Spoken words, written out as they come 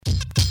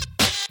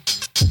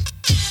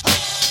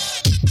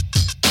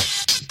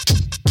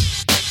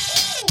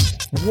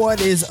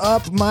What is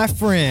up, my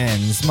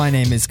friends? My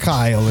name is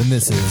Kyle, and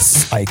this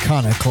is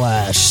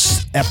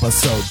Iconoclash,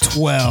 episode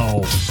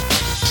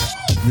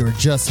 12. You're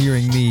just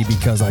hearing me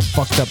because I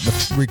fucked up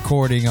the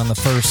recording on the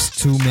first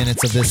 2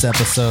 minutes of this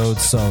episode,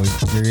 so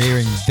you're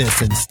hearing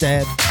this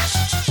instead.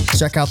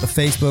 Check out the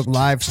Facebook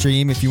live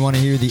stream if you want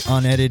to hear the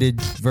unedited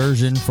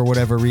version for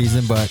whatever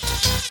reason, but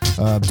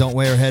don't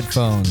wear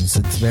headphones.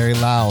 It's very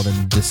loud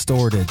and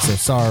distorted, so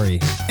sorry.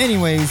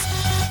 Anyways,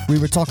 we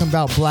were talking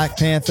about Black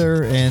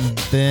Panther, and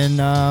then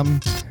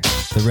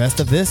the rest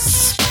of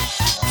this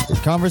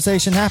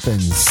conversation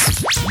happens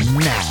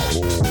now.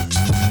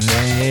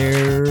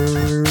 There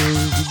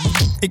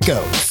it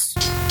goes.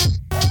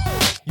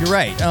 You're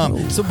right.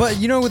 But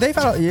you know, they've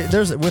had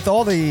there's with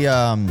all the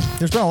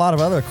there's been a lot of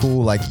other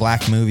cool like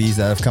black movies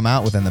that have come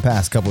out within the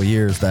past couple of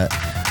years that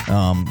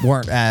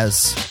weren't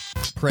as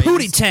praised.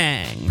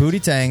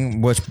 Pootie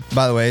Tang, which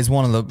by the way is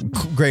one of the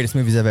greatest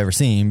movies I've ever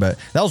seen. But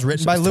that was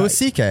written by Louis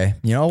C.K.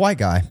 You know, a white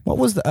guy. What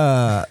was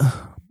the?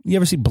 You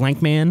ever see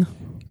Blank Man?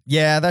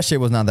 Yeah, that shit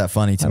was not that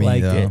funny to me. I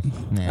liked though. it.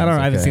 Yeah, I don't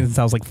know. I haven't seen it since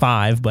I was like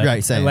 5, but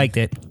right, same. I liked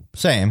it.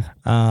 Same.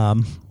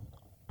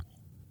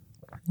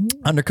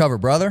 Undercover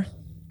Brother.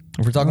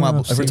 If we're talking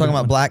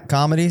about black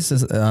comedies,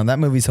 that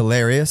movie's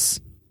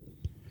hilarious.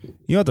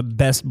 You know what the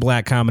best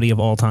black comedy of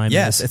all time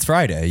Yes, is? it's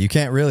Friday. You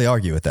can't really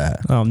argue with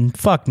that.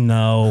 Fuck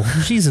no.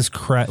 Jesus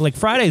Christ. Like,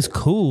 Friday's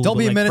cool. Don't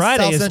be a minute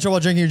South Central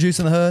while drinking your juice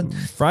in the hood.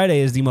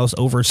 Friday is the most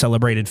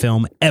over-celebrated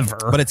film ever.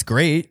 But it's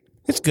great.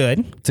 It's good.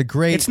 It's a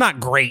great... It's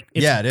not great.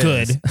 It's it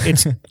good.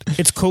 is.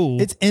 It's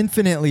cool. It's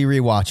infinitely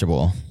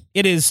rewatchable.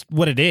 It is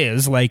what it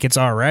is. Like, it's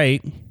all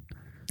right.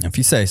 If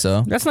you say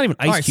so. That's not even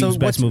Ice Cube's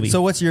best movie.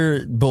 So what's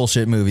your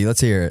bullshit movie? Let's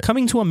hear it.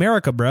 Coming to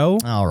America, bro.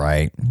 All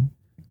right.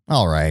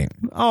 All right.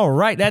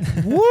 That's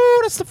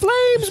the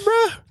flames,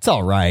 bro. It's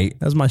all right.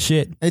 That was my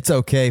shit. It's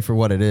okay for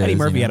what it is. Eddie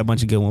Murphy had a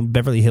bunch of good ones.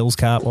 Beverly Hills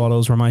Cop, all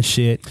those were my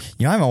shit.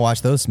 You know, I haven't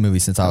watched those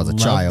movies since I was a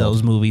child.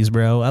 Those movies,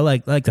 bro. I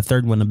like the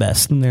third one the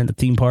best. And they're in the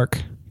theme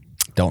park.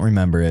 Don't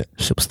remember it.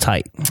 Shit was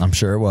tight. I'm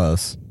sure it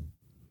was.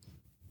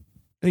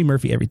 Eddie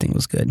Murphy, everything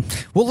was good.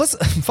 Well, let's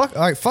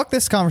fuck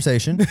this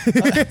conversation.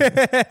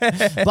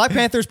 Black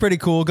Panther's pretty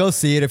cool. Go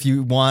see it if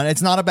you want.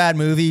 It's not a bad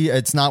movie.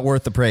 It's not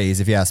worth the praise,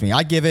 if you ask me.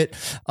 I give it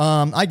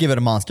a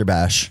monster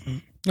bash.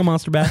 A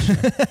monster bash.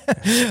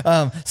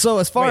 So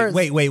as far as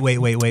wait.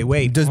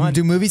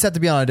 do movies have to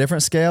be on a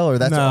different scale, or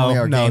that's only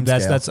our game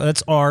scale?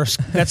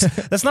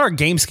 That's not our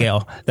game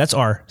scale. That's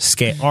our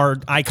scale, our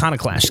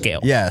Iconoclash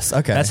scale. Yes,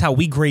 okay. That's how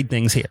we grade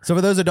things here. So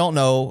for those that don't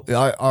know,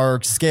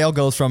 our scale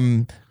goes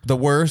from the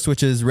worst,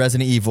 which is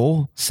Resident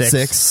Evil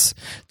 6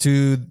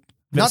 to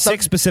not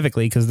 6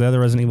 specifically, because the other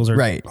Resident Evils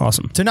are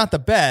awesome. To not the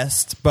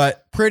best,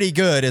 but pretty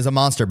good is a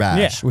Monster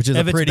Bash, which is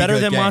a pretty good game. If it's better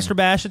than Monster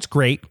Bash, it's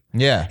great.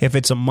 Yeah. If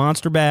it's a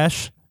Monster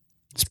Bash,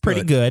 it's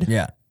pretty good.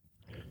 Yeah.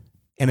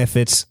 And if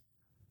it's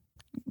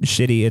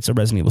shitty, it's a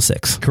Resident Evil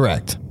 6.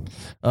 Correct.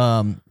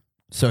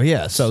 So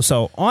yeah.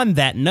 So on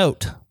that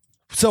note.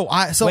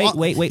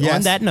 Wait. Yes.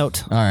 On that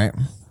note. All right.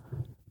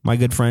 My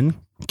good friend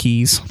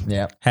Keys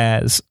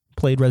has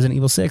played Resident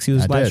Evil 6. He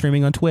was live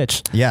streaming on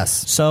Twitch.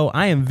 Yes. So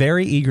I am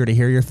very eager to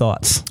hear your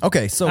thoughts.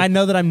 Okay, so I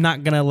know that I'm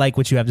not going to like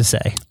what you have to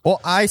say.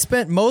 Well, I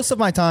spent most of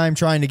my time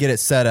trying to get it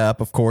set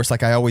up, of course,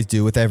 like I always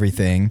do with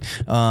everything.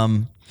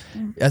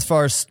 As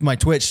far as my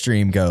Twitch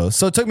stream goes.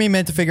 So it took me a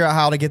minute to figure out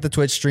how to get the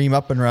Twitch stream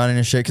up and running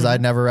and shit, because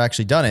I'd never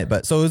actually done it.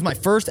 But so it was my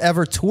first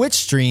ever Twitch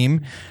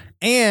stream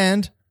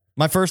and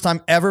my first time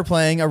ever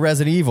playing a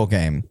Resident Evil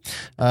game.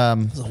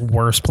 It's the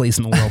worst place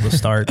in the world to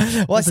start.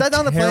 Well, I sat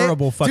down to play.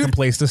 Terrible fucking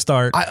place to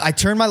start. I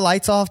turned my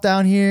lights off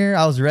down here.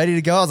 I was ready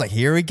to go. I was like,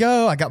 here we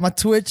go. I got my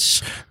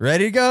Twitch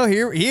ready to go.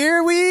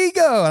 Here we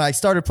go. And I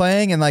started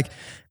playing, and like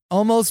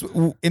almost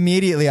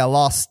immediately I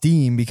lost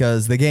steam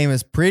because the game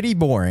is pretty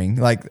boring.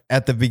 Like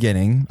at the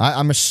beginning,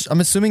 I'm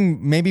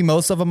assuming maybe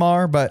most of them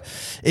are, but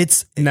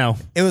it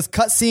was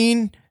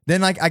cutscene. Then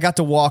like I got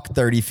to walk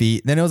 30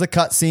 feet. Then it was a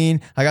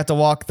cutscene. I got to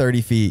walk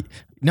 30 feet.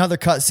 Another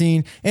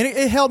cutscene, and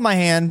it held my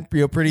hand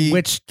pretty.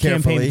 Which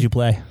carefully. campaign did you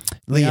play?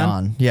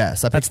 Leon.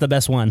 Yes, that's the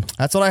best one.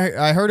 That's what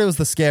I heard. It was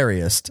the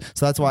scariest,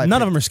 so that's why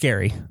none of them are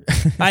scary.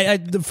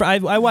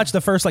 I watched the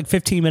first like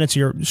 15 minutes of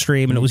your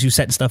stream, and it was you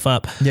setting stuff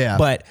up. Yeah,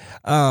 but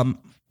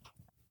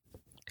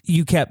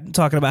you kept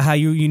talking about how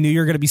you knew you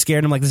were going to be scared.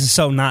 And I'm like, this is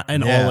so not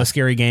all a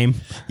scary game.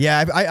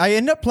 Yeah, I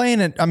ended up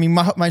playing it. I mean,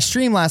 my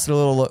stream lasted a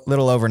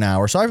little over an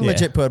hour, so I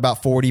legit put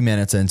about 40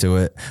 minutes into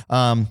it.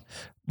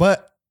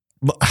 But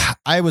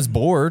I was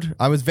bored.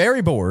 I was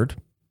very bored.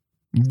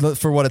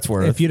 For what it's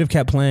worth. If you'd have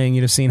kept playing,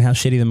 you'd have seen how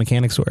shitty the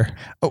mechanics were.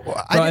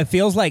 It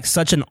feels like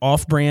such an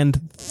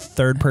off-brand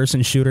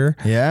third-person shooter.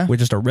 Yeah, with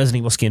just a Resident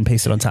Evil skin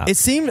pasted on top. It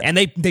seemed, and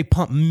they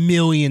pump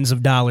millions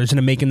of dollars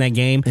into making that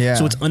game. Yeah.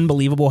 So it's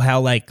unbelievable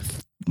how like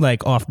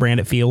off-brand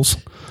it feels.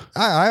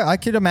 I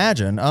could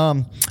imagine.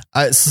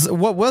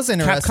 What was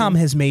interesting, Capcom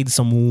has made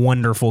some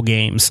wonderful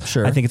games.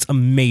 Sure. I think it's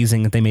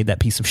amazing that they made that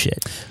piece of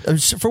shit.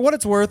 For what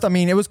it's worth, I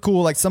mean, it was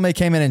cool. Like somebody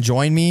came in and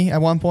joined me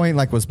at one point,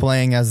 like was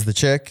playing as the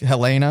chick,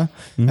 Helena,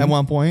 at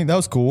one point. That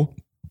was cool.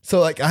 So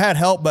like I had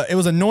help, but it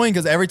was annoying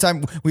because every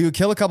time we would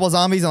kill a couple of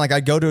zombies and like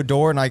I'd go to a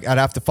door and I'd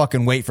have to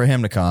fucking wait for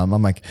him to come.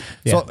 I'm like,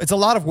 so it's a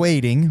lot of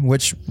waiting,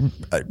 which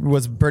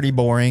was pretty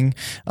boring.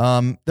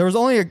 There was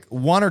only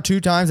one or two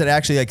times that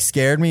actually like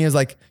scared me, is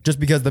like just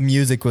because the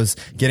music was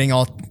getting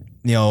all,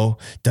 you know,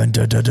 dun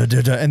dun dun dun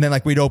dun, dun, and then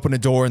like we'd open a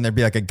door and there'd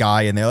be like a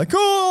guy in there like,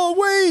 oh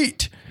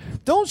wait,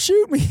 don't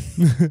shoot me,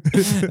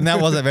 and that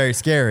wasn't very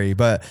scary,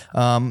 but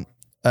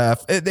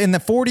in the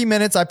 40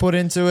 minutes I put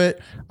into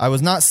it, I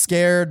was not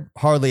scared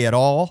hardly at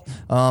all.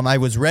 I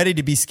was ready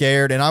to be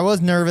scared, and I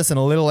was nervous and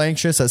a little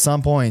anxious at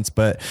some points,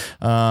 but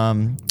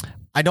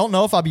I don't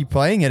know if I'll be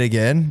playing it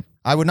again.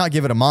 I would not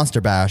give it a Monster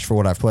Bash for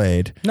what I've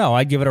played. No,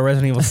 I'd give it a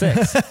Resident Evil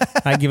 6.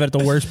 I'd give it the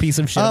worst piece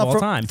of shit of all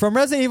time. From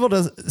Resident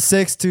Evil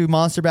 6 to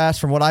Monster Bash,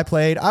 from what I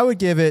played, I would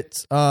give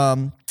it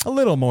a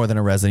little more than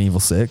a Resident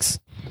Evil 6.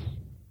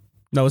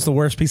 No, it's the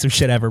worst piece of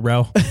shit ever,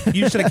 bro.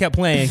 You should have kept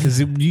playing because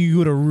you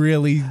would have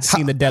really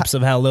seen the depths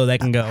of how low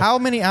that can go. How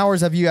many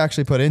hours have you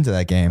actually put into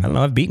that game? I don't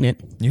know. I've beaten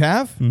it. You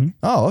have? Mm-hmm.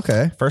 Oh,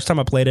 okay. First time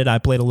I played it, I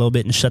played a little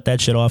bit and shut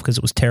that shit off because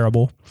it was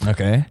terrible.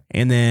 Okay.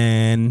 And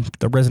then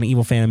the Resident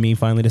Evil fan of me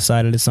finally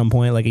decided at some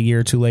point, like a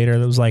year or two later,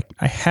 that was like,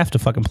 I have to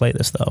fucking play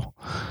this though.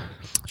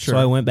 Sure. So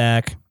I went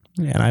back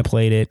and I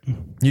played it.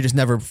 You just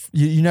never,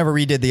 you never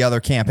redid the other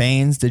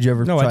campaigns? Did you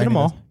ever? No, I did them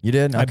all. You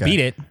did? Okay. I beat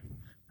it.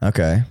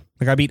 Okay.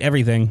 Like I beat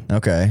everything.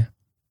 Okay.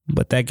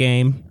 But that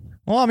game.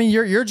 Well, I mean,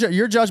 your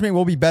judgment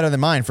will be better than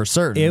mine for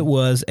certain. It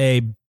was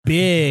a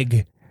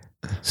big,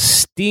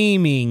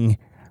 steaming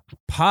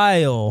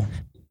pile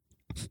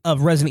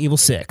of Resident Evil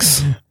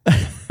 6,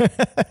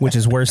 which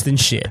is worse than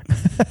shit.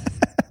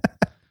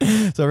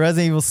 So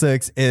Resident Evil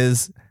 6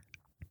 is,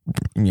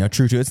 you know,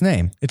 true to its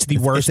name. It's the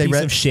worst piece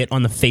of shit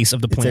on the face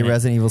of the planet. It's a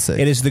Resident Evil 6.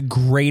 It is the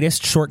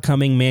greatest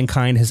shortcoming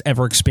mankind has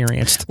ever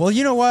experienced. Well,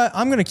 you know what?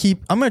 I'm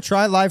gonna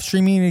try live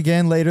streaming it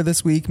again later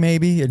this week,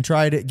 maybe, and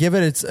try to give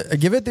it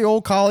the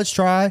old college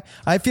try.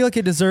 I feel like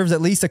it deserves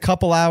at least a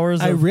couple hours.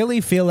 I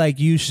really feel like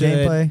you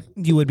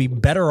would be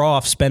better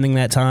off spending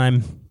that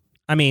time.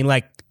 I mean,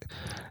 like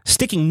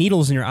sticking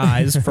needles in your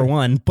eyes for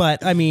one,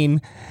 but I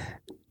mean,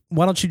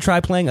 why don't you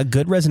try playing a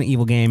good Resident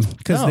Evil game?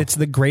 Because it's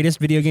the greatest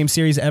video game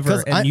series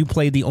ever, and you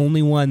played the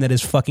only one that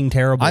is fucking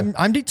terrible.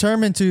 I'm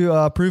determined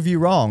to prove you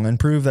wrong and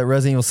prove that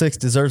Resident Evil 6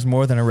 deserves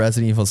more than a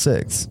Resident Evil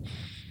 6.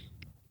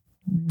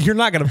 You're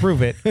not going to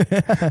prove it.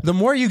 The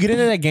more you get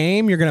into that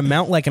game, you're going to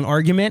mount like an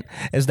argument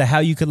as to how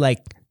you could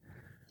like,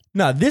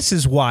 no, this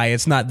is why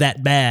it's not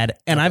that bad.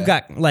 And I've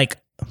got like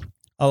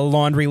a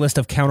laundry list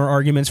of counter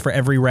arguments for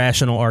every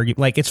rational argument.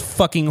 Like, it's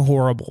fucking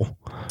horrible.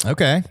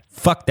 Okay.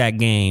 Fuck that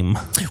game.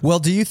 Well,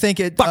 do you think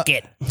it... Fuck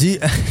it. Do you,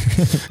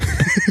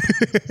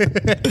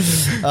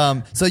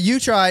 so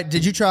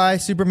did you try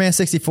Superman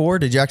 64?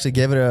 Did you actually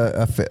give it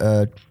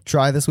a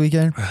try this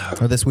weekend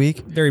or this week?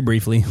 Very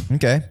briefly.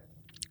 Okay.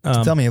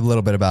 Tell me a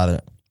little bit about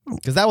it.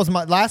 Because that was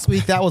last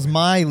week. That was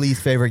my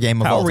least favorite game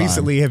of all time. How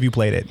recently have you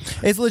played it?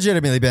 It's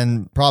legitimately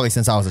been probably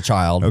since I was a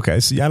child. Okay,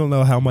 so I don't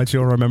know how much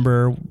you'll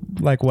remember,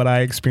 like what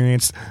I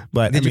experienced.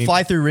 But did you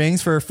fly through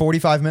rings for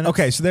 45 minutes?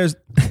 Okay, so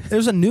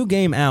there's a new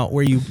game out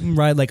where you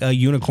ride like a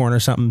unicorn or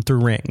something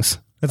through rings.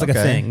 That's like a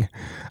thing.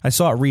 I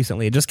saw it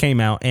recently. It just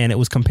came out, and it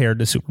was compared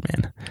to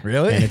Superman.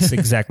 Really? And it's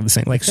exactly the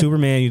same. Like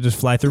Superman, you just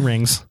fly through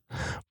rings,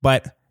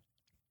 but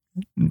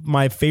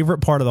my favorite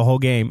part of the whole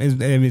game is,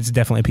 and it's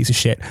definitely a piece of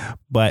shit,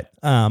 but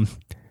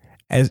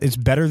it's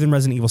better than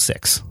Resident Evil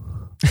 6.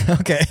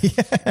 Okay.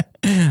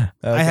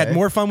 I had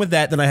more fun with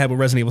that than I had with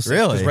Resident Evil 6.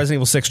 Really? Because Resident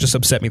Evil 6 just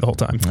upset me the whole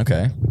time.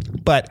 Okay.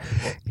 But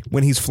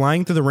when he's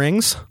flying through the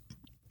rings,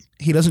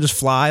 he doesn't just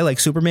fly like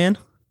Superman.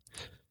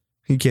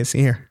 You can't see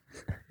here.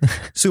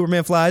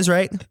 Superman flies,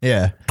 right?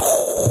 Yeah.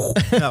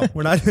 No,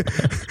 we're not.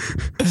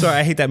 Sorry,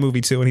 I hate that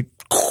movie too. And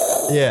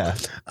yeah.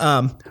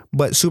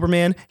 But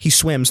Superman, he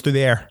swims through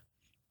the air.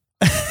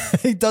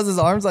 He does his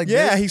arms like this?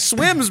 Yeah, he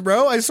swims,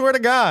 bro. I swear to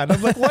God.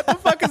 I'm like, what the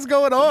fuck is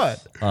going on?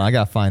 Oh, I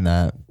gotta find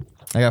that.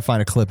 I gotta find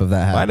a clip of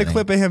that happening. Find a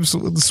clip of him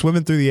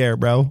swimming through the air,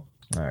 bro.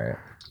 All right.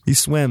 He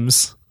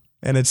swims,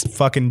 and it's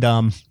fucking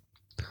dumb.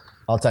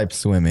 I'll type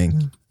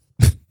swimming.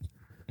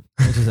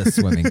 It's just a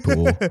swimming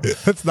pool.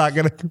 That's not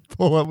going to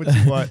pull up what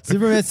you want.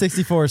 Superman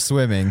 64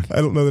 swimming.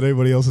 I don't know that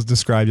anybody else has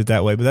described it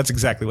that way, but that's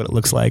exactly what it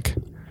looks like.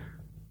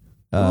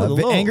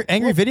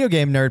 Angry Video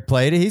Game Nerd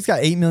played it. He's got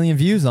 8 million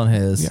views on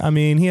his. Yeah, I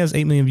mean, he has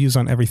 8 million views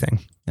on everything.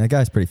 That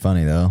guy's pretty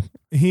funny, though.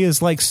 He is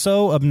like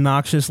so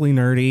obnoxiously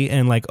nerdy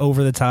and like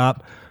over the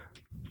top,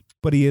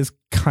 but he is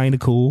kind of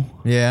cool.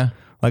 Yeah.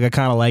 Like I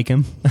kind of like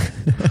him.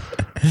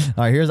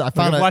 All right,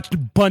 I've watched a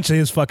bunch of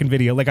his fucking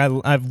video. Like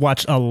I've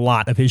watched a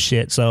lot of his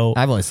shit. So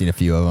I've only seen a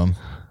few of them.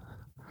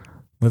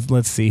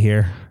 Let's see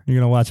here. You're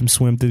gonna watch him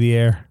swim through the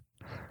air.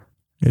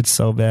 It's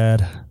so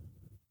bad.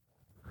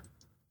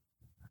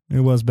 It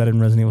was better than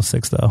Resident Evil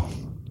 6, though.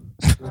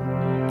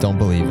 Don't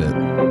believe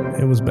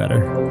it. It was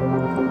better.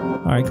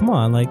 All right, come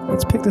on. Like,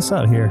 let's pick this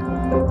up here.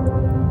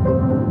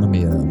 Let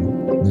me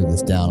move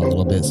this down a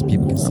little bit so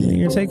people can see it.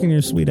 You're taking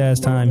your sweet-ass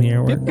time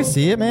here. People can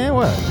see it, man.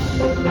 What?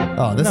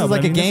 Oh, this is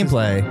like a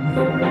gameplay.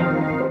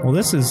 Well, Well,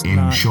 this is In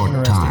not short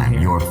interesting time,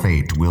 here. your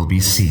fate will be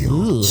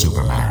sealed,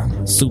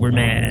 Superman.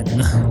 Superman.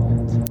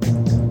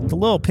 The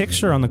little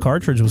picture on the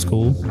cartridge was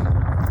cool.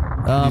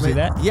 You see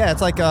that? Yeah,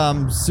 it's like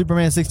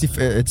Superman 60.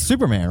 It's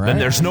Superman, right? Then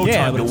there's no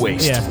time to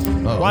waste. Yeah.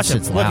 Oh, Watch this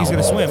him. shit's Look, he's loud.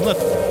 going to swim.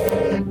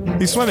 Look.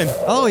 He's swimming.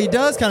 Oh, he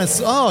does kind of.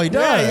 Oh, he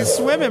does. Yeah, he's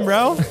swimming,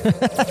 bro.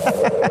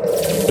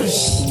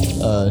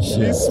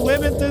 Shit. He's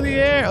swimming through the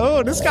air.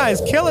 Oh, this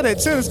guy's killing it,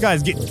 too. This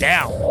guy's getting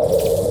down.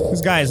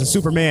 This guy is a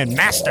Superman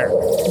master.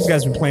 This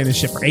guy's been playing this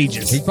shit for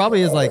ages. He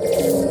probably is like.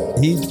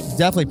 He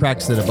definitely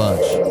practiced it a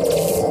bunch.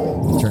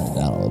 Turn it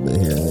down a little bit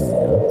here. There we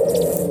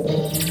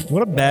go.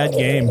 What a bad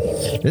game.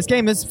 This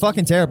game is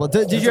fucking terrible.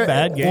 Did It's you? a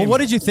bad game. Well, what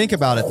did you think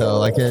about it though?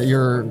 Like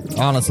your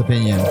honest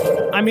opinion.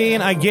 I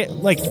mean, I get,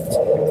 like,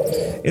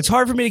 it's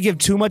hard for me to give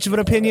too much of an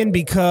opinion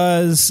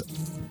because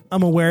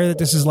I'm aware that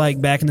this is,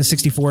 like, back in the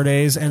 64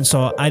 days, and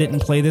so I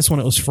didn't play this when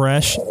it was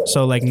fresh.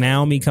 So, like,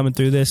 now me coming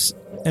through this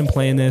and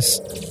playing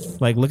this,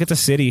 like, look at the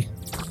city.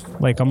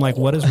 Like, I'm like,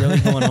 what is really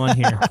going on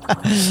here?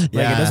 Like,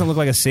 Yeah. it doesn't look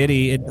like a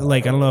city. It,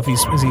 like, I don't know if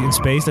is he in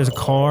space? There's a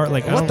car.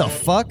 Like, What the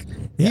fuck?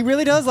 He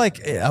really does like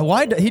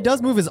why he does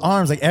move his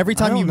arms like every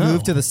time don't you know.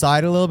 move to the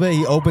side a little bit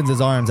he opens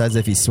his arms as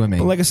if he's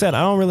swimming. Like I said,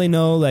 I don't really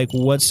know like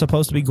what's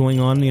supposed to be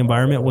going on in the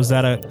environment. Was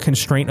that a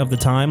constraint of the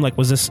time? Like,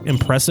 was this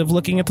impressive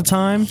looking at the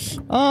time?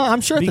 I'm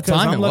sure at Because the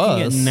time I'm it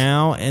looking was. at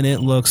now and it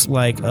looks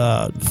like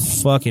a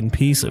fucking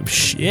piece of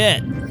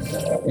shit.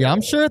 Yeah,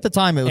 I'm sure at the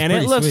time it was And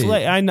pretty it looks sweet.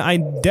 like I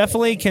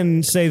definitely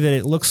can say that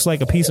it looks like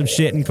a piece of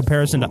shit in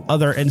comparison to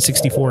other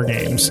N64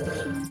 games.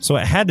 So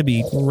it had to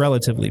be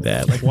relatively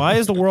bad. Like, why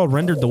is the world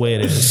rendered the way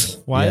it is?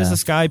 Why is Yeah. the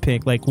sky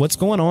pink? Like, what's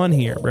going on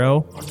here,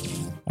 bro?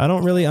 I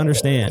don't really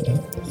understand.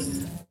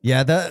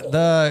 Yeah,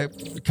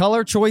 the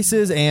color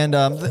choices and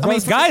I Bro, mean,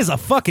 this guy is a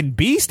fucking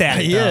beast at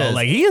it, He though. is.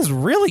 Like, he is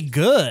really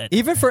good.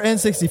 even for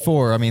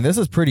N64, I mean, this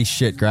is pretty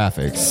shit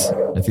graphics,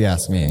 if you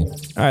ask me.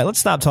 All right, let's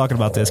stop talking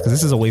about this because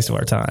this is a waste of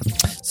our time.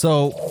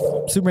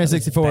 So, Superman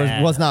 64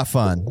 bad. was not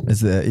fun.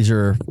 Is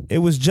your It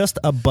was just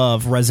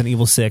above Resident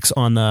Evil 6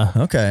 on the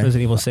Okay.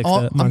 Resident Evil 6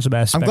 Oh, the Monster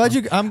Bash I'm glad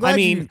spectrum. you- I'm glad I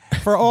mean,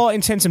 for all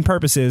intents and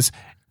purposes,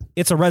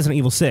 it's a Resident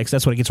Evil 6.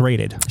 That's what it gets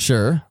rated.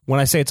 sure, When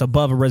I say it's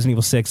above a Resident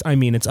Evil 6, I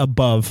mean it's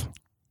above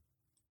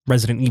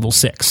Resident Evil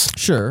 6.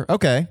 sure,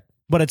 okay.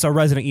 But it's a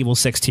Resident Evil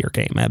 6 tier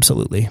game,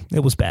 absolutely.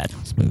 It was bad.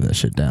 Let's move that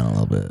shit down a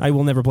little bit. I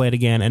will never play it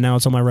again, and now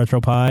it's on my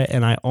RetroPie,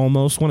 and I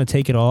almost want to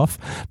take it off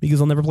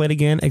because I'll never play it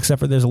again, except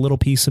for there's a little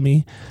piece of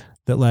me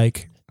that,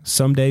 like,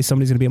 someday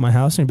somebody's going to be at my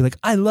house and be like,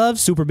 I love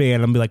Superman.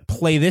 And I'm going to be like,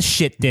 play this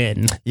shit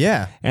then.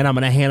 Yeah. And I'm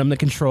going to hand him the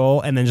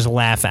control and then just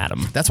laugh at him.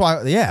 That's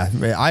why, yeah,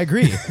 I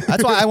agree.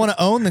 That's why I want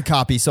to own the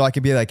copy so I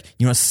can be like,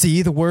 you want to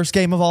see the worst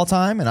game of all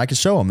time? And I can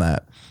show them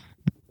that.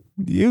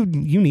 You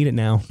need it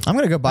now. I'm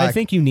going to go buy. I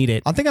think you need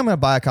it. I think I'm going to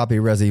buy a copy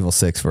of Resident Evil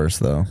 6 first,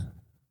 though.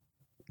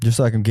 Just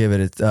so I can give it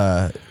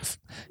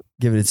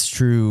its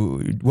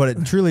true, what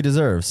it truly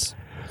deserves.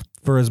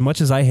 For as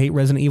much as I hate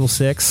Resident Evil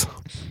 6,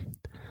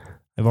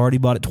 I've already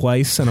bought it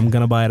twice, and I'm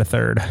going to buy it a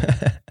third.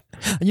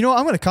 You know what?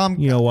 I'm going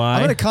to You know why?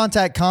 I'm going to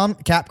contact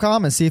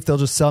Capcom and see if they'll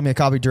just sell me a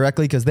copy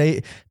directly because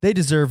they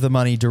deserve the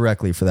money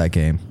directly for that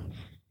game.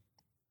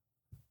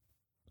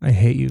 I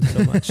hate you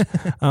so much.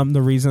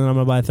 The reason I'm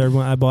going to buy a third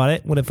one, I bought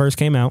it when it first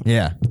came out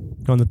Yeah.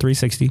 on the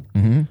 360.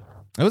 Mm-hmm.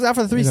 It was out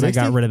for the And then I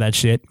 360. got rid of that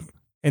shit.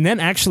 And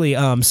then actually,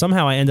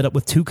 somehow I ended up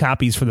with 2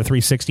 copies for the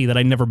 360 that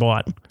I never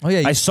bought. Oh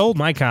yeah, I sold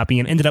my copy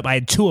and ended up, I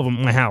had 2 of them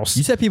at my house.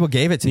 you said people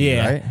gave it to you,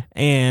 Yeah. right?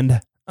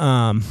 And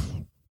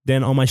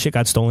then all my shit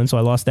got stolen, so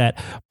I lost that.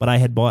 But I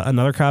had bought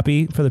another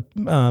copy for the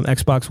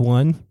Xbox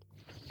One.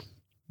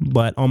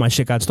 But all my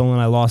shit got stolen.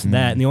 I lost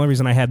that. And the only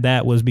reason I had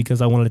that was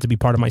because I wanted it to be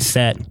part of my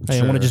set. I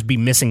didn't want to just be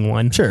missing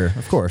one. Sure,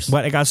 of course.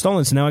 But it got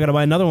stolen, so now I got to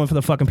buy another one for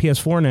the fucking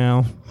PS4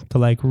 now to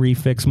like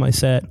refix my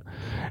set.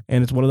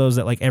 And it's one of those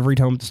that like every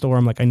time I'm at the store,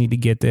 I'm like, I need to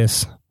get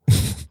this.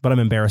 But I'm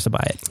embarrassed to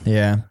buy it.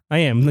 Yeah. I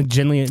am like,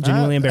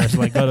 genuinely embarrassed.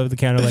 Like, go to the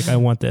counter, like, I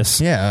want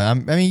this. Yeah, I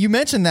mean, you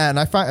mentioned that, and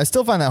I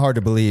still find that hard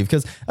to believe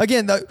because,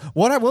 again,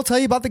 what I will tell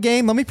you about the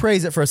game, let me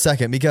praise it for a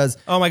second because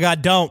Oh my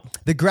God, don't.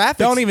 the graphics,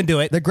 Don't even do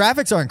it. The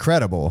graphics are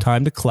incredible.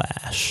 Time to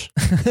clash.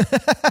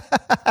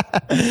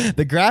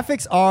 The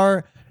graphics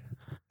are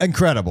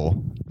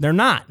incredible. They're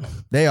not.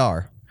 They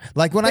are.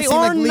 Like when I They see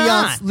are like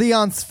not.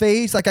 Leon's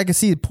face, like I can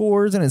see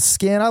pores in his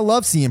skin. I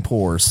love seeing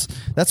pores.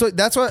 That's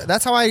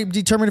how I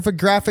determine if a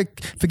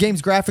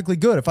game's graphically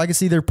good. If I can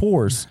see their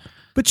pores.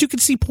 But you can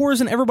see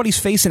pores in everybody's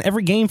face in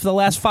every game for the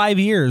last 5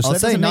 years. I'll That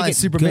say doesn't not make in it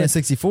Superman good.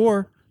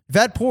 64. If it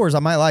had pores, I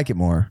might like it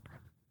more.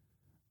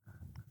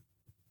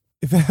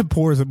 If it had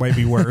pores, it might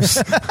be worse.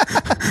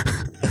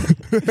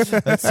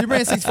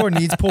 Superman 64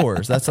 needs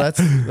pores. That's what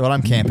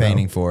I'm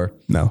campaigning for.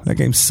 No, that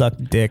game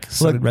sucked dick.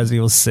 So did Resident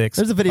Evil 6.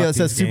 There's a video that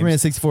says Superman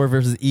 64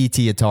 versus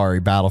E.T.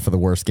 Atari battle for the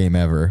worst game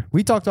ever.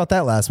 We talked about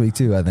that last week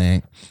too, I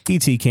think.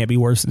 E.T. can't be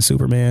worse than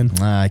Superman.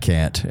 I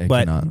can't. It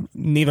But cannot.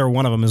 neither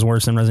one of them is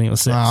worse than Resident Evil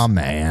 6. Oh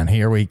man,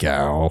 here we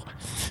go.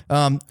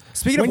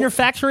 Speaking When of you're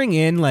factoring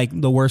in like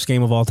the worst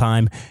game of all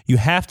time, you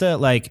have to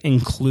like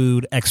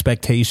include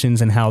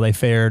expectations and how they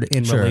fared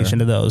in Sure. relation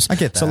to those. I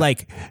get So that.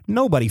 like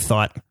nobody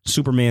thought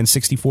Superman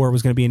 64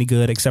 was going to be any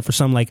good except for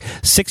some like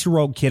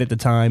 6-year-old kid at the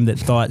time that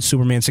thought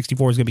Superman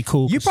 64 was going to be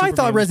cool. you probably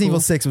thought Resident Evil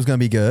 6 was going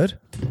to be good.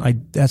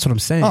 That's what I'm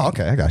saying. Oh,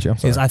 okay, I got you. I'm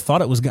sorry. Is I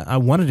thought it was. I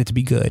wanted it to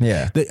be good.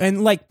 Yeah.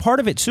 And like part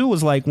of it too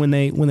was like when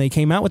they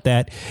came out with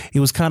that, it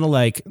was kind of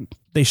like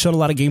they showed a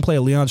lot of gameplay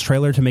of Leon's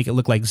trailer to make it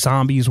look like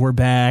zombies were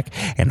back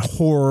and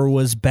horror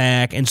was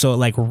back, and so it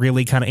like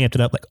really kind of amped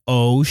it up. Like,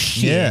 oh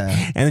shit!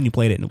 Yeah. And then you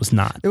played it and it was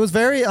not. It was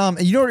very, you know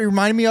what it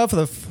reminded me of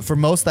for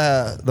most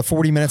the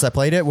 40 minutes I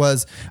played it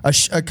was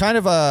a kind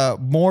of a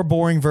more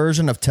boring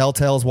version of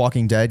Telltale's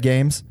Walking Dead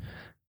games.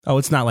 Oh,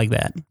 it's not like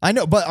that. I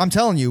know, but I'm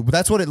telling you,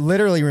 that's what it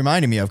literally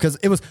reminded me of because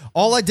it was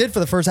all I did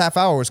for the first half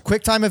hour was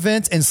quick time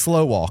events and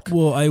slow walk.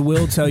 Well, I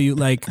will tell you,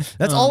 like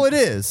That's all it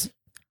is.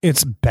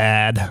 it's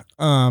bad.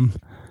 Oh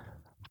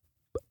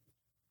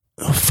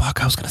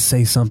fuck! I was gonna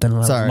say something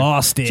and Sorry. I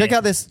lost it. Check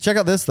out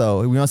this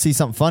though. We want to see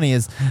something funny.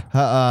 Is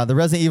the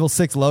Resident Evil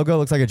 6 logo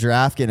looks like a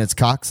giraffe getting its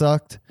cock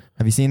sucked?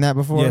 Have you seen that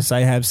before? Yes, I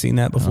have seen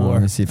that before.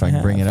 Let me see if I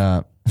can bring it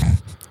up.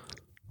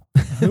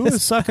 Who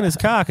is sucking his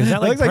cock? Is that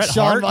It like looks like Bret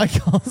Shawn Hart?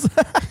 Michaels.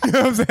 You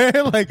know what I'm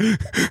saying? Like,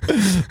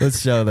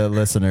 let's show the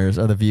listeners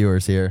or the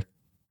viewers here.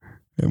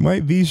 It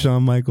might be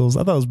Shawn Michaels.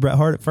 I thought it was Bret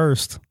Hart at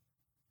first.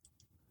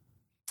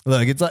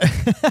 Look, it's like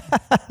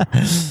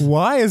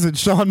Why is it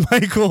Shawn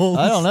Michaels?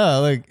 I don't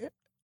know. Like,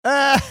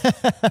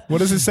 What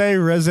does it say?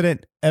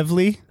 Resident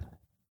Evely?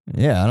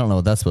 yeah, I don't know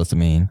what that's supposed to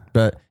mean,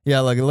 but yeah,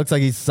 like it looks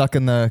like he's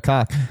sucking the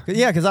cock.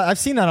 Yeah, because I've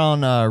seen that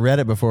on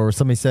Reddit before, where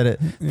somebody said it.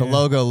 The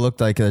logo looked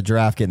like a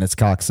giraffe getting its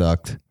cock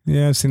sucked,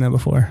 Yeah, I've seen that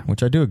before.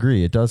 which I do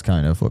agree. It does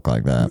kind of look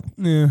like that.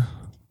 Yeah.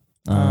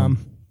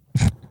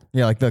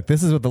 Yeah, like look,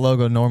 this is what the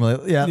logo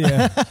normally. Yeah,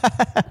 Yeah.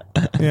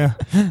 Yeah.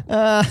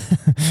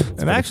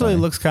 It actually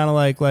looks kind of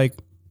like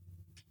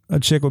a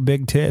chick with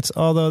big tits,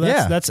 although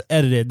that's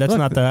edited. That's Look,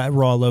 not the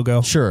raw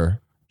logo. Sure.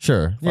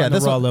 Yeah, the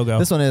this raw one, logo.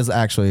 This one is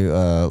actually.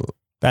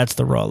 That's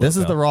the raw logo. This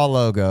is the raw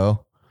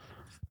logo,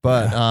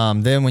 but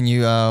then when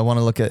you want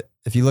to look at,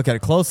 if you look at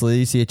it closely,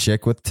 you see a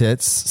chick with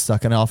tits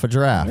sucking off a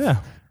giraffe.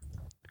 Yeah.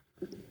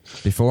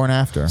 Before and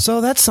after.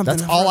 So that's something.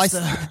 That's all I.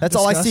 That's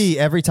all I see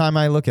every time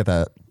I look at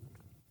that.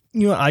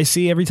 You know what I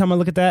see every time I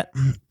look at that?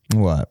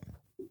 What?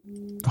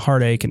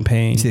 Heartache and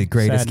pain. You see the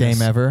greatest Sadness.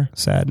 game ever?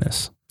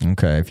 Sadness.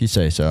 Okay, if you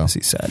say so. I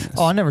see sadness.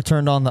 Oh, I never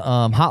turned on the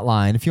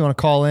hotline. If you want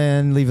to call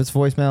in, leave us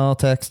voicemail,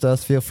 text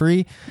us, feel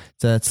free.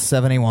 That's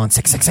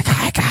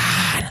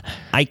 781-666-ICON.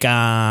 Icon.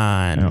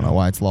 I don't know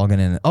why it's logging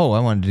in. Oh, I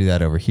wanted to do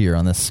that over here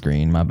on this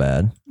screen. My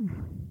bad.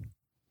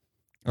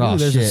 Oh, Ooh,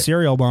 there's a shit.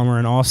 serial bomber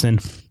in Austin.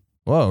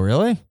 Whoa,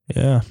 really?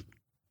 Yeah.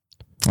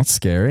 That's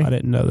scary. I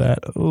didn't know that.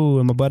 Oh,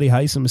 and my buddy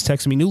Heisem was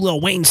texting me new Lil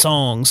Wayne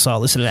songs, so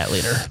I'll listen to that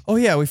later. Oh,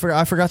 yeah,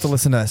 I forgot to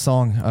listen to that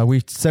song.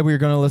 We said we were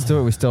going to listen to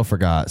it. We still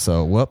forgot.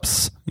 So,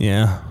 whoops.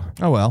 Yeah.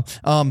 Oh well.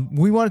 I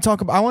want to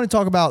talk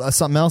about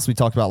something else we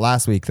talked about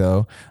last week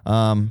though.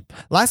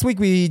 Last week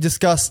we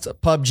discussed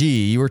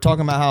PUBG. You were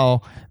talking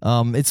about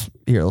how it's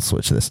here. Let's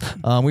switch this.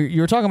 You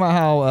were talking about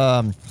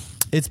how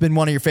it's been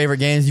one of your favorite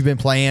games you've been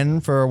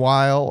playing for a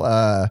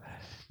while.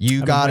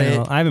 You got it.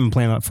 I haven't been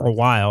playing it for a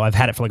while. I've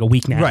had it for like a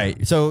week now.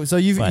 Right. So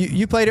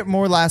you played it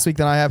more last week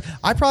than I have.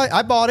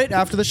 I bought it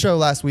after the show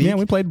last week. Yeah,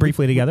 we played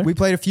briefly together. We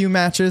played a few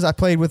matches. I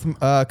played with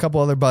a couple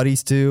other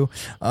buddies too.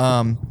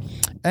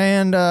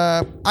 And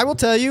I will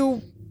tell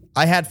you,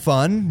 I had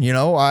fun. You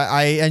know,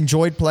 I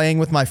enjoyed playing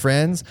with my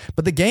friends,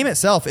 but the game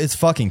itself is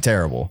fucking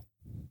terrible.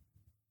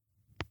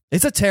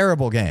 It's a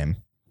terrible game.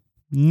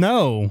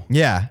 No.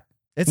 Yeah.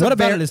 What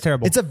about it is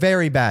terrible? It's a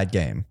very bad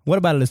game. What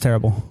about it is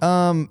terrible?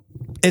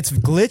 It's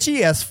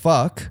glitchy as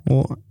fuck,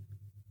 Well,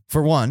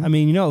 for one. I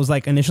mean, you know, it was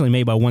like initially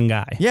made by one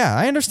guy. Yeah,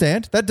 I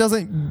understand. That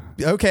doesn't.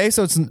 Okay,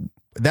 so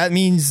that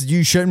means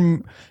you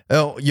shouldn't.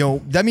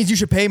 That means you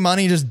should pay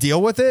money and just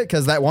deal with it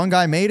because that one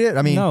guy made it.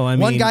 I mean,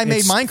 one guy made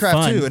it's Minecraft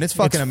fun. too, and it's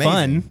fucking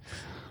amazing. Fun.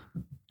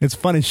 It's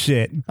fun as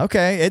shit.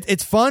 Okay,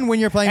 it's fun when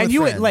you're playing And with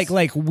you friends.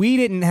 like we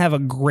didn't have a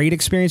great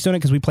experience doing it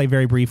because we played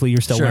very briefly.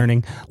 You're still Sure.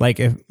 learning. Like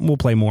if we'll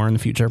play more in the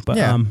future, but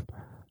Yeah.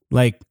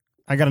 like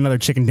I got another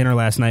chicken dinner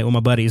last night with my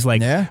buddies.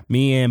 Like Yeah?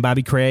 me and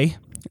Bobby Cray.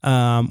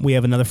 We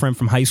have another friend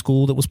from high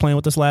school that was playing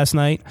with us last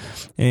night,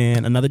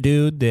 and another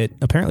dude that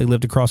apparently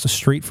lived across the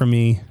street from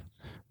me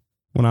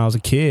when I was a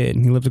kid.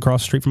 He lived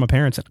across the street from my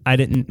parents. I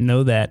didn't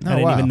know that. I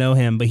didn't wow. even know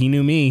him, but he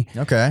knew me.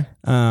 Okay.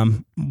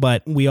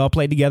 But we all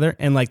played together,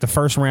 and like the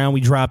first round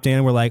we dropped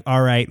in, we're like,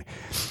 all right,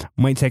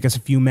 might take us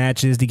a few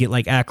matches to get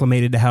like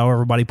acclimated to how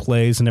everybody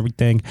plays and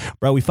everything.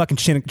 Bro, we fucking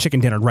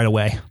chicken dinnered right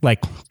away.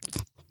 Like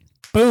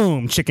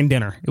boom, chicken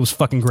dinner. It was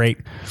fucking great.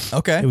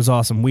 Okay. It was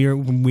awesome.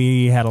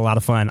 We had a lot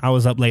of fun. I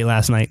was up late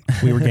last night.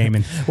 We were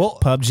gaming. Well,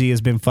 PUBG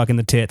has been fucking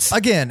the tits.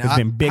 Again, It's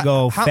been big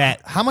old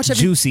fat, how much have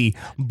you- juicy,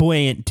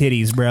 buoyant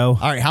titties, bro.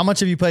 All right, how much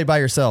have you played by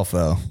yourself,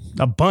 though?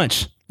 A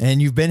bunch. And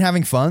you've been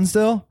having fun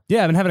still?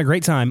 Yeah, I've been having a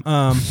great time.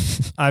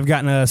 I've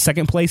gotten a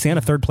second place and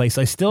a third place.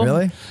 I still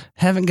Really?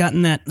 haven't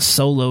gotten that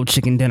solo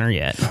chicken dinner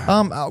yet.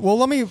 Well,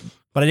 let me...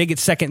 But I did get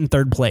second and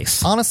third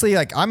place. Honestly,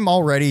 like, I'm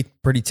already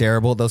pretty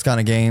terrible at those kind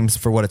of games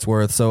for what it's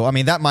worth. So, I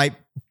mean, that might,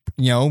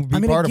 be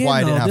part of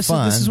why I didn't have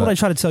fun. This is what I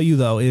try to tell you,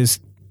 though, is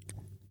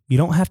you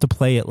don't have to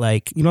play it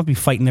like, you don't have to be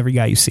fighting every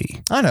guy you see.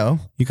 I know.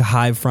 You can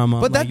hide from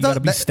them. But you got to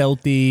be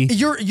stealthy.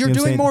 You're You know what I'm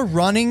doing saying? more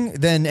running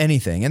than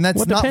anything, and that's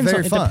Well, it not depends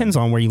very fun. It depends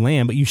on where you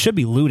land, but you should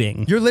be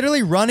looting. You're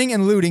literally running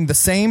and looting the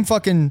same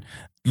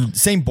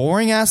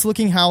boring ass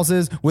looking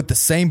houses with the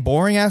same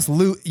boring ass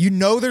loot.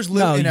 There's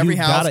loot in every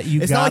house.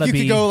 It's not like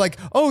you could go like,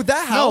 oh,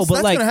 that house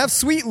that's gonna have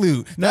sweet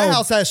loot. That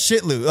house has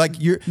shit loot. Like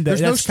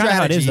there's no strategy.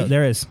 How it is, though.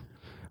 There is.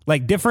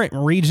 Like different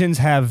regions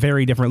have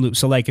very different loot.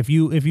 So like if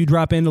you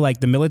drop into like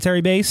the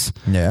military base,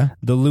 yeah,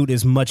 the loot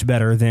is much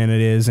better than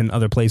it is in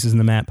other places in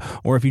the map.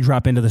 Or if you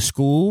drop into the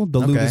school, the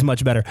loot is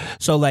much better.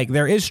 So like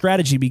there is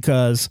strategy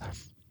because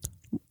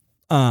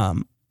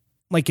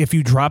like if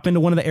you drop into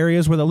one of the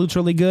areas where the loot's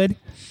really good,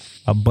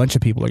 a bunch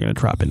of people are going to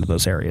drop into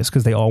those areas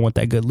because they all want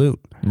that good loot.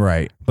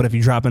 Right. But if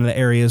you drop into the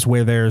areas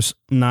where there's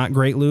not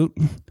great loot,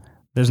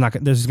 there's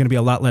going to be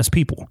a lot less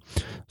people.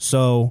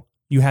 So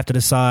you have to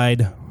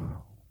decide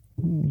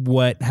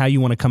how you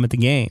want to come at the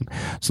game.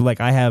 So like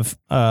I have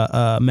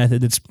a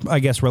method that's, I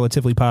guess,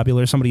 relatively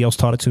popular. Somebody else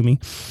taught it to me.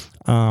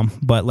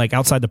 But like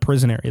outside the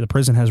prison area, the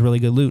prison has really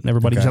good loot and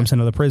everybody jumps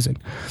into the prison.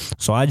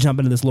 So I jump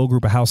into this little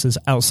group of houses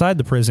outside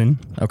the prison.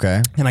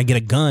 Okay. And I get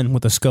a gun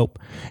with a scope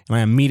and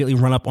I immediately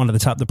run up onto the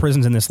top. The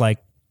prison's in this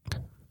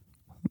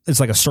it's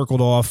like a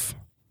circled off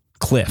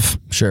cliff.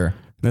 Sure.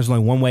 There's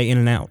only one way in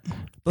and out.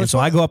 And so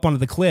I go up onto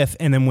the cliff,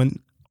 and then when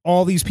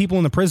all these people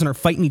in the prison are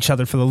fighting each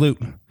other for the loot,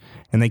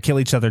 and they kill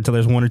each other until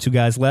there's one or two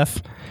guys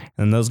left,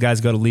 and those guys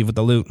go to leave with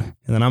the loot. And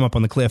then I'm up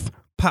on the cliff,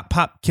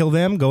 pop, kill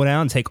them, go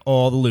down, and take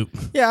all the loot.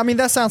 Yeah, I mean,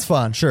 that sounds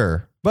fun,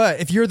 sure.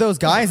 But if you're those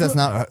guys, that's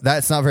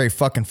not very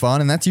fucking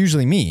fun, and that's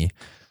usually me.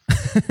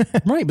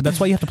 Right, but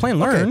that's why you have to play and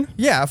learn. Okay.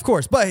 Yeah, of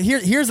course. But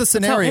here's the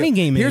scenario. That's how any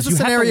game is. Here's the you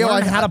scenario. Have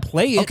to learn how to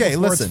play it. Okay,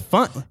 listen. It's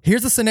fun.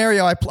 Here's the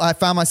scenario I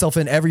found myself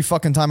in every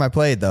fucking time I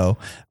played, though.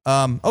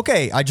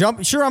 Okay, I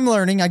jump. Sure, I'm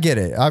learning. I get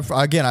it. I've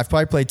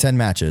probably played 10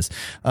 matches.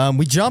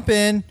 We jump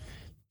in.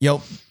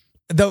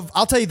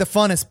 I'll tell you the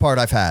funnest part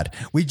I've had.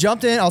 We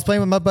jumped in. I was playing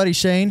with my buddy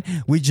Shane.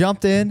 We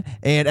jumped in,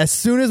 and as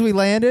soon as we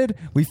landed,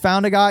 we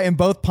found a guy and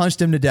both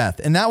punched him to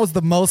death. And that was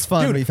the most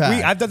fun we've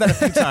had. I've done that a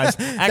few times.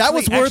 That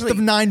was worth the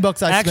 $9 I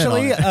spent.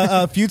 Actually,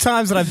 a few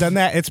times that I've done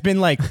that, it's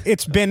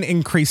been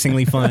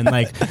increasingly fun.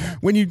 Like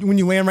when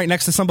you land right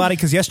next to somebody.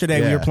 Because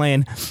yesterday we were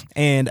playing,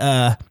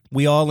 and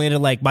we all landed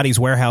like by these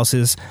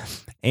warehouses,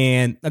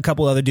 and a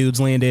couple other dudes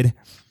landed.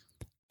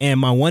 And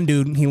my one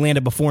dude, he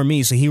landed before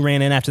me, so he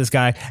ran in after this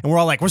guy, and we're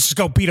all like, let's just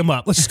go beat him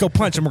up. Let's just go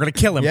punch him. We're going to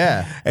kill him.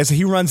 Yeah. And so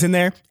he runs in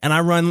there, and I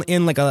run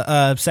in like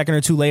a second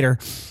or two later.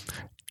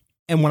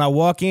 And when I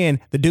walk in,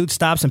 the dude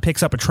stops and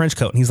picks up a trench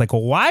coat. And he's like,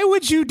 well, why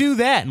would you do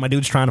that? And my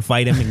dude's trying to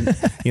fight him, and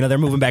they're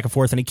moving back and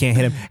forth, and he can't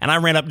hit him. And I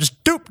ran up,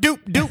 just doop,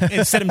 doop, doop,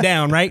 and set him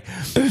down, right?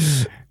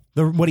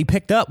 What he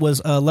picked up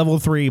was a level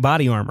 3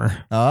 body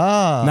armor.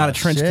 Oh, not a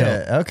trench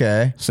coat.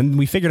 Okay. So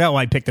we figured out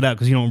why I picked it up,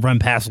 because you don't run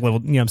past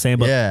level, you know what I'm saying?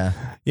 But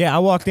yeah, I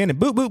walked in and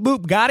boop, boop,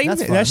 boop, got him.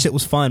 That shit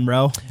was fun, bro.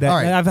 All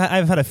right.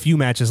 I've had a few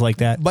matches like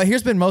that. But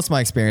here's been most of my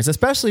experience,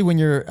 especially when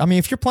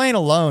if you're playing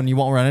alone, you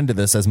won't run into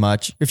this as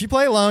much. If you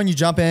play alone, you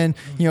jump in,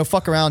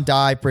 fuck around,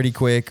 die pretty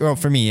quick. Or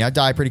for me, I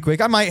die pretty quick.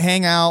 I might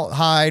hang out,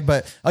 hide,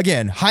 but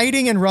again,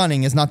 hiding and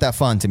running is not that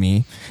fun to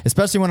me,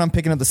 especially when I'm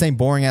picking up the same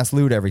boring ass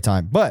loot every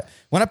time. But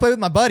when I play with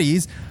my buddies,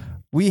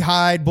 we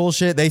hide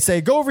bullshit. They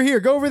say, go over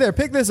here, go over there,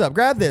 pick this up,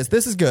 grab this.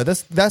 This is good.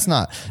 That's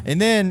not. And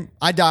then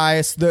I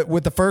die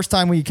with the first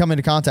time we come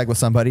into contact with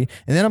somebody.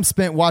 And then I'm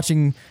spent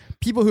watching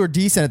people who are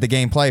decent at the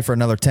game play for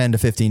another 10 to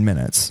 15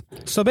 minutes.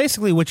 So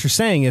basically what you're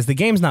saying is the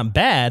game's not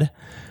bad.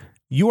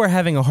 You are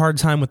having a hard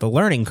time with the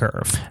learning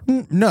curve.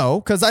 No,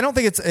 because I don't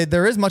think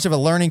there is much of a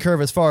learning curve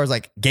as far as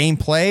like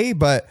gameplay,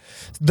 but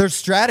there's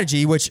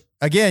strategy, which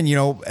again,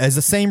 as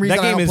the same reason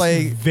that game I don't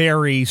play. Is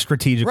very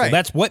strategical. Right.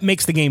 That's what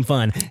makes the game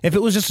fun. If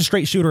it was just a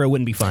straight shooter, it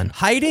wouldn't be fun.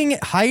 Hiding,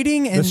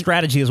 and the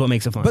strategy is what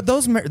makes it fun. But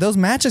those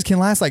matches can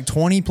last like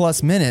 20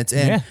 plus minutes,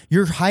 and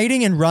you're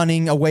hiding and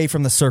running away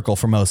from the circle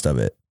for most of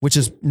it, which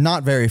is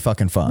not very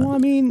fucking fun. Well, I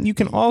mean, you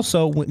can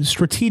also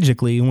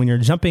strategically, when you're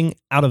jumping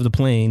out of the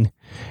plane,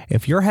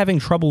 if you're having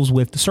troubles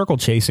with the circle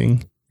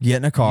chasing, get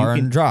in a car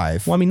and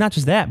drive. Well, I mean, not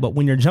just that, but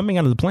when you're jumping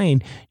out of the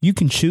plane, you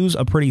can choose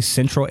a pretty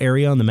central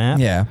area on the map.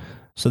 Yeah.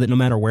 So that no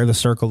matter where the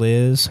circle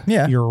is,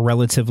 you're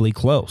relatively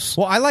close.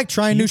 Well, I like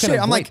trying new shit.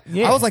 I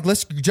was like,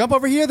 let's jump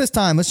over here this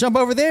time. Let's jump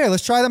over there.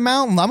 Let's try the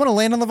mountain. I'm going to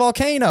land on the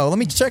volcano. Let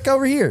me check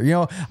over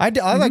here. I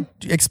like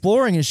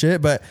exploring and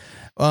shit, but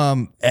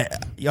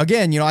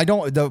Again, I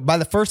don't. By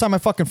the first time I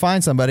fucking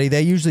find somebody,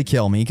 they usually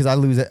kill me because I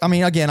lose it. I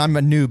mean, again, I'm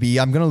a newbie.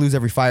 I'm gonna lose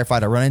every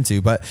firefight I run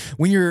into. But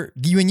when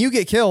you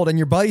get killed and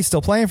your buddy's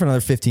still playing for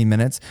another 15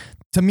 minutes,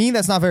 to me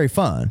that's not very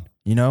fun.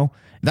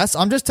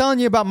 I'm just telling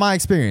you about my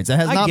experience. It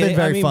has not been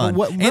very fun.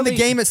 And the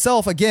game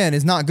itself, again,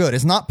 is not good.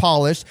 It's not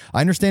polished.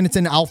 I understand it's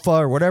in alpha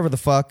or whatever the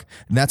fuck,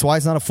 and that's why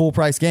it's not a full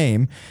price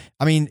game.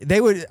 I mean,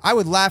 I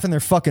would laugh in their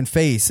fucking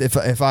face if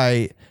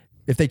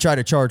they try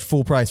to charge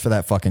full price for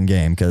that fucking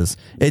game, because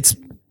it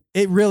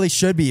really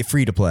should be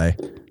free to play.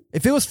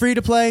 If it was free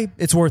to play,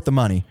 it's worth the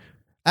money.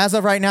 As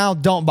of right now,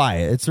 don't buy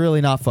it. It's really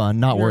not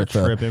fun. Not worth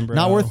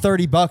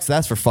 $30.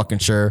 That's for fucking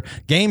sure.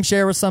 Game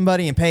share with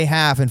somebody and pay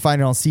half and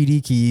find it on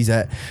CD keys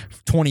at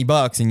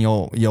 $20, and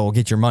you'll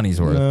get your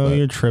money's worth. No,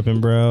 you're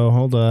tripping, bro.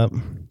 Hold up.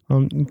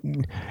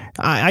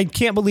 I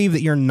can't believe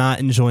that you're not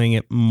enjoying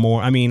it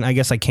more. I mean, I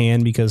guess I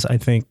can, because I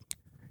think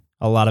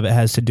a lot of it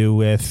has to do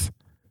with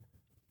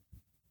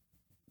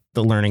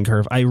the learning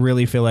curve. I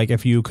really feel like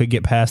if you could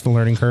get past the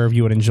learning curve,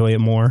 you would enjoy it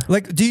more.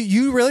 Like, do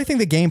you really think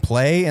the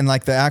gameplay and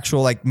like the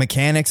actual like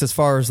mechanics, as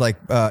far as like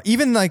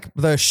even like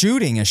the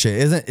shooting and shit,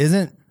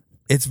 isn't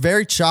it's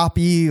very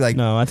choppy? Like,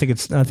 no, I think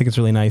it's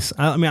really nice.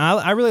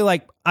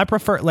 I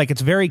prefer, like,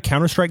 it's very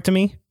Counter-Strike to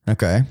me.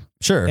 Okay,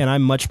 sure. And I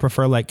much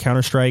prefer like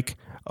Counter-Strike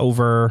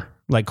over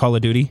like Call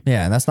of Duty.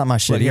 Yeah, and that's not my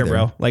shit here, either,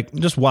 bro. Like,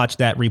 just watch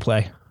that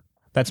replay.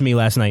 That's me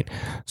last night.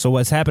 So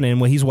what's happening,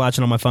 what he's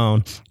watching on my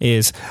phone,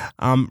 is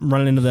I'm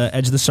running into the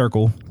edge of the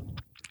circle,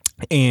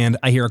 and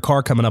I hear a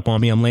car coming up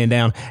on me. I'm laying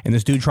down, and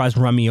this dude tries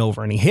to run me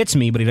over, and he hits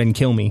me, but he doesn't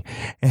kill me.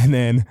 And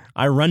then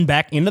I run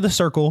back into the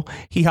circle.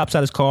 He hops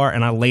out his car,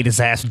 and I laid his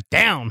ass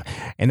down.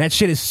 And that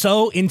shit is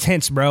so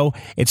intense, bro.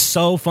 It's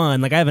so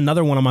fun. Like, I have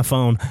another one on my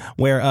phone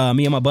where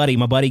me and my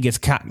buddy gets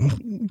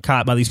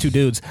caught by these two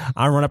dudes.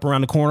 I run up around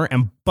the corner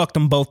and buck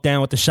them both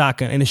down with the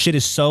shotgun, and the shit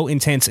is so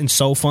intense and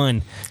so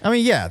fun. I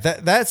mean, yeah,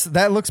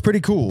 that looks pretty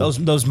cool.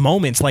 Those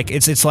moments, like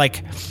it's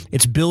like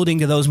it's building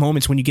to those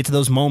moments. When you get to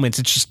those moments,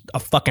 it's just a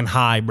fucking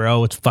high,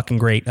 bro. It's fucking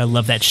great. I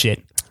love that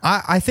shit.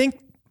 I think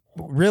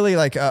really,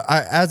 like,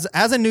 as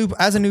a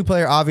new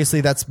player, obviously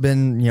that's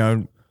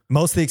been,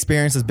 most of the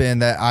experience has been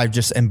that I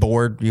just am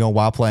bored,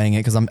 while playing it,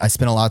 because I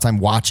spend a lot of time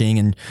watching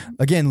and,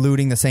 again,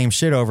 looting the same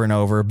shit over and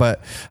over.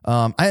 But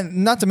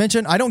not to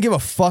mention, I don't give a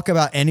fuck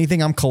about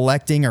anything I'm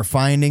collecting or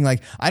finding.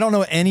 Like, I don't know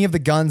what any of the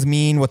guns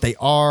mean, what they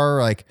are.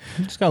 Like,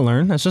 you just gotta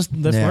learn. That's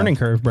learning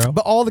curve, bro.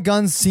 But all the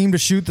guns seem to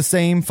shoot the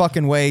same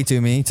fucking way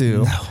to me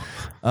too. No.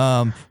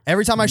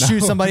 Every time I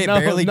shoot somebody, it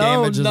barely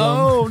damages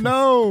them.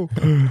 No.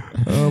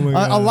 Oh my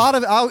God. A lot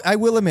of I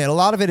will admit, a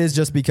lot of it is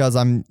just because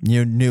I'm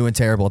new and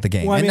terrible at the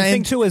game. Well, I mean, the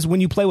thing too is when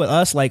you play with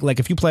us, like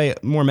if you play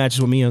more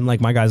matches with me and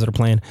like my guys that are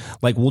playing,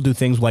 like we'll do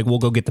things like we'll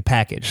go get the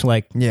package.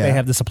 Like they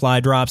have the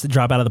supply drops that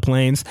drop out of the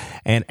planes,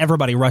 and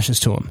everybody rushes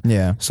to them.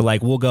 Yeah. So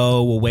like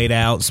we'll wait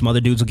out. Some other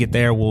dudes will get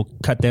there. We'll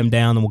cut them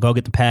down, and we'll go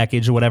get the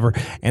package or whatever.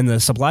 And the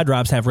supply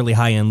drops have really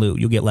high end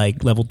loot. You'll get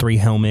like level 3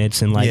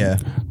 helmets and like. Yeah.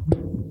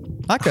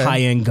 Okay.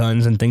 High-end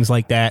guns and things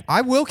like that.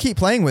 I will keep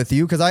playing with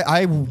you because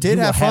I did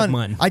have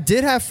fun. I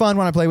did have fun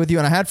when I played with you,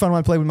 and I had fun when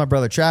I played with my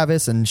brother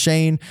Travis and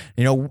Shane.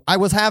 I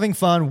was having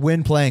fun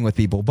when playing with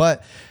people,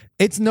 but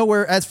it's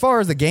nowhere, as far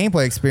as the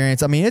gameplay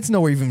experience, I mean, it's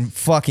nowhere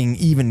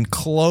even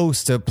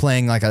close to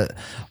playing like a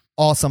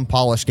awesome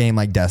polished game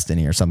like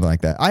Destiny or something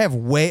like that. I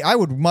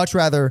would much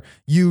rather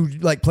you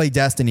like play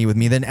Destiny with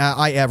me than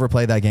I ever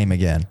play that game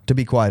again, to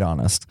be quite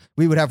honest.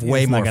 We would have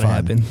way more fun.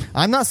 Happen.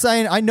 I'm not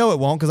saying I know it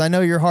won't, because I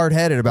know you're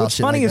hard-headed about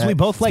shit. What's funny is we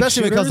both like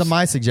especially shooters, because of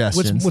my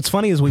suggestions. What's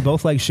funny is we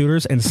both like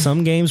shooters, and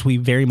some games we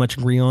very much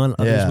agree on.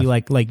 Others we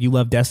like you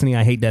love Destiny,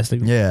 I hate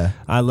Destiny. Yeah.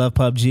 I love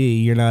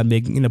PUBG. You're not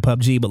big into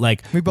PUBG, but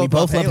like we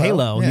both love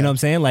Halo. Yeah. You know what I'm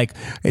saying? Like,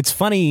 it's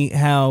funny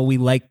how we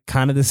like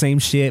kind of the same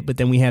shit, but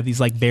then we have these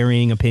like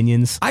varying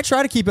opinions. I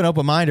try to keep an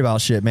open mind about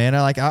shit, man.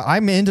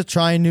 I'm into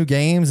trying new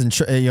games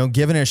and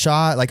giving it a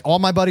shot. Like, all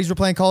my buddies were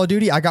playing Call of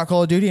Duty. I got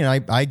Call of Duty,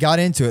 and I got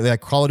into it.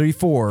 Like Call of Duty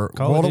 4,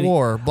 World of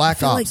War,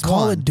 Black Ops. Like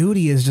Call of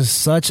Duty is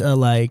just such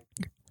a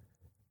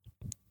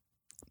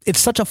it's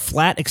such a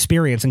flat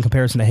experience in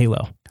comparison to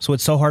Halo. So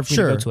it's so hard for me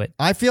to go to it.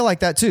 I feel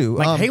like that too.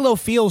 Like Halo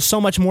feels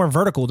so much more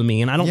vertical to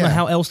me, and I don't know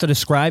how else to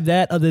describe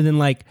that other than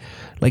like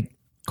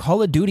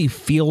Call of Duty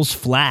feels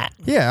flat.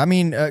 Yeah, I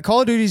mean,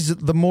 Call of Duty's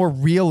the more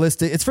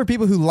realistic. It's for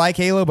people who like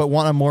Halo but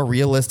want a more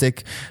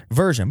realistic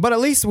version. But at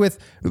least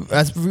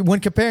when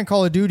comparing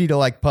Call of Duty to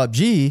like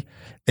PUBG,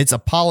 it's a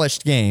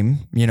polished game.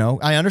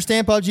 I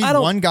understand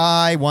PUBG. One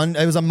guy, it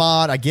was a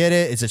mod. I get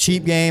it. It's a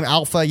cheap game,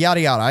 alpha,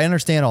 yada yada. I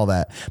understand all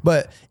that.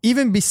 But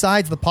even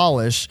besides the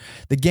polish,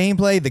 the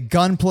gameplay, the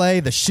gunplay,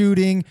 the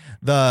shooting,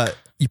 the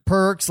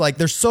perks, like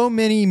there's so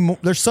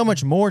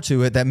much more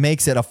to it that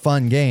makes it a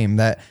fun game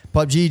that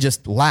PUBG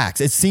just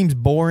lacks. It seems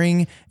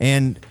boring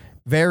and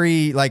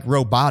very like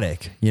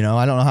robotic. I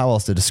don't know how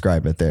else to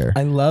describe it there.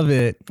 I love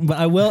it, but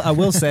I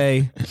will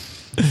say,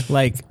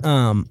 like,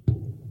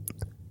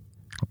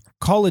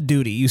 Call of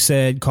Duty. You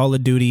said Call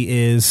of Duty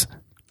is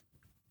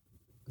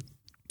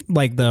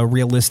like the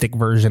realistic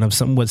version of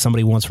what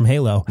somebody wants from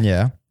Halo.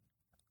 Yeah,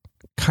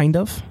 kind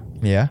of.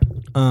 Yeah.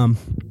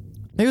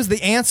 It was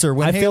the answer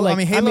when Halo.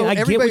 I get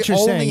everybody what you're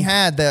only saying.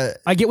 had the.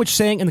 I get what you're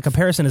saying, and the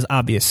comparison is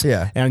obvious.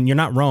 Yeah. And you're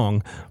not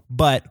wrong.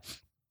 But,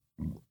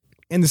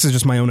 and this is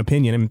just my own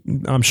opinion,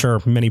 and I'm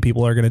sure many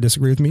people are going to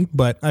disagree with me,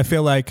 but I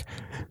feel like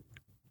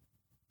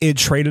it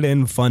traded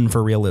in fun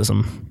for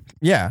realism.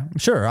 Yeah,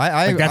 sure.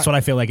 That's what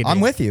I feel like it did.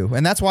 I'm with you.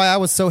 And that's why I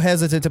was so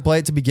hesitant to play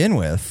it to begin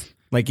with.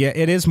 Like, yeah,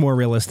 it is more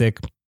realistic,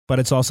 but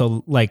it's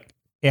also like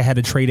it had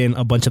to trade in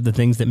a bunch of the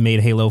things that made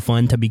Halo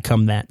fun to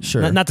become that.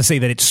 Sure. Not to say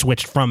that it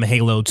switched from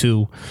Halo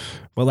to,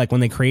 but like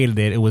when they created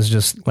it, it was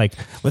just like,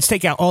 let's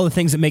take out all the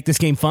things that make this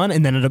game fun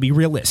and then it'll be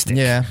realistic.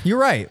 Yeah, you're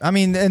right. I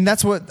mean, and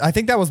that's what I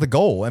think that was the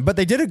goal. But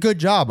they did a good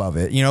job of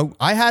it. You know,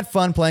 I had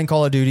fun playing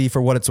Call of Duty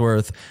for what it's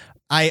worth.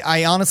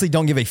 I honestly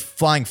don't give a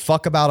flying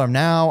fuck about them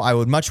now. I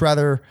would much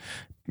rather,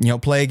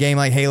 play a game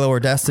like Halo or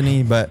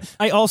Destiny. But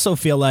I also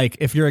feel like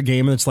if you're a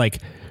gamer that's like,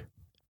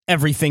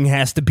 everything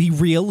has to be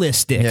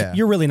realistic. Yeah.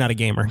 You're really not a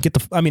gamer.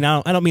 I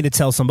don't mean to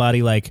tell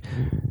somebody like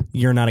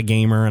you're not a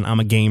gamer and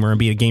I'm a gamer and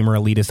be a gamer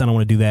elitist. I don't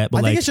want to do that. But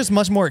I think it's just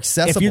much more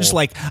accessible. If you're just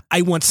like,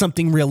 I want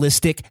something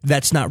realistic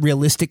that's not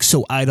realistic,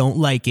 so I don't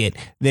like it,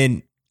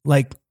 then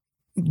like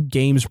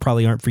games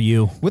probably aren't for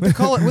you. With the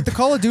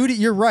Call of Duty,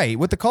 you're right.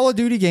 With the Call of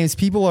Duty games,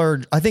 people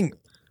are, I think,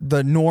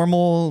 the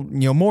normal,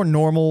 more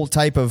normal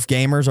type of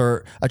gamers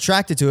are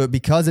attracted to it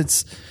because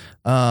it's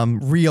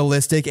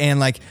realistic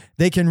and like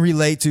they can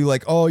relate to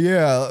like, oh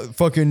yeah,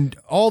 fucking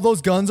all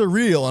those guns are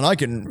real and I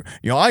can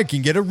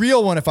get a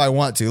real one if I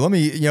want to. Let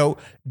me,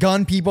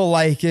 gun people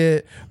like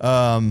it.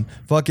 Fucking,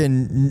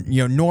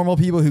 normal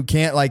people who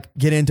can't like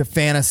get into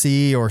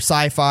fantasy or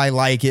sci-fi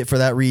like it for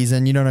that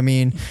reason. You know what I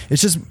mean?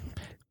 It's just,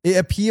 it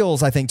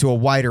appeals, I think, to a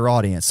wider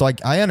audience. So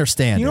I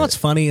understand. You know what's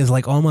funny is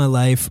like all my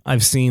life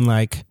I've seen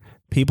like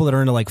people that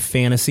are into like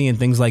fantasy and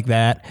things like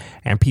that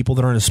and people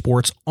that are into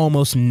sports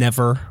almost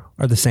never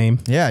are the same.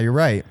 Yeah, you're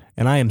right.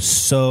 And I am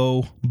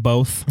so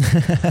both.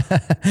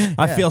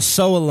 I feel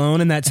so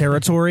alone in that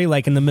territory,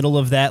 like in the middle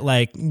of that,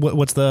 like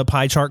what's the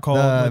pie chart called?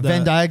 The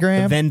Venn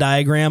diagram? The Venn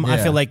diagram. Yeah. I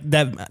feel like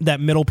that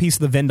middle piece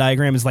of the Venn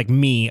diagram is like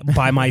me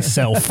by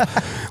myself.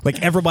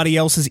 Like everybody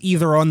else is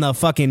either on the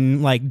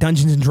fucking like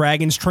Dungeons and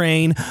Dragons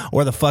train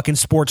or the fucking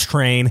sports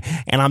train,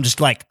 and I'm just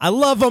like, I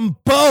love them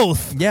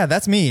both. Yeah,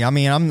 that's me. I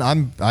mean,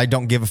 I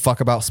don't give a fuck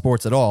about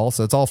sports at all,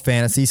 so it's all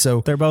fantasy.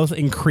 So they're both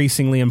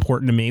increasingly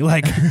important to me.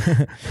 Like,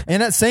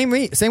 and that's same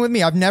with me.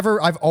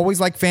 I've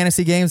always liked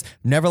fantasy games.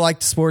 Never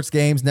liked sports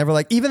games. Never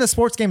liked even the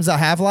sports games I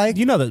have liked.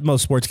 You know that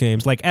most sports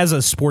games, like as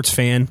a sports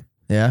fan,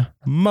 yeah,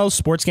 most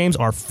sports games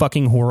are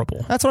fucking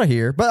horrible. That's what I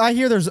hear. But I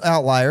hear there's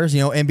outliers.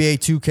 NBA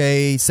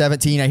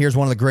 2K17, I hear is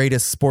one of the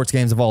greatest sports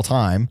games of all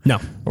time. No.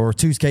 Or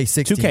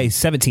 2K16.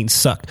 2K17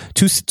 sucked.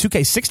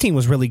 2K16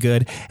 was really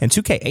good. And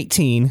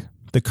 2K18,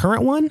 the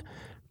current one,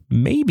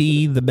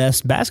 maybe the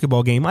best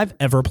basketball game I've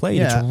ever played.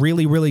 Yeah. It's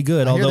really, really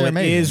good. Although it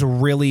is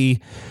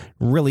really,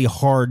 really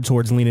hard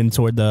towards leaning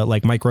toward the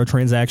like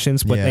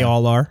microtransactions, but they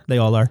all are.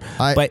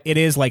 But it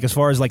is like, as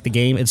far as like the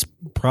game, it's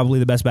probably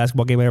the best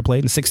basketball game I ever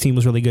played. And 16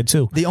 was really good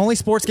too. The only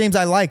sports games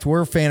I liked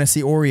were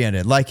fantasy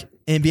oriented, like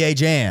NBA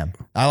Jam.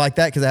 I like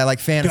that because I like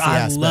fantasy. Dude, I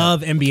aspect.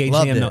 love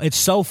NBA Jam though. It's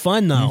so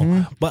fun though.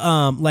 Mm-hmm.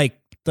 But like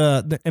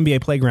the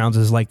NBA Playgrounds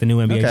is like the new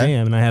NBA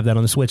Jam, and I have that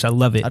on the Switch. I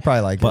love it. I'd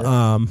probably like it.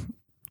 But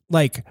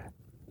like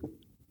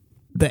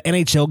the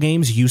NHL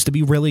games used to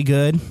be really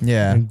good.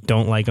 Yeah. I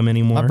don't like them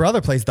anymore. My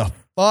brother plays the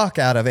fuck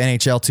out of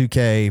NHL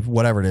 2K,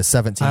 whatever it is,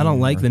 17. I don't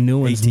like the new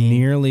ones 18.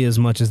 nearly as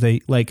much as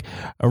they like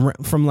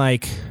from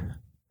like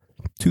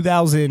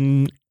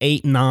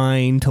 2008,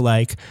 9 to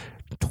like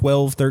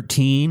 12,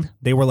 13.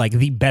 They were like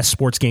the best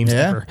sports games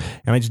ever.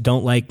 And I just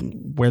don't like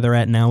where they're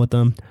at now with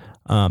them.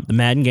 The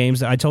Madden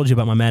games, I told you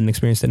about my Madden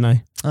experience, didn't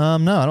I?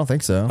 No, I don't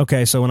think so.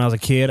 Okay, so when I was a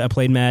kid, I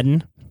played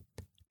Madden.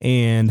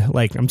 And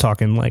like, I'm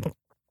talking like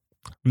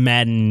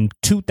Madden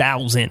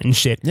 2000 and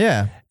shit.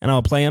 Yeah. And I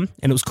would play them,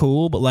 and it was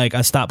cool, but like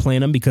I stopped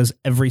playing them because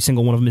every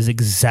single one of them is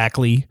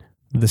exactly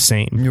the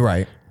same. You're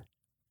right.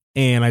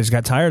 And I just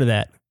got tired of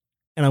that.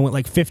 And I went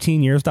like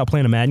 15 years without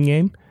playing a Madden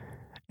game.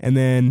 And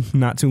then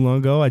not too long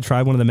ago, I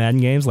tried one of the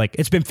Madden games. Like,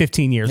 it's been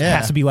 15 years. Yeah. It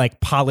has to be like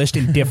polished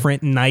and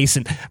different and nice.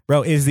 And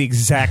bro, it is the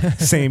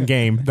exact same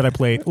game that I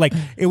played. Like,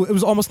 it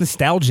was almost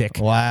nostalgic.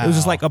 Wow. It was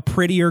just like a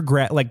prettier,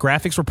 like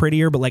graphics were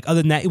prettier, but like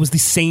other than that, it was the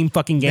same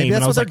fucking game. Maybe that's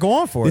and I was what they're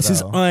going for, This is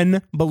though.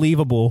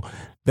 unbelievable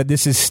that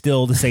this is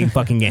still the same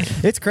fucking game.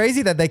 It's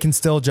crazy that they can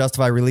still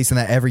justify releasing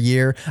that every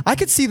year. I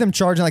could see them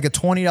charging like a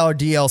 $20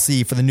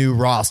 DLC for the new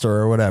roster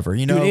or whatever,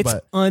 you know? Dude, it's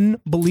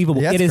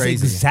unbelievable. Yeah, it is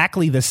crazy.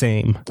 exactly the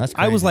same. That's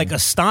I was crazy. like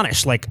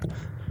astonished. Like,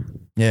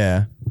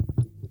 Yeah.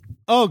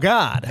 oh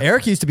God.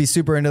 Eric used to be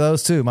super into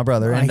those too, my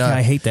brother. And,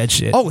 I hate that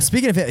shit. Oh,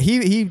 speaking of it,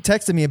 he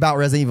texted me about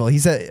Resident Evil. He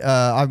said,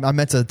 I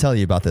meant to tell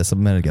you about this a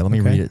minute ago. Let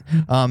me read it.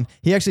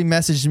 He actually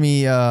messaged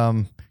me.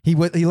 He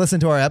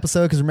listened to our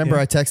episode because remember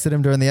I texted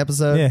him during the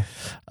episode. Yeah.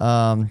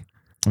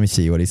 Let me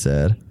see what he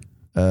said.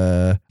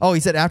 He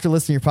said, after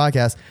listening to your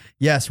podcast,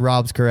 yes,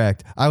 Rob's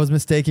correct. I was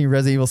mistaking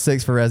Resident Evil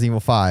 6 for Resident Evil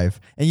 5.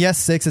 And yes,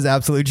 6 is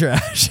absolute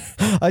trash.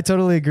 I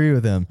totally agree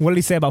with him. What did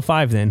he say about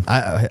 5 then?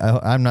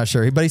 I'm not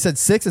sure, but he said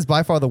 6 is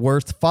by far the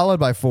worst, followed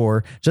by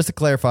 4. Just to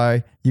clarify,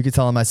 you could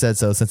tell him I said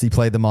so since he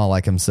played them all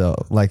like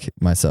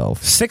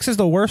myself. 6 is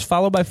the worst,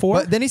 followed by 4.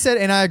 But then he said,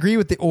 and I agree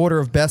with the order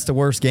of best to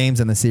worst games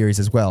in the series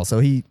as well. So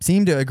he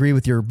seemed to agree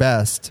with your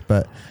best,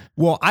 but.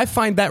 Well, I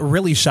find that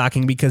really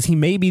shocking because he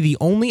may be the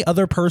only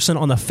other person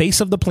on the face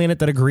of the planet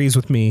that agrees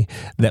with me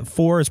that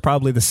 4 is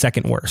probably the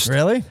second worst.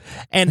 Really?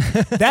 And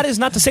that is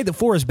not to say that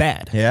 4 is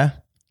bad. Yeah.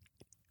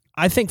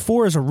 I think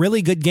 4 is a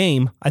really good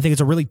game. I think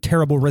it's a really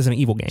terrible Resident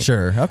Evil game.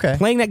 Sure. Okay.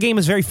 Playing that game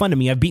is very fun to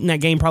me. I've beaten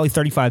that game probably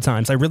 35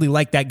 times. I really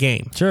like that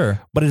game.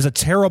 Sure. But it is a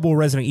terrible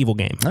Resident Evil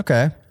game.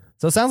 Okay.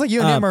 So it sounds like you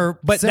and him are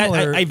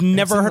similar. I've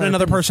never heard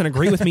another person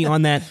agree with me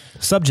on that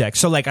subject.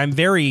 So like I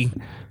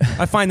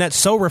find that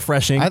so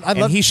refreshing.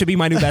 And he should be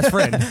my new best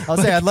friend. I'll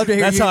say I'd love to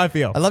hear. That's how I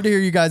feel. I'd love to hear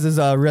you guys'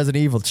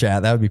 Resident Evil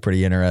chat. That would be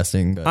pretty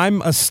interesting. But.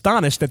 I'm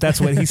astonished that that's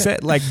what he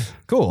said. Like,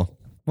 cool.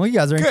 Well, you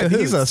guys are in cahoots.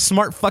 He's a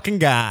smart fucking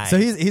guy. So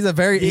he's a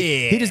very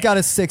he just got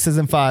his 6s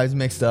and 5s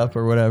mixed up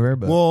or whatever.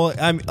 But. Well,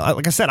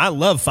 like I said, I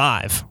love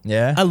 5.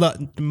 Yeah, I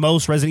love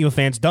most Resident Evil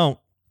fans don't.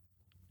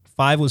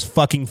 5 was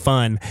fucking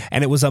fun,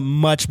 and it was a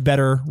much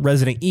better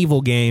Resident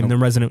Evil game than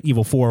Resident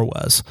Evil 4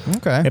 was.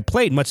 Okay. It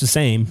played much the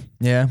same.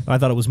 Yeah. I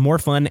thought it was more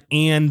fun,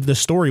 and the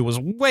story was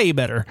way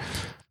better.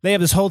 They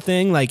have this whole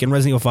thing, like in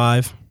Resident Evil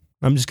 5,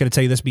 I'm just going to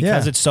tell you this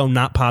because it's so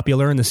not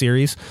popular in the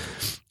series.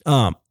 They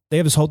have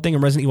this whole thing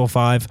in Resident Evil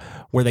 5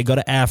 where they go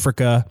to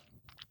Africa,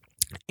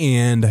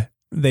 and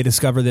they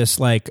discover this,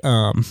 like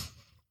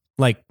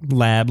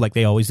lab, like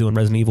they always do in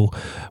Resident Evil,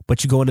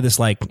 but you go into this,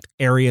 like,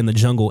 area in the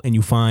jungle, and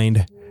you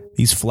find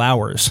these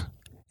flowers,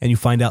 and you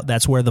find out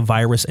that's where the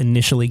virus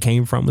initially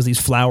came from, was these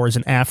flowers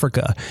in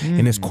Africa.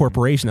 And this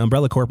corporation,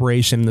 Umbrella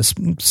Corporation, this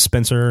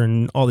Spencer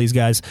and all these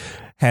guys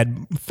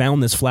had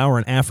found this flower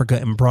in Africa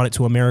and brought it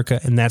to America,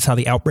 and that's how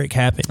the outbreak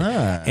happened.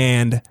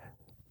 And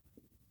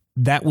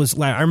that was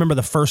like, I remember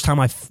the first time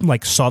I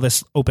saw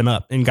this open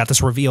up and got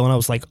this reveal, and I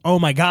was like, oh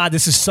my God,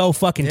 this is so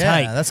fucking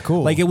tight. Yeah, that's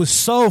cool. Like, it was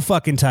so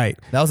fucking tight.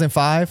 That was in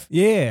 5?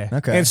 Yeah.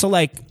 Okay. And so,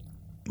 like,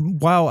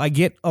 while I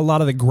get a lot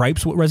of the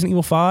gripes with Resident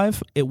Evil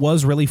 5, it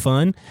was really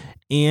fun,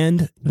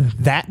 and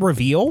that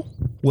reveal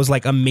was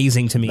like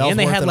amazing to me. That was and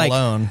they worth had it like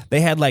alone.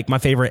 they had like my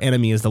favorite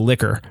enemy is the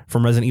Licker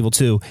from Resident Evil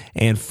 2,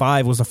 and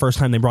 5 was the first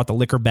time they brought the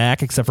Licker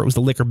back, except for it was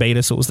the Licker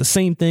beta, so it was the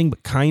same thing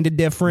but kind of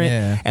different.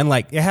 Yeah. And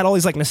like it had all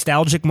these like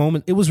nostalgic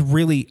moments. It was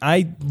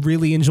I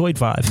really enjoyed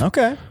 5.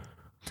 Okay.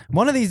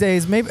 One of these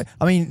days, maybe.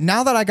 I mean,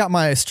 now that I got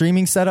my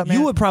streaming set up, man,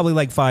 You would probably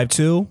like 5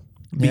 too.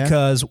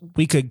 Because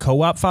we could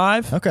co-op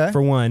 5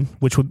 for one,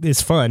 which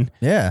is fun.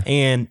 Yeah.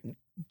 And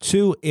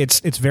 2,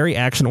 it's very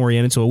action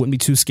oriented, so it wouldn't be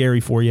too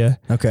scary for you.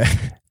 Okay.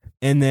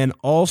 And then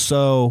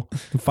also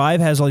 5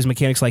 has all these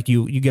mechanics, like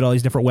you get all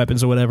these different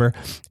weapons or whatever,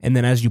 and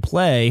then as you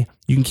play,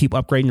 you can keep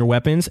upgrading your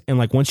weapons, and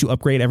like once you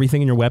upgrade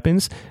everything in your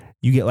weapons,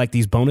 you get like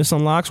these bonus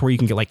unlocks where you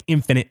can get like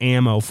infinite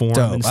ammo for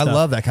them and stuff. I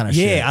love that kind of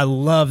shit. Yeah, I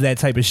love that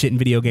type of shit in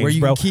video games, Where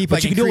you bro. can keep, but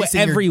like, you can do it with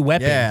increasing every your-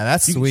 weapon. Yeah,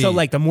 that's sweet. So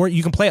like the more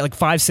you can play it like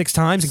 5-6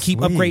 times and keep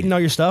Sweet. upgrading all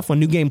your stuff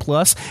on New Game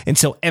Plus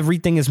until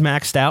everything is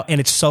maxed out,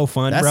 and it's so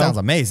fun, That bro. sounds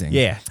amazing.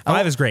 Yeah,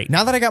 5 is great.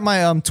 Now that I got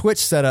my Twitch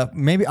set up,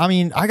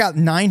 I got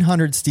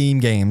 900 Steam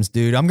games,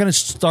 dude. I'm gonna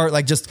start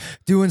like just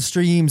doing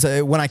streams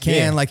when I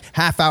can, like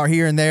half hour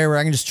here and there, where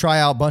I can just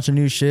try out a bunch of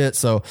new shit.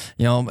 So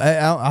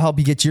I'll help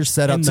you get your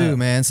set up too,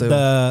 man. So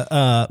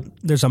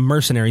there's a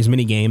Mercenaries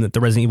mini game that the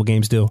Resident Evil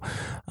games do,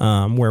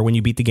 where when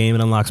you beat the game,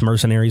 it unlocks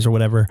mercenaries or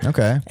whatever.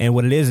 Okay. And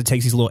what it is, it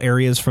takes these little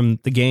areas from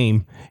the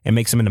game and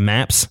makes them into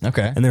maps.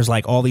 Okay. And there's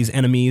like all these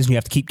enemies, and you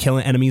have to keep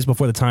killing enemies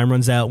before the time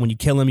runs out. When you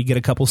kill them, you get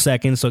a couple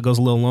seconds, so it goes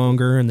a little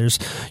longer. And there's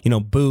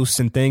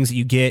boosts and things that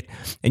you get,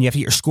 and you have to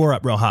get your score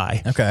up real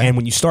high. Okay. And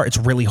when you start, it's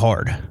really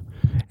hard.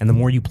 And the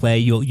more you play,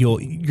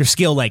 your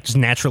skill like just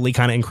naturally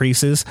kind of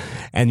increases,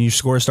 and your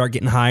scores start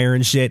getting higher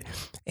and shit.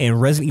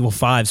 And Resident Evil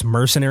 5's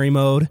mercenary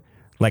mode,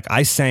 like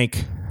I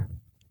sank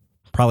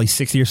probably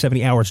 60 or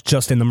 70 hours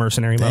just in the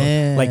mercenary mode.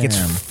 Damn. Like it's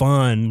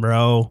fun,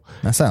 bro.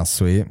 that sounds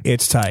sweet.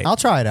 It's tight. I'll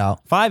try it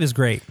out. 5 is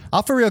great.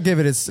 I'll for real give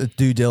it its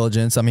due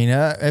diligence. I mean,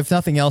 if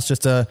nothing else,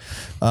 just to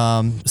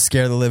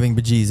scare the living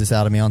bejesus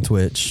out of me on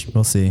Twitch.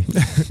 We'll see.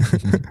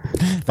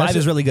 5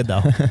 is really good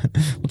though.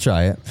 We'll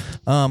try it.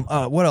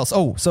 What else?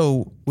 Oh,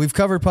 so we've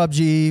covered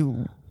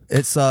PUBG.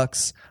 It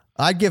sucks.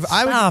 I would give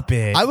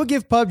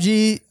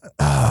PUBG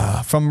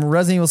from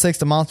Resident Evil 6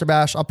 to Monster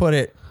Bash. I'll put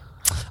it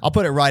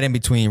right in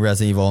between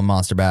Resident Evil and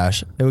Monster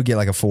Bash. It would get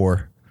like a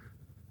 4.5.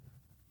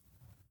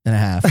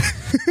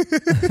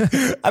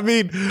 I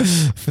mean,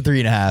 for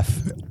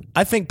 3.5.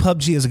 I think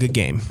PUBG is a good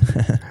game.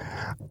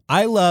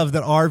 I love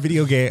that our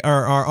video game,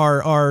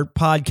 our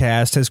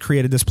podcast has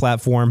created this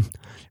platform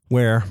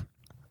where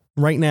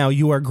right now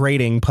you are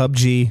grading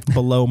PUBG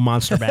below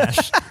Monster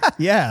Bash.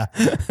 Yeah.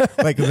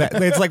 Like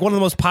it's like one of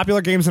the most popular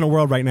games in the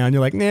world right now, and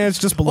you're like, nah, it's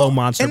just below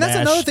Monster Bash. And that's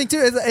another thing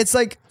too. It's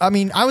like, I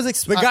mean, I was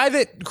the guy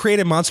that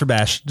created Monster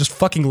Bash just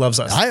fucking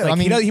loves us. I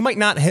mean, he might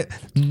not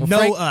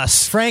know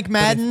us. Frank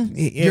Madden.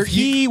 If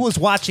he was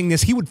watching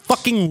this, he would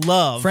fucking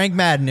love Frank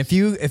Madden. If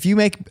you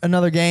make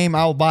another game,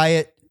 I'll buy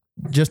it.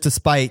 just to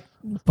spite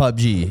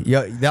PUBG.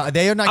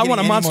 They are not. I want a getting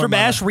any Monster more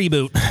Bash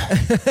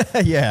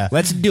reboot. Yeah,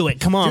 Let's do it.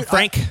 Come on, Dude,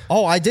 Frank.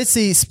 I did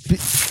see.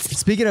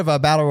 Speaking of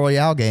battle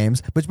royale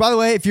games, which by the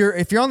way, if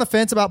you're on the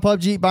fence about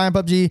buying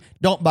PUBG,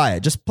 don't buy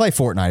it. Just play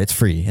Fortnite. It's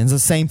free. It's the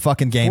same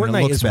fucking game. And it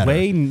Fortnite looks is better.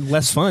 way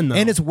less fun though,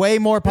 And it's way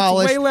more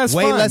polished, way less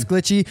fun.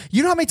 glitchy.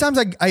 You know how many times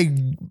I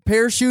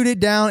parachuted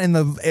down and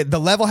the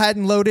level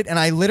hadn't loaded, and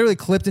I literally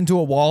clipped into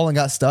a wall and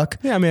got stuck.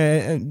 Yeah, I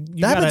mean,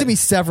 That happened to me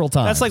several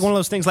times. That's like one of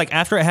those things. Like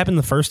after it happened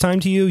the first time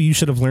to you, you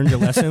should have learned your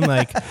lesson.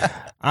 Like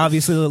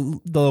obviously,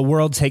 the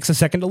world takes a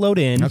second to load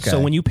in. Okay. So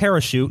when you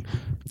parachute,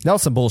 That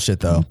was some bullshit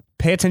though.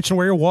 pay attention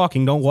where you're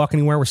walking. Don't walk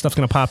anywhere where stuff's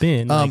going to pop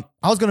in. I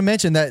was going to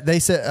mention that they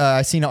said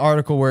I seen an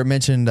article where it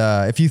mentioned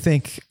if you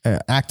think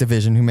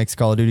Activision, who makes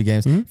Call of Duty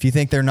games, if you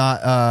think they're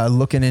not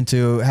looking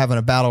into having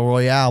a battle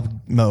royale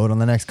mode on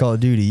the next Call of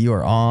Duty, you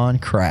are on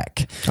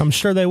crack. I'm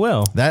sure they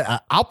will.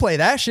 I'll play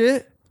that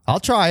shit. I'll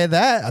try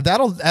that.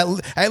 That'll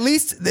at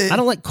least. I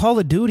don't like Call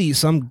of Duty,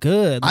 so I'm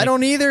good. I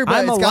don't either,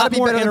 but it's got to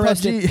be better than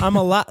PUBG. I'm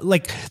a lot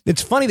like.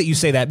 It's funny that you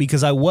say that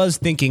because I was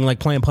thinking like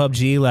playing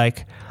PUBG.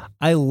 Like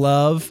I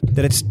love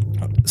that it's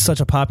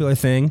such a popular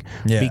thing.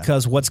 Yeah.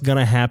 Because what's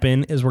gonna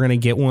happen is we're gonna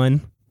get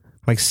one.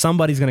 Like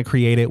somebody's gonna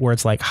create it where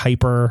it's like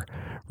hyper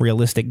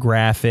realistic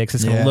graphics.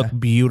 It's gonna look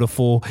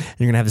beautiful. And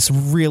you're gonna have this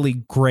really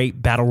great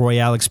battle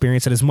royale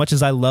experience. And as much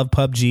as I love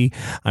PUBG,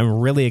 I'm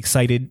really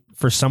excited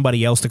for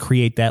somebody else to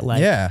create that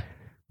like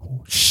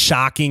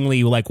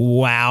shockingly like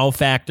wow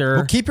factor.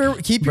 Well, keep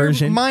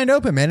your mind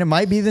open, man. It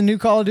might be the new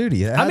Call of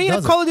Duty. I mean,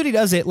 if Call of Duty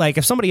does it, like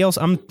if somebody else,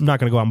 I'm not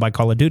going to go out and buy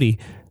Call of Duty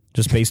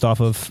just based off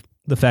of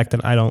the fact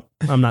that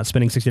I'm not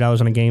spending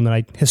 $60 on a game that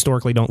I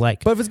historically don't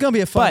like. But if it's going to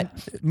be a fun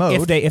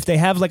mode, if they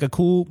have like a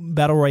cool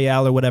battle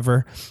royale or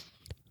whatever,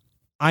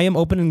 I am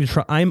open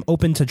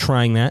to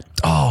trying that.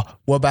 Oh,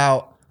 what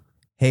about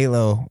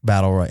Halo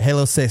Battle Royale?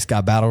 Halo 6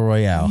 got Battle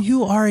Royale.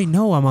 You already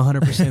know I'm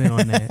 100% in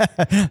on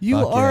that. You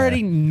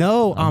already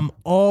know I'm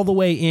all the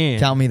way in.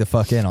 Count me the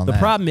fuck in on that. The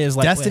problem is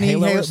like Destiny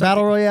Halo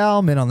Battle Royale,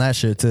 I'm in on that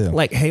shit too.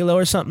 Like Halo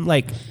or something.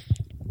 Like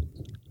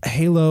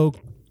Halo,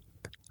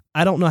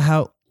 I don't know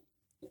how.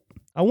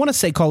 I want to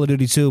say Call of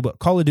Duty too, but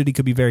Call of Duty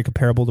could be very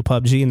comparable to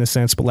PUBG in the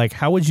sense. But like,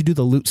 how would you do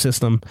the loot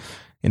system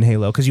in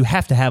Halo? Because you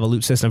have to have a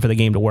loot system for the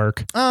game to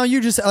work. Oh,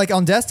 you just like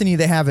on Destiny,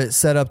 they have it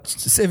set up.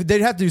 They'd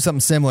have to do something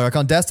similar. Like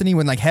on Destiny,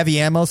 when like heavy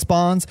ammo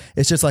spawns,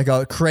 it's just like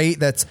a crate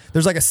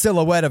there's like a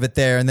silhouette of it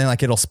there, and then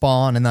like it'll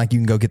spawn, and like you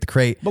can go get the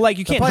crate. But like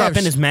you can't drop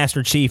in as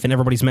Master Chief and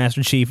everybody's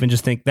Master Chief and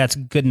just think that's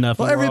good enough.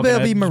 Well, everybody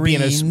will be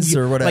Marines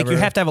or whatever. Like you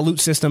have to have a loot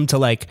system to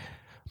like.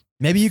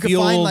 Maybe you could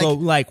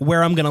find like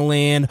where I'm gonna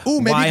land. Ooh,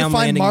 maybe why you can I'm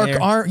find landing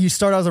Mark. You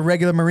start out as a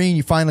regular Marine.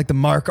 You find like the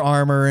Mark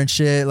armor and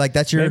shit. Like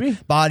that's your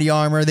body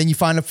armor. Then you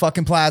find a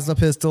fucking plasma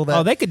pistol.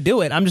 They could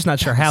do it. I'm just not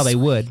sure how they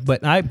would.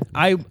 But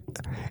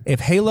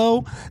if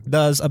Halo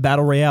does a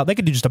battle royale, they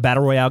could do just a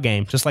battle royale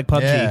game, just like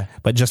PUBG,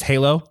 but just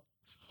Halo.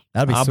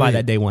 That'd be. I'll buy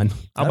that day one.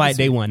 I'll buy it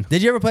day one.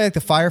 Did you ever play like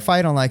the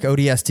firefight on like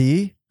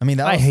ODST? I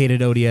mean, I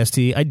hated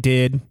ODST. I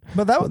did.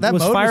 But that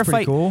mode was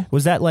pretty cool.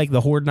 Was that like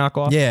the Horde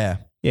knockoff? Yeah.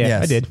 Yeah,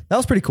 yes. I did. That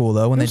was pretty cool,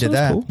 though, when they did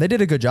that. Cool. They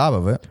did a good job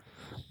of it.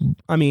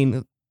 I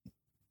mean,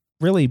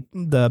 really,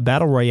 the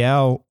Battle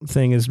Royale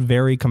thing is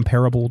very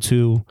comparable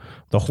to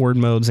the Horde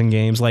modes in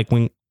games. Like,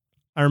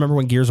 I remember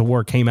when Gears of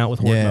War came out with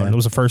Horde mode. It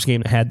was the first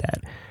game that had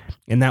that.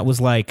 And that was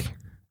like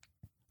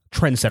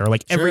trendsetter.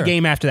 Like, every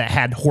game after that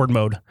had Horde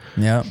mode.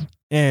 Yeah.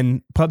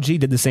 And PUBG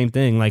did the same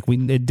thing. Like,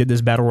 it did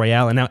this Battle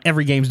Royale, and now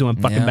every game's doing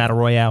fucking Battle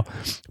Royale.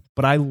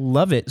 But I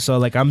love it, so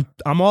like I'm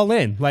all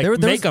in. Like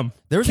make them.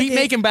 Keep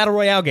making battle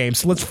royale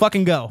games. Let's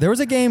fucking go. There was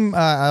a game.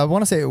 I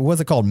want to say,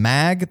 was it called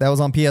Mag? That was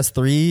on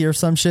PS3 or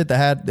some shit. That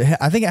had.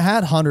 I think it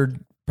had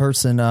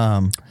 100-person.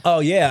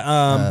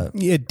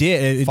 It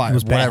did. It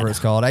was bad. Whatever it's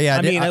called.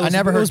 I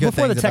never heard. It was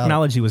before the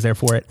technology was there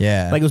for it.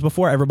 Yeah, like it was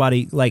before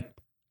everybody like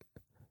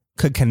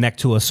could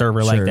connect to a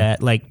server like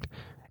that. Like,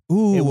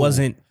 it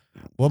wasn't.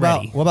 What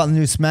about the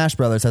new Smash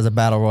Brothers has a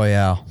battle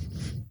royale?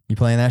 You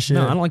playing that shit?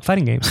 No, I don't like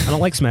fighting games. I don't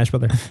like Smash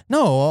Brothers.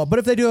 No, but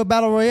if they do a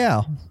battle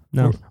royale,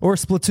 or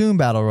Splatoon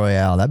battle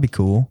royale, that'd be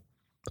cool.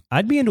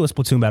 I'd be into a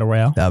Splatoon battle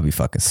royale. That would be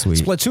fucking sweet.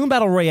 Splatoon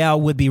battle royale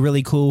would be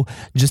really cool,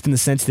 just in the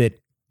sense that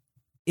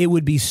it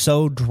would be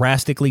so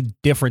drastically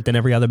different than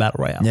every other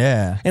battle royale.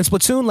 Yeah, and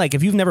Splatoon, like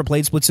if you've never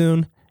played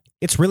Splatoon,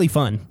 it's really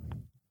fun.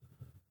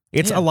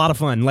 It's a lot of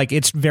fun. Like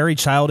it's very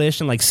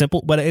childish and like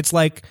simple, but it's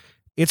like.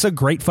 It's a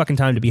great fucking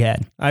time to be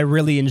had. I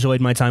really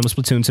enjoyed my time with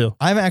Splatoon 2.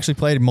 I haven't actually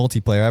played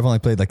multiplayer. I've only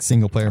played like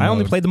single player mode. I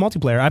only played the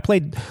multiplayer. I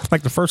played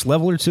like the first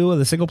level or two of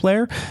the single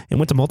player and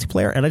went to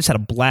multiplayer, and I just had a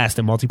blast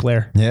in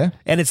multiplayer. Yeah.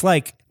 And it's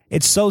like,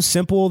 it's so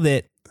simple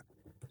that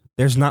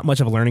there's not much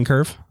of a learning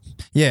curve.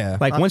 Yeah.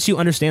 Like once you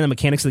understand the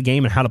mechanics of the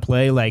game and how to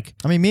play, like...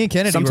 I mean, me and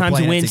Kennedy sometimes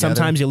were you win, together.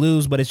 sometimes you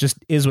lose, but it just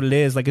is what it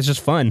is. Like, it's just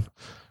fun.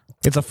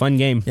 It's a fun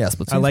game. Yeah,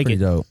 Splatoon's I like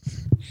pretty dope.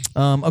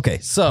 Okay,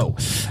 so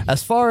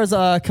as far as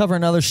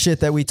covering other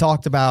shit that we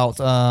talked about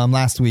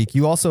last week,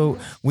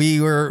 we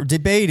were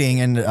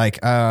debating and like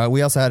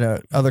we also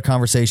had other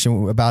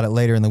conversation about it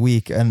later in the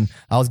week, and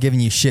I was giving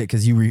you shit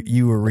because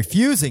you were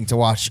refusing to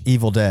watch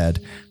Evil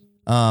Dead.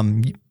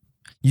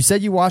 You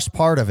said you watched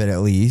part of it at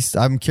least.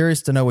 I'm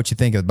curious to know what you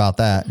think about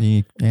that. Can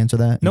you answer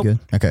that? Nope. You good?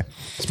 Okay.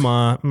 It's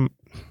my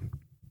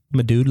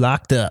dude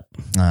locked up.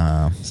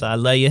 So I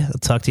love you. I'll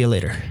talk to you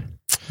later.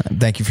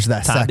 Thank you for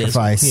that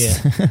sacrifice.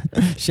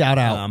 Yeah. Shout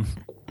out.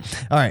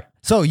 All right.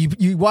 So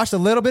you watched a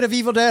little bit of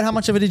Evil Dead. How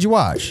much of it did you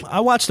watch?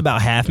 I watched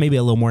about half, maybe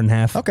a little more than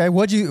half. Okay.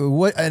 Did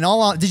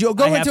you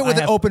go into it with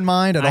an open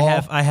mind at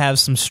all? I have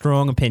some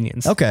strong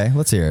opinions. Okay.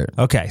 Let's hear it.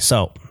 Okay.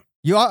 So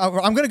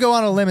I'm going to go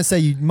on a limb and say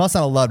you must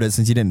not have loved it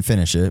since you didn't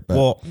finish it. But.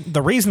 Well,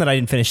 the reason that I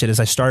didn't finish it is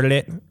I started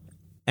it,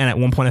 and at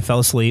one point I fell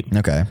asleep.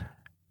 Okay.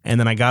 And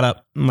then I got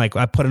up, like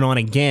I put it on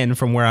again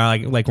from where I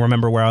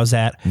remember where I was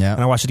at. Yeah.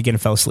 And I watched it again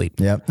and fell asleep.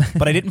 Yep.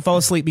 But I didn't fall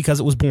asleep because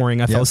it was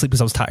boring. I fell asleep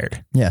because I was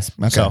tired. Yes.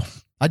 Okay. So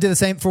I did the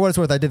same. For what it's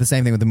worth, I did the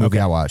same thing with the movie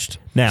I watched.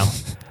 Now,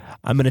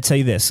 I'm going to tell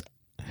you this.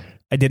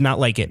 I did not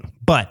like it,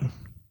 but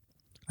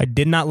I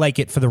did not like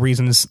it for the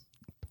reasons.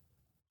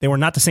 They were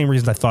not the same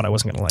reasons I thought I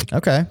wasn't going to like it.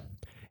 Okay.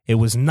 It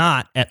was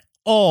not at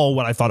all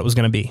what I thought it was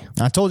going to be.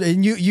 I told you,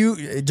 and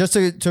you just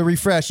to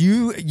refresh,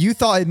 you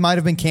thought it might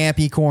have been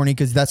campy, corny,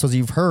 because that's what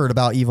you've heard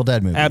about Evil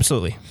Dead movies.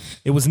 Absolutely.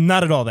 It was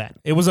not at all that.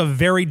 It was a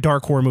very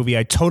dark horror movie.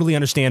 I totally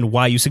understand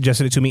why you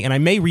suggested it to me, and I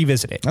may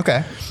revisit it.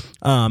 Okay.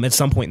 At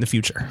some point in the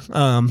future.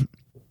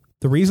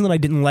 The reason that I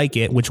didn't like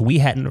it, which we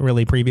hadn't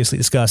really previously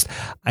discussed,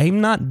 I'm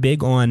not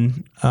big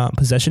on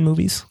possession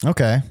movies.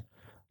 Okay.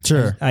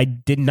 Sure. I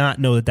did not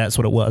know that that's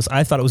what it was.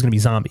 I thought it was going to be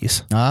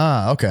zombies.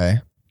 Ah, okay.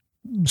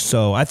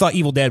 So I thought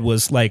Evil Dead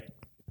was like,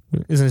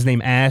 isn't his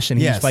name Ash and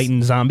he's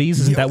fighting zombies?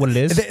 Isn't that what it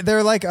is?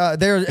 They're like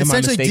they're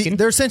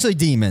essentially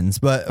demons,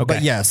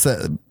 but yes,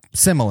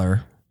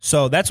 similar.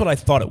 So that's what I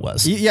thought it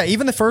was. Yeah,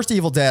 even the first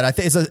Evil Dead, I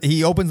think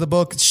he opens the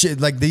book,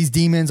 like these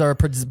demons are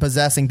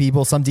possessing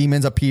people. Some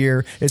demons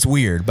appear. It's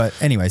weird, but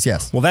anyways,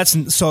 yes. Well,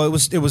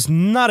 it was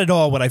not at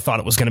all what I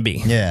thought it was going to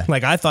be. Yeah,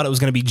 like I thought it was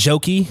going to be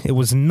jokey. It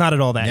was not at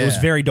all that. Yeah. It was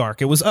very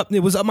dark. It was up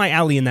my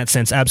alley in that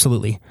sense.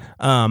 Absolutely.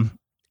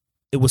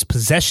 It was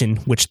possession,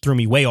 which threw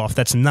me way off.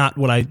 That's not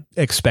what I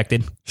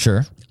expected.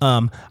 Sure.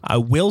 I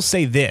will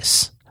say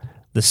this: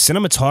 the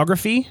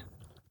cinematography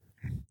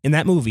in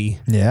that movie,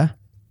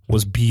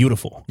 was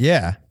beautiful.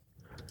 Yeah.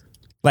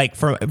 Like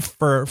for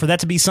that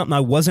to be something I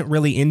wasn't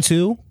really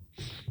into,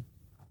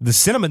 the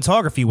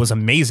cinematography was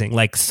amazing.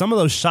 Like some of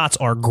those shots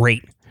are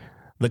great.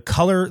 The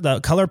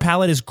color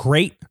palette is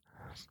great.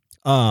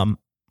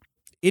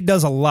 It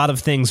does a lot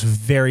of things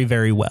very,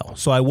 very well.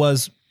 So I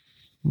was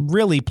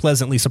really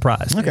pleasantly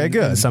surprised. Okay,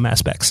 good. In some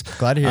aspects.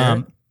 Glad to hear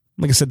it.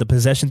 Like I said, the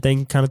possession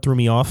thing kind of threw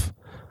me off.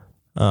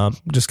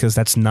 Just because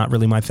that's not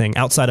really my thing.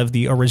 Outside of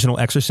the original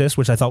Exorcist,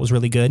 which I thought was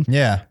really good.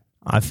 Yeah.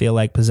 I feel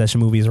like possession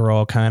movies are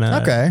all kind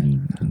of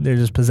they're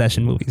just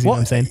possession movies. You know what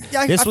I'm saying?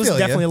 Yeah, this was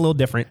definitely a little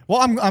different.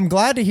 Well, I'm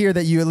glad to hear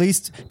that you at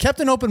least kept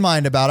an open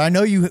mind about it. I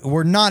know you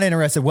were not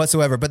interested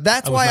whatsoever, but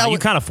that's why you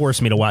kind of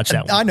forced me to watch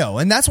that one. I know,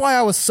 and that's why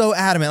I was so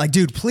adamant. Like,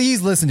 dude,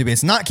 please listen to me.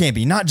 It's not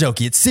campy, not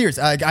jokey. It's serious.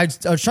 I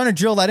was trying to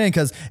drill that in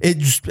because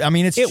it's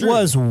true.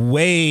 Was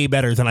way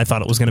better than I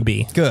thought it was going to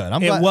be. Good.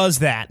 It was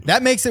that.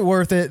 That makes it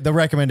worth it. The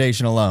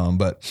recommendation alone,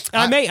 but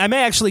I may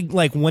actually,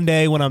 like, one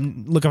day when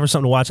I'm looking for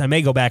something to watch, I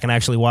may go back and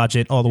actually watch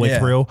it all the way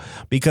through.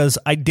 Because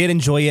I did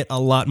enjoy it a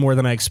lot more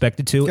than I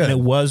expected to. Good. And it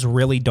was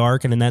really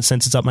dark, and in that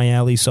sense, it's up my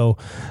alley, so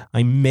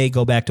I may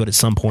go back to it at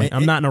some point.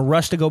 I'm not in a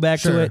rush to go back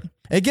to it.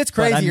 It gets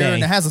crazier,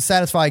 and it has a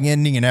satisfying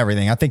ending and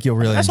everything. I think you'll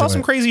really enjoy it. I saw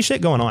some crazy shit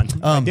going on.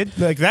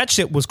 That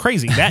shit was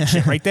crazy. That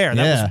shit right there.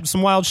 That was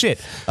some wild shit.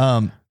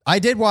 I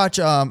did watch.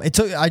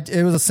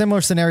 It was a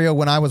similar scenario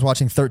when I was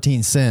watching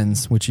 13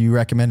 Sins, which you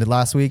recommended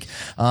last week.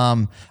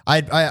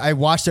 I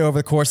watched it over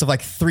the course of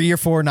like 3 or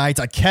 4 nights.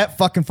 I kept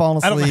fucking falling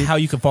asleep. I don't know how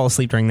you could fall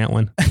asleep during that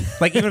one.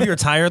 Like even if you were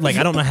tired, like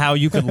I don't know how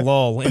you could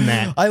lull in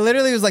that. I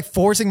literally was like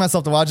forcing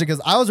myself to watch it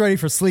because I was ready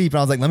for sleep, and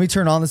I was like, let me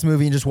turn on this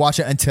movie and just watch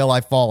it until I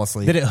fall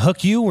asleep. Did it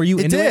hook you? Were you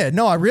into it? It did.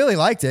 No, I really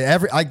liked it.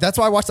 That's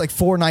why I watched like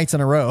 4 nights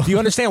in a row. Do you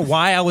understand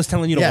why I was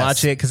telling you to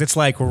watch it? Because it's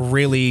like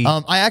really.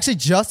 I actually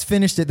just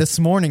finished it this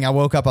morning. I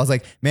woke up. I was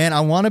like, man,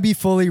 I want to be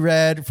fully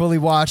read, fully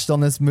watched on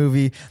this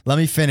movie. Let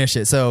me finish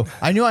it. So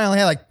I knew I only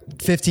had like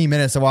 15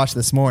 minutes to watch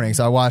this morning,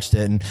 so I watched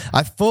it and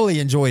I fully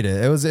enjoyed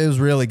it. It was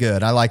really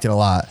good. I liked it a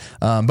lot.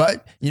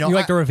 But you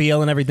like the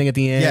reveal and everything at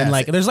the end. Yes.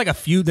 Like there's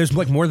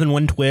like more than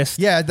one twist.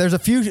 Yeah, there's a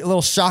few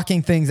little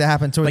shocking things that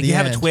happen toward the end. Like you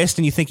have a twist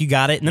and you think you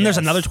got it, and then there's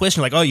another twist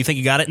and you're like, oh, you think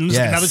you got it, and there's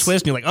like another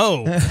twist and you're like,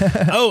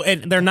 oh,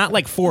 and they're not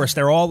like forced.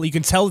 They're all, you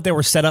can tell that they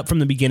were set up from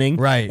the beginning.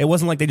 Right. It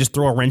wasn't like they just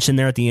throw a wrench in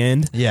there at the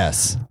end.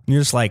 Yes. And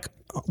you're just like,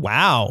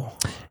 wow.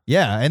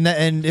 Yeah,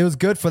 and it was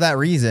good for that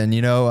reason.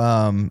 You know,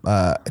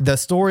 the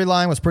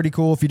storyline was pretty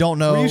cool. If you don't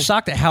know, were you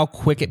shocked at how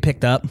quick it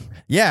picked up?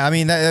 Yeah, I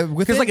mean,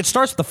 because like it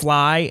starts with the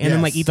fly and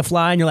then like eat the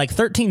fly, and you're like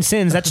 13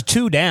 sins. That's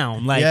 2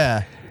 down. Like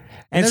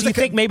and so you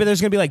think maybe there's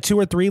gonna be like 2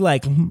 or 3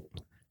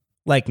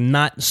 like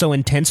not so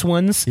intense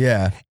ones.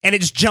 Yeah. And it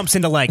just jumps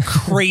into like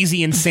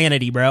crazy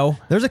insanity, bro.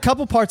 There's a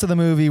couple parts of the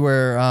movie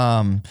where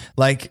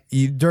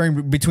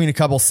between a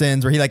couple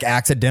sins where he like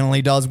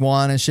accidentally does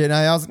one and shit. And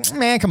I was,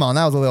 man, come on,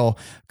 that was a little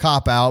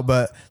cop out,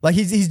 but like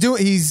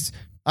he's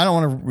I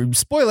don't want to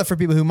spoil it for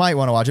people who might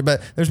want to watch it,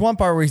 but there's one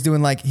part where he's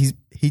doing like he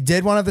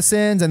did one of the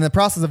sins, and in the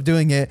process of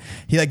doing it,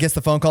 he like gets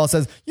the phone call and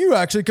says, "You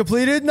actually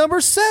completed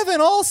number 7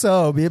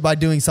 also by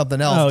doing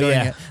something else during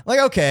it." Like,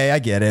 okay, I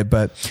get it,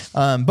 but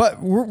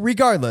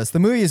regardless, the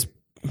movie is.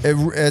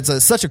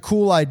 It's such a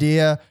cool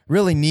idea,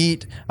 really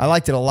neat. I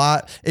liked it a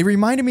lot. It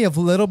reminded me of a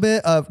little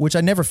bit of, which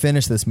I never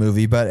finished this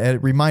movie, but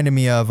it reminded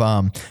me of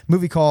a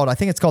movie called, I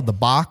think it's called The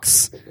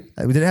Box.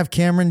 Did it have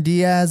Cameron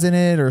Diaz in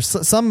it or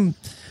some?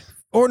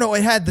 Or no,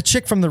 it had the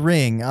chick from The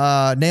Ring,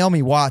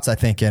 Naomi Watts, I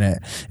think, in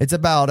it. It's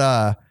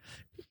about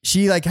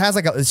she like has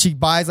like she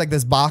buys like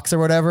this box or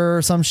whatever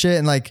or some shit,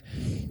 and like.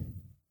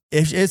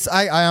 If it's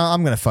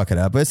I'm gonna fuck it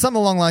up, but it's something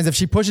along the lines. If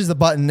she pushes the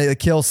button, it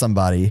kills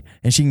somebody,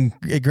 and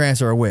it grants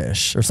her a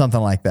wish or something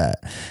like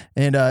that.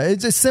 And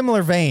it's a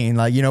similar vein,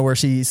 like where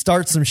she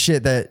starts some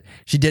shit that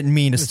she didn't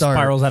mean to start.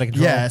 Spirals out of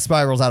control. Yeah, it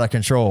spirals out of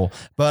control.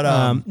 But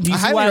do you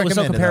see why it was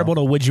so comparable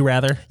to Would You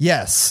Rather?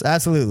 Yes,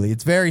 absolutely.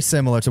 It's very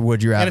similar to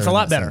Would You Rather, and it's a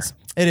lot better. Sense.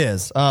 It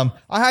is. I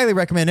highly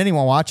recommend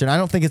anyone watching. I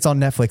don't think it's on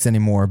Netflix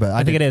anymore, but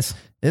I think it is.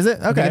 Is it?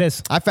 Okay. I think it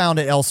is. I found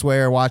it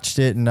elsewhere, watched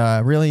it, and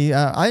really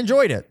I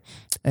enjoyed it.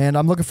 And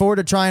I'm looking forward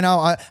to trying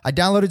out. I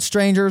downloaded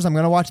Strangers. I'm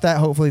going to watch that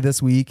hopefully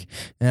this week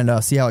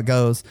and see how it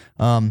goes.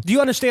 Do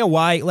you understand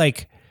why,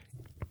 like,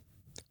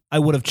 I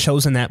would have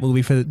chosen that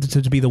movie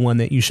to be the one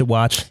that you should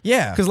watch?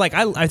 Yeah. Because, like,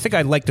 I think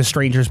I like The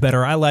Strangers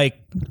better. I like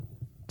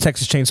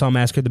Texas Chainsaw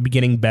Massacre, the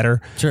beginning,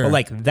 better. Sure. But,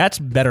 like, that's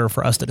better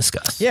for us to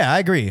discuss. Yeah, I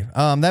agree.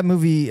 That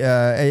movie,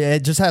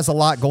 it just has a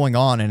lot going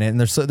on in it, and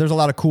there's a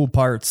lot of cool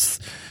parts.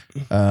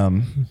 I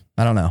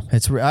don't know.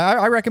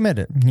 I recommend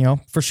it,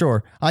 for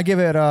sure. I give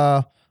it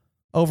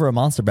over a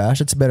Monster Bash.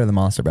 It's better than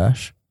Monster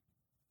Bash.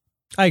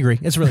 I agree.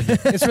 It's really good.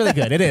 It's really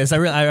good. It is.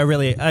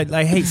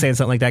 I hate saying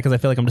something like that because I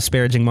feel like I'm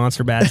disparaging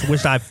Monster Bash,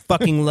 which I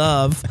fucking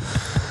love.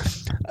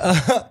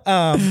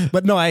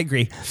 But no, I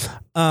agree.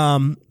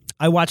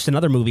 I watched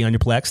another movie on your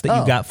Plex that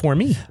you got for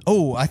me.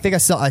 Oh, I think I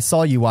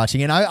saw you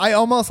watching, and I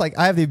almost like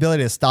I have the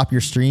ability to stop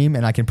your stream,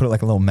 and I can put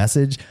like a little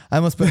message. I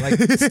almost put like,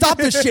 "Stop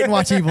this shit and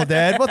watch Evil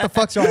Dead." What the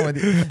fuck's wrong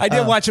with you? I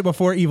did watch it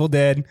before Evil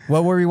Dead.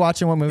 What were we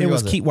watching? What movie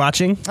was it? Keep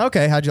Watching.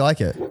 Okay, how'd you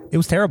like it? It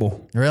was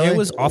terrible. Really? It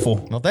was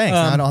awful. Well, thanks.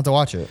 Now I don't have to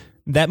watch it.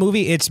 That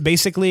movie, it's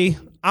basically...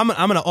 I'm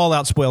going to all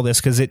out spoil this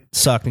because it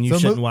sucked and you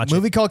shouldn't watch it.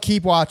 Movie called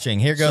Keep Watching.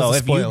 Here goes the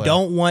spoiler. So if you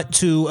don't want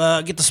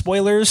to get the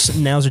spoilers,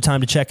 now's your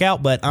time to check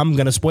out, but I'm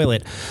going to spoil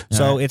it.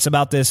 So it's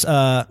about this...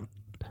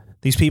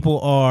 these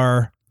people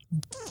are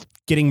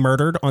getting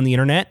murdered on the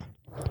internet,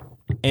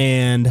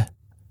 and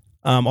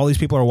all these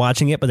people are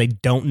watching it, but they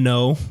don't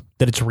know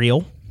that it's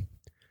real.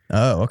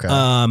 Oh, okay.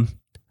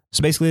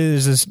 So basically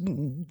there's this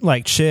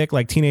like chick,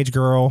 like teenage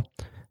girl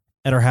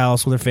at her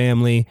house with her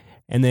family,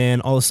 and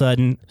then all of a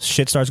sudden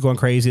shit starts going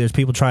crazy. There's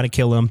people trying to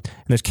kill them,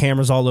 and there's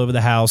cameras all over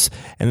the house,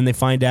 and then they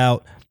find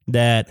out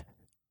that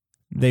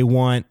they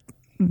want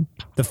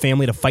the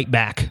family to fight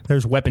back.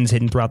 There's weapons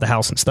hidden throughout the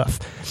house and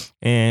stuff.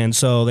 And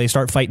so they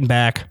start fighting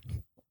back,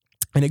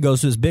 and it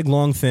goes to this big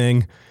long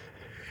thing,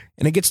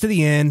 and it gets to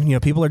the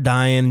end, people are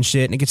dying and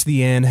shit, and it gets to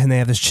the end, and they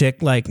have this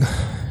chick like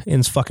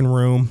in this fucking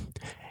room,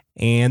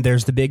 and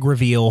there's the big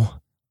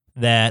reveal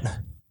that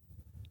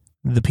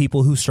the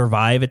people who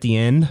survive at the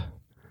end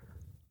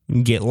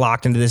get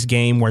locked into this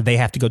game where they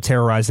have to go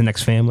terrorize the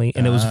next family.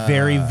 And it was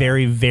very,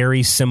 very,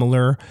 very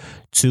similar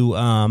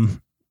to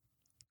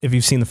if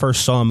you've seen the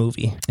first Saw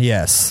movie.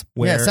 Yes.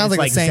 Where it sounds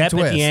like the same Zep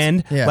twist at the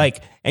end. Yeah.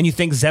 Like, and you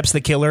think Zep's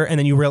the killer, and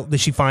then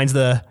she finds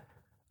the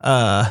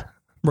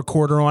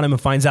recorder on him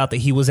and finds out that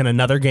he was in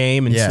another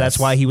game, and so that's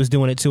why he was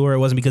doing it to her. It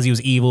wasn't because he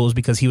was evil, it was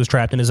because he was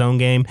trapped in his own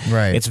game.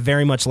 Right. It's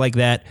very much like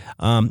that.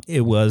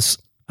 It was...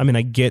 I mean,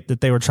 I get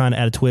that they were trying to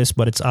add a twist,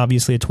 but it's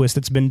obviously a twist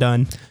that's been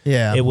done.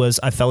 Yeah. It was,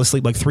 I fell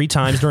asleep like 3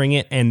 times during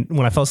it, and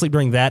when I fell asleep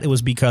during that, it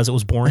was because it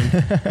was boring.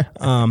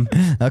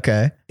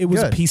 Okay. It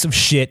was Good. a piece of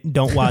shit.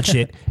 Don't watch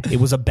it. It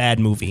was a bad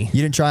movie.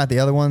 You didn't try out the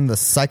other one, the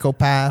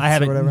Psychopaths? I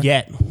haven't or whatever?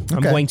 yet.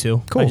 I'm going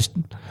to. Cool.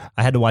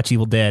 I had to watch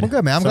Evil Dead. Well,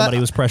 good, man. Somebody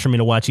was pressuring me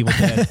to watch Evil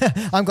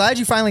Dead. I'm glad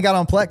you finally got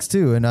on Plex,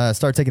 too, and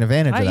started taking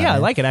advantage of that. Yeah, man. I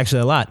like it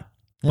actually a lot.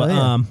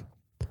 But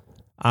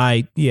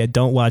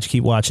don't watch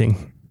Keep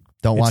Watching.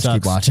 Don't watch sucks.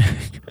 Keep Watching.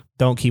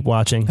 Don't keep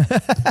watching.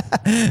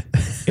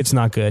 It's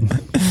not good.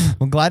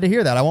 I'm glad to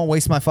hear that. I won't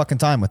waste my fucking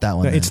time with that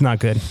one. It's not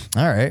good.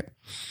 All right.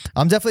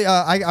 I'm definitely.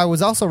 I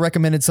was also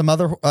recommended some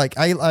other. Like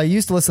I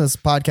used to listen to this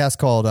podcast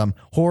called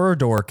Horror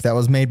Dork that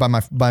was made by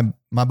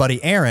my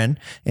buddy Aaron,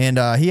 and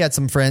he had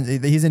some friends.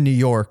 He's in New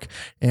York,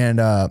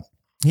 and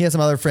he had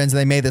some other friends, and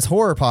they made this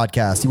horror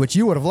podcast, which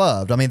you would have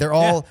loved. I mean, they're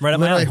all right up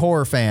my literally alley.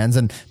 horror fans,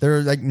 and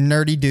they're like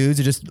nerdy dudes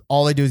who just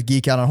all they do is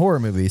geek out on horror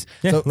movies.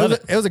 Yeah, So love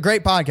it was a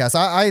great podcast.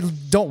 I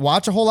don't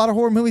watch a whole lot of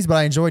horror movies, but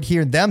I enjoyed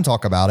hearing them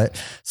talk about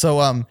it. So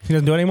He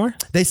doesn't do it anymore?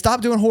 they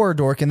stopped doing Horror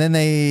Dork, and then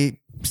they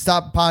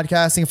stopped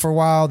podcasting for a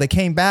while. They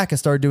came back and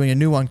started doing a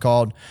new one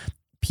called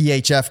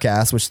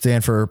PHFcast, which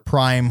stand for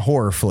Prime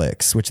Horror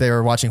Flicks, which they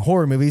were watching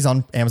horror movies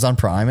on Amazon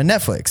Prime and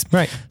Netflix.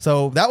 Right.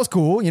 So that was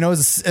cool. You know, it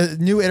was a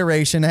new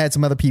iteration. It had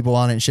some other people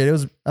on it and shit. It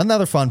was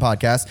another fun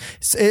podcast.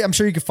 I'm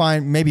sure you could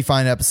find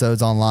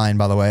episodes online,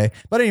 by the way.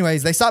 But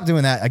anyways, they stopped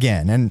doing that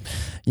again. And,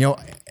 you know,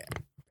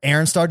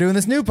 Aaron started doing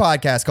this new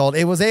podcast called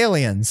It Was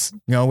Aliens,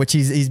 you know, which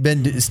he's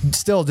been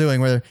still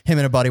doing, where him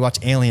and a buddy watch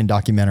alien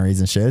documentaries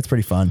and shit. It's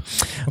pretty fun.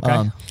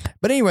 Okay.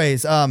 But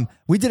anyways,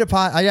 we did a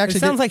pod. It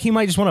sounds like he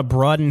might just want to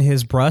broaden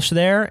his brush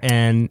there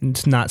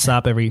and not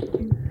stop every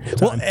time.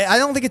 Well, I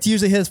don't think it's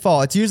usually his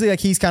fault. It's usually like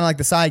he's kind of like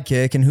the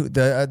sidekick, and who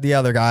the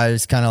other guy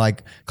is kind of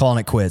like calling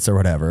it quits or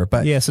whatever.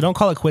 But yeah, so don't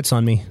call it quits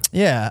on me.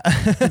 Yeah,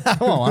 I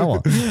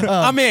won't.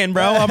 I'm in,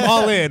 bro. I'm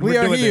all in. We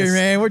are here,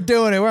 man. We're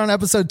doing it. We're on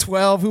episode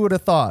 12. Who would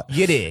have thought?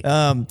 You did.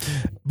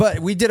 But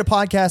we did a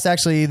podcast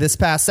actually this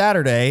past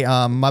Saturday.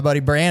 My buddy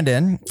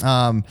Brandon,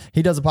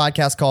 he does a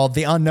podcast called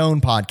The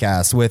Unknown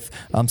Podcast with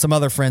some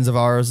other friends of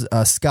ours,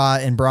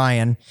 Scott and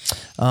Brian.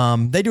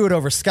 They do it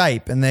over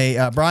Skype,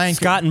 and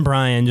Scott and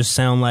Brian just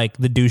sound like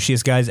the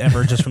douchiest guys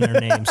ever just from their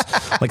names.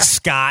 Like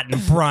Scott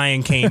and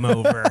Brian came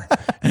over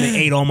and they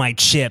ate all my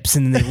chips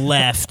and then they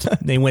left.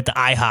 They went to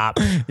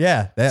IHOP.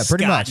 Yeah,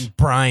 pretty much. Scott and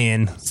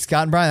Brian.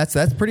 Scott and Brian.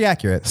 That's pretty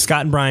accurate.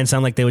 Scott and Brian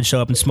sound like they would show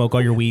up and smoke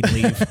all your weed and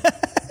leave.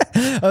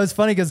 It was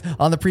funny because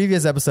on the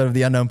previous episode of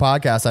the Unknown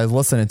Podcast, I was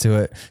listening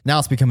to it. Now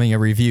it's becoming a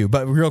review.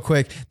 But real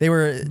quick, they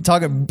were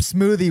talking.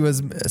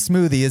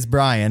 Smoothie is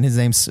Brian. His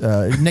name's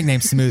nickname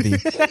Smoothie.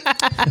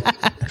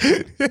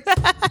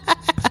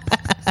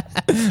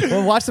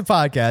 Well, watch the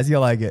podcast.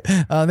 You'll like it.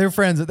 They're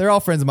friends. They're all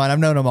friends of mine. I've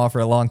known them all for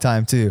a long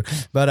time too.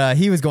 But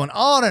he was going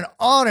on and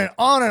on and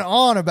on and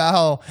on about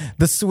how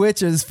the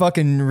Switch is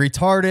fucking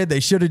retarded. They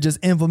should have just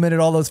implemented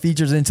all those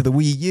features into the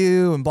Wii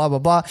U and blah blah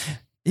blah.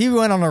 He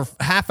went on a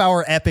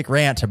half-hour epic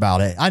rant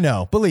about it. I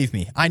know. Believe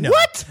me. I know.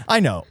 What?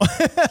 I know.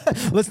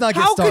 Let's not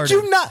get started. How could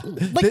you not?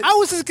 Like, I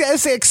was just gonna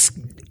say,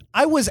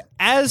 I was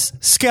as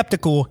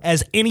skeptical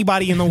as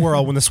anybody in the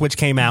world when the Switch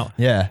came out.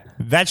 Yeah.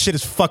 That shit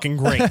is fucking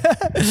great.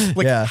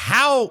 Like, Yeah.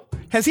 how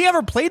has he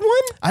ever played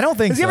one? I don't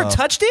think Has so. he ever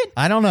touched it?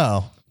 I don't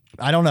know.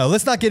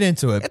 Let's not get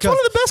into it. It's one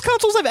of the best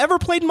consoles I've ever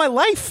played in my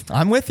life.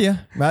 I'm with you.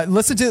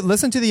 Listen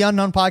to the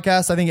Unknown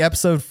Podcast. I think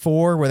episode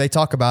 4 where they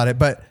talk about it,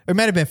 but it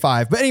might have been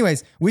 5. But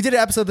anyways, we did an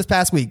episode this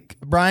past week.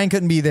 Brian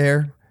couldn't be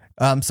there.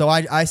 So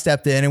I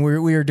stepped in and we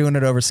were doing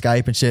it over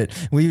Skype and shit.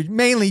 We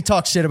mainly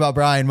talk shit about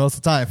Brian most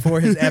of the time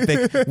for his epic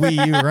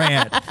Wii U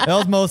rant. That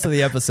was most of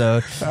the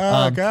episode.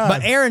 God.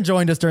 But Aaron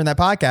joined us during that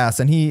podcast,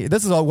 and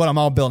this is what I'm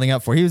all building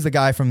up for. He was the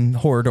guy from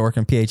Horror Dork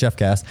and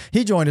PHFcast.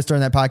 He joined us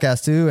during that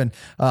podcast too, and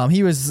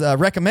he was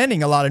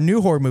recommending a lot of new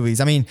horror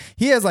movies. I mean,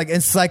 he has like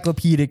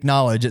encyclopedic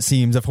knowledge, it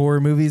seems, of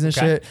horror movies and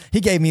shit.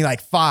 He gave me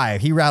like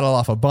 5. He rattled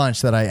off a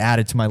bunch that I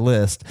added to my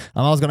list.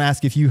 I was going to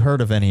ask if you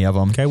heard of any of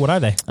them. Okay, what are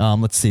they?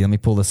 Let's see. Let me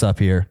pull this up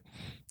here.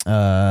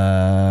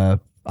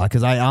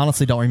 Because I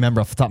honestly don't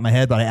remember off the top of my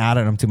head, but I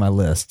added them to my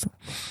list.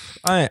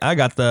 I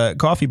got the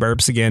coffee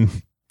burps again.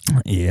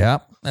 Yeah.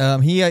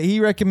 He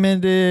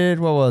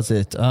recommended, what was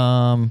it?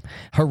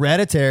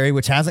 Hereditary,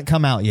 which hasn't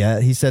come out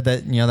yet. He said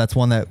that, that's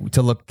one that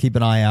to keep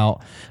an eye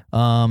out.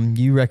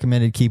 You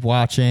recommended keep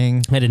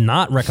watching. I did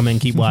not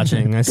recommend keep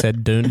watching. I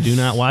said do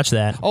not watch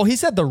that. Oh, he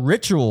said The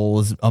Ritual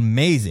was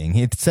amazing.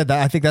 He said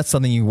that I think that's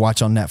something you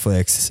watch on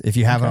Netflix if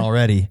you haven't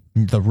already.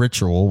 The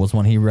Ritual was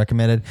one he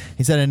recommended.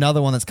 He said another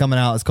one that's coming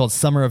out is called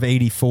Summer of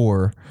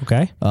 '84.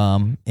 Okay.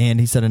 And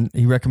he said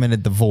he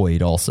recommended The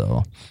Void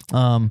also.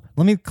 Let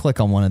me click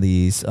on one of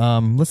these.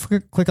 Let's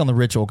click on The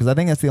Ritual because I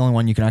think that's the only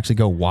one you can actually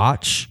go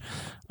watch.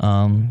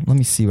 Let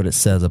me see what it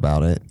says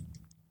about it.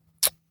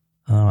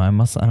 I don't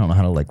know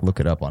how to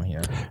look it up on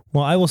here.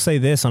 Well, I will say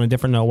this on a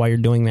different note while you're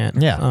doing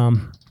that. Yeah.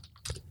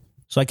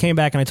 So I came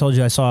back and I told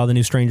you I saw the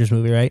new Strangers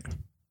movie, right?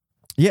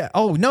 Yeah.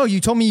 Oh no, you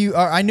told me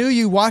I knew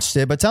you watched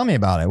it, but tell me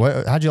about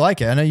it. How'd you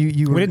like it? I know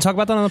you. We didn't talk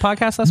about that on the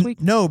podcast last week.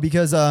 No,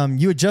 because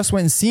you had just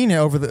went and seen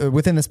it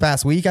within this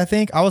past week. I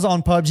think I was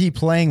on PUBG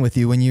playing with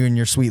you when you and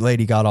your sweet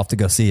lady got off to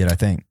go see it. I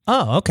think.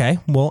 Oh, okay.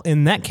 Well,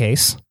 in that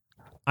case,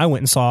 I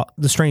went and saw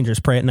The Strangers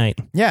Pray at Night.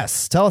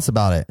 Yes, tell us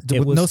about it.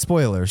 No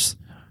spoilers.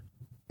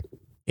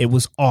 It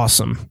was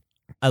awesome.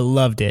 I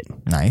loved it.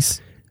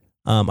 Nice.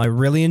 I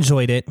really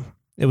enjoyed it.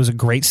 It was a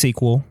great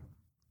sequel.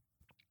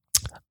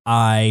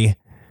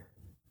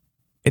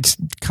 It's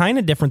kind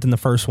of different than the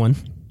first one,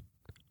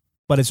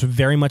 but it's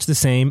very much the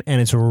same,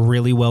 and it's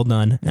really well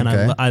done. And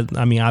okay.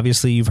 I mean,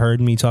 obviously, you've heard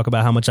me talk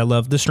about how much I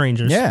love The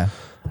Strangers. Yeah.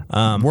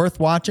 Worth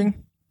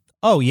watching?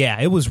 Oh, yeah.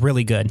 It was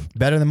really good.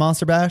 Better than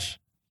Monster Bash?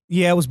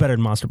 Yeah, it was better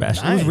than Monster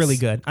Bash. Nice. It was really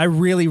good. I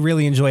really,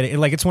 really enjoyed it.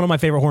 It's one of my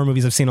favorite horror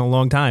movies I've seen in a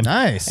long time.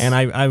 Nice. And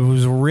I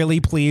was really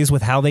pleased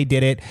with how they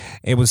did it.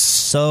 It was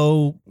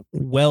so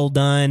well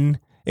done.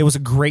 It was a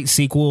great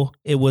sequel.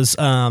 It was,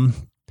 I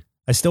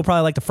still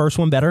probably like the first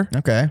one better.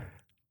 Okay.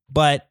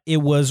 But it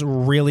was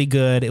really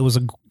good. It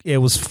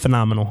was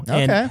phenomenal.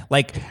 Okay.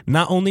 And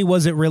not only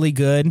was it really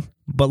good,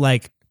 but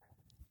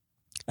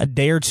a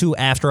day or two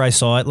after I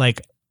saw it,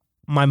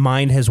 my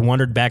mind has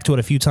wandered back to it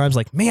a few times.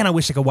 Like, man, I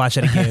wish I could watch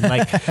it again.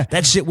 Like,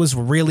 that shit was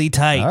really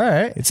tight. All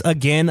right. It's,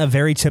 again, a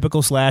very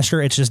typical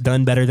slasher. It's just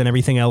done better than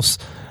everything else.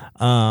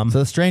 So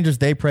the strangers,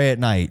 they pray at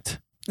night.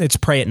 It's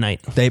Pray at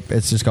Night.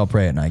 It's just called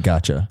Pray at Night.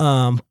 Gotcha.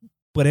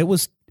 But it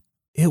was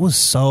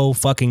so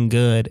fucking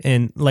good.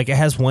 And like, it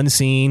has one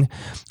scene,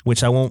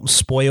 which I won't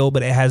spoil,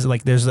 but it has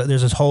like, there's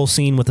this whole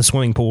scene with the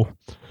swimming pool.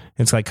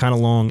 It's like kind of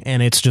long,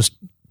 and it's just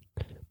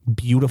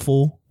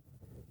beautiful.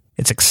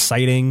 It's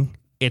exciting.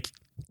 It's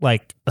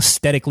like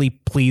aesthetically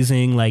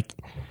pleasing. Like,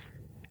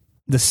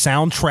 the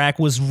soundtrack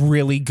was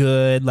really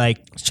good. Like,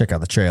 Let's check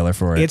out the trailer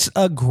for it. it's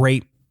a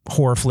great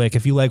horror flick.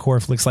 If you like horror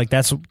flicks, like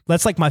that's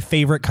like my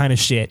favorite kind of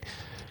shit.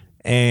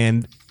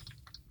 And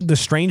The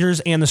Strangers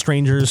and The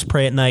Strangers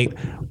Pray at Night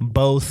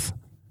both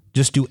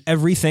just do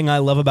everything I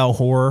love about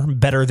horror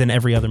better than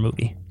every other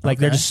movie. Like,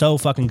 they're just so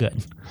fucking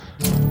good.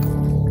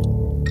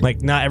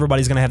 Like, not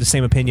everybody's gonna have the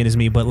same opinion as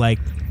me, but like,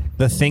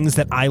 the things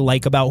that I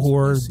like about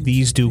horror,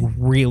 these do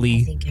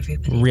really,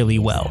 really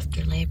well.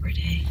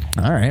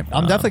 All right.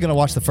 I'm definitely going to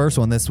watch the first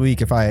one this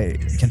week if I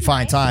can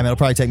find time. It'll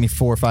probably take me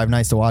 4 or 5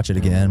 nights to watch it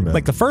again. But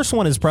Like, the first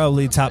one is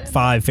probably top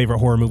 5 favorite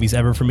horror movies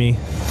ever for me.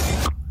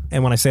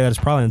 And when I say that, it's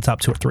probably in the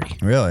top 2 or 3.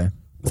 Really?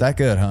 Is that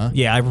good, huh?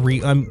 Yeah,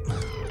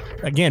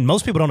 again,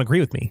 most people don't agree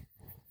with me.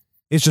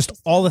 It's just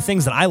all the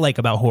things that I like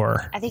about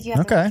horror I think you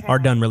have Okay. are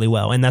done really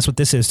well. And that's what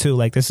this is too.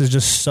 Like, this is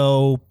just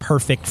so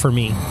perfect for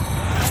me.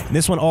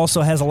 This one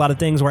also has a lot of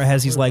things where it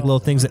has these like little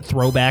things that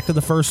throw back to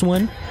the first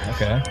one.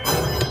 Okay.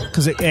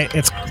 Because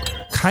it's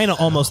kind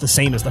of almost the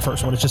same as the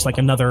first one. It's just like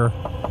another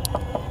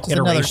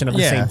iteration of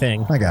the same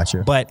thing. I got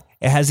you. But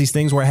it has these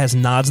things where it has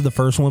nods to the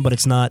first one, but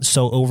it's not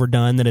so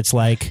overdone that it's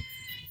like...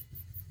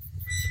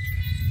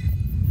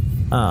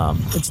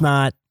 it's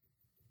not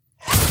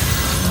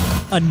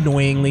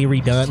annoyingly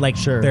redone. Like,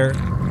 Sure.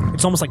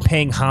 it's almost like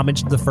paying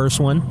homage to the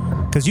first one.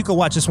 Because you could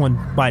watch this one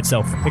by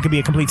itself. It could be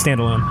a complete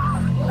standalone.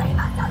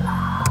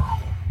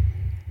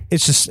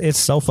 It's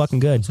so fucking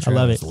good. I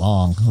love it. It's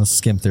long. Let's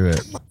skim through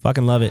it.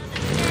 Fucking love it.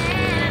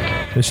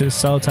 This shit is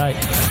so tight.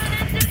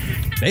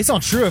 Based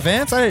on true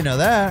events? I didn't know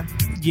that.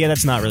 Yeah,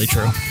 that's not really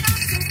true.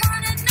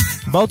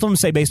 Both of them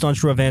say based on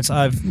true events.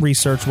 I've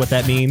researched what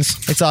that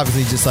means. It's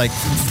obviously just like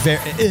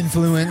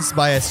influenced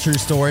by a true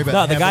story. But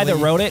No, the guy that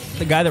wrote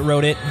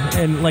it,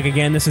 and like,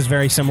 again, this is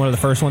very similar to the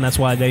first one. That's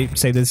why they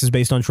say this is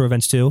based on true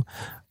events too.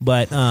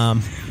 But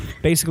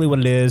basically what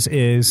it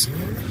is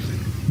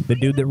the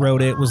dude that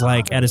wrote it was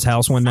like at his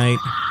house one night,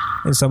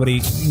 and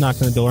somebody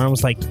knocked on the door and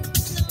was like,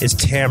 "Is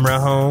Tamra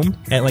home?"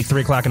 at like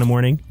 3 o'clock in the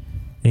morning.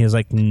 And he was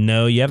like,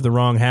 "No, you have the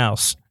wrong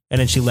house." And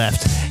then she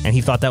left, and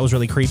he thought that was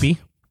really creepy.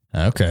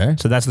 Okay.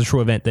 So that's the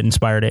true event that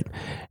inspired it.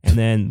 And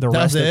then the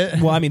rest of it?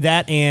 Well, I mean,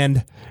 that,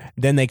 and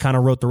then they kind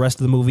of wrote the rest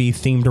of the movie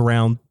themed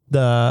around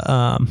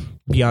the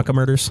Bianca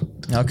murders,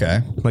 Okay.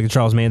 like the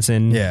Charles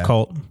Manson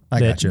cult I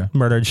that gotcha.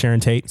 murdered Sharon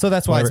Tate. So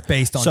that's why Whatever. it's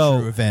based on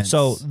true events.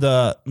 So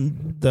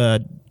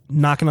the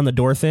knocking on the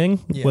door thing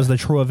was the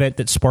true event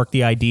that sparked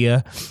the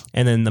idea,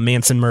 and then the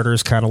Manson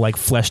murders kind of like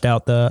fleshed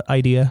out the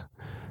idea.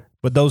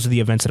 But those are the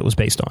events that it was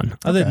based on.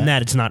 Other than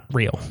that, it's not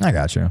real. I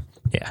got you.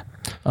 Yeah.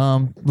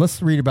 Let's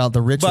read about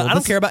The Ritual. But I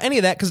don't care about any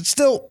of that because it's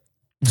still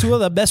 2 of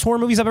the best horror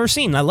movies I've ever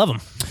seen. I love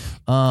them.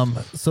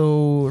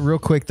 So real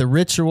quick, The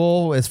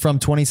Ritual is from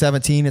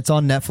 2017. It's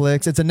on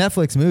Netflix. It's a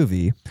Netflix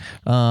movie.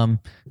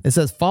 It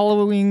says, I'll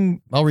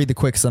read the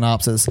quick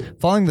synopsis.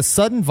 Following the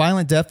sudden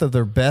violent death of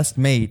their best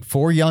mate,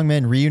 4 young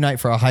men reunite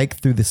for a hike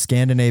through the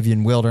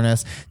Scandinavian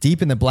wilderness.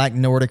 Deep in the black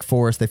Nordic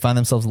forest, they find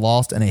themselves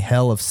lost in a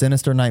hell of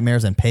sinister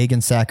nightmares and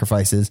pagan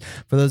sacrifices.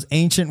 For those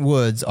ancient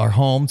woods are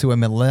home to a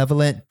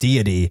malevolent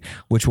deity,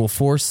 which will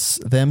force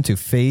them to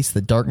face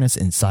the darkness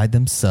inside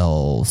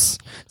themselves.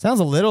 Sounds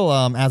a little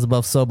As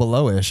Above, So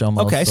Below-ish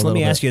almost. Okay, so let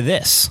me ask you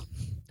this.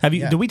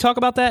 Did we talk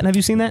about that? Have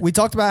you seen that? We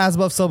talked about As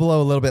Above, So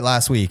Below a little bit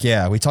last week.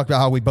 Yeah, we talked about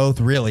how we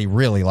both really,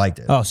 really liked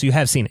it. Oh, so you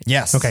have seen it?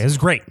 Yes. Okay, this is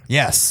great.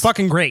 Yes.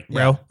 Fucking great,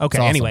 bro. Yeah, Okay,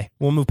 it's awesome. Anyway,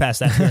 we'll move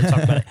past that and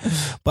talk about it.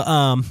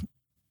 But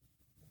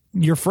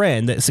your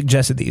friend that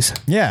suggested these,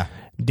 Yeah.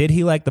 did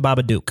he like the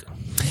Babadook?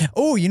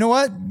 Oh, you know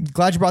what?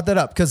 Glad you brought that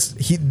up because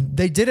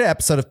they did an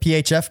episode of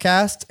PHF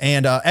Cast,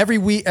 and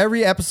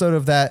every episode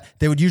of that,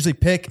 they would usually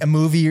pick a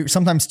movie,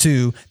 sometimes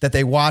 2, that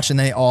they watch, and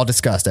they all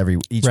discussed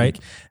each Right.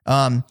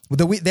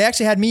 week. They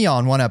actually had me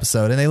on one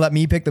episode, and they let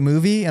me pick the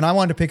movie, and I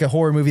wanted to pick a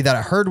horror movie that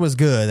I heard was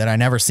good that I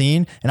never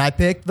seen, and I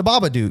picked The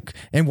Babadook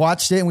and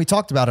watched it, and we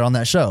talked about it on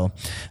that show.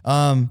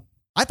 I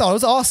thought it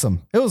was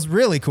awesome. It was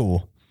really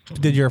cool.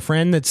 Did your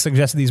friend that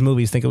suggested these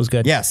movies think it was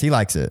good? Yes, he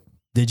likes it.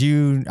 Did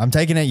you? I'm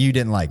taking it you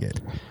didn't like it.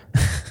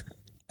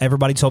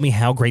 Everybody told me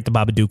how great the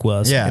Babadook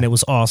was, Yeah. and it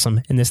was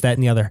awesome, and this, that,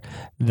 and the other.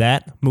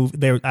 That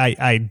movie,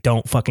 I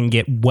don't fucking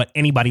get what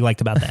anybody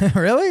liked about that.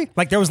 Really?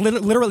 Like, there was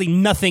literally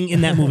nothing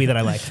in that movie that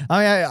I liked. I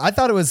mean, I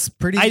thought it was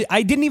pretty.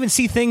 I didn't even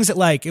see things that,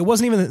 like, it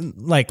wasn't even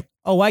like,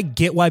 oh, I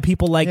get why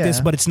people like this,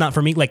 Yeah. but it's not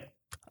for me. Like,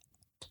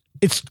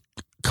 it's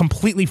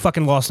completely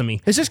fucking lost to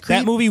me. It's just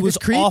that movie was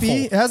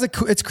creepy.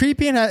 awful. It's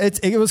creepy, and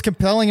it was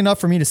compelling enough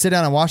for me to sit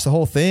down and watch the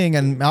whole thing.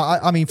 And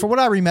I mean, for what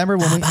I remember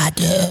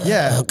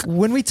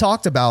when we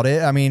talked about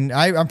it, I mean,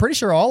 I'm pretty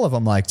sure all of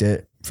them liked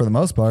it for the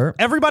most part.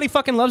 Everybody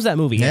fucking loves that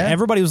movie. Yeah.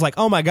 Everybody was like,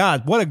 "Oh my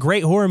god, what a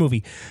great horror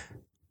movie!"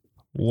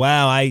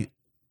 Wow,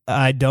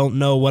 I don't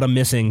know what I'm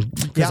missing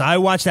because I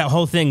watched that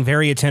whole thing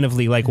very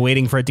attentively, like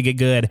waiting for it to get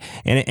good,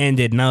 and it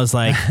ended, and I was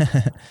like,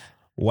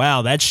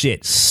 "Wow, that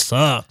shit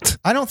sucked."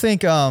 I don't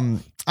think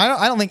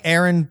I don't think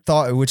Aaron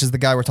thought, which is the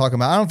guy we're talking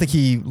about, I don't think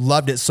he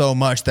loved it so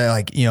much that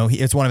like, you know,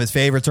 it's one of his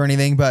favorites or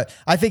anything, but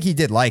I think he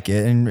did like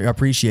it and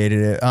appreciated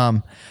it.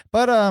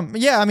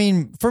 Yeah, I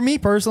mean, for me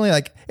personally,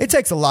 like it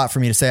takes a lot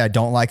for me to say I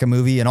don't like a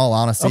movie, in all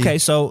honesty. Okay,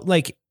 so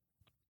like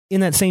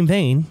in that same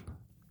vein,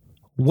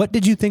 what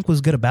did you think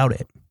was good about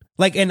it?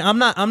 Like, and I'm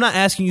not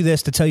asking you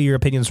this to tell you your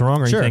opinion's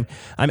wrong or anything.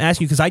 I'm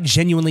asking you because I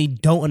genuinely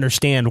don't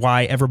understand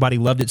why everybody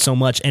loved it so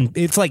much. And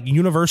it's like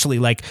universally,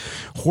 like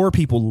horror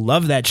people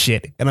love that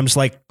shit. And I'm just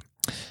like,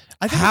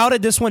 how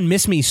did this one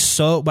miss me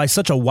so by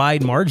such a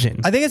wide margin?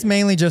 I think it's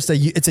mainly just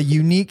it's a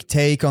unique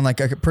take on like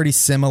a pretty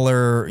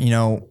similar, you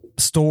know,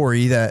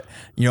 story that,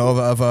 you know,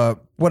 of a,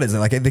 what is it?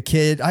 Like the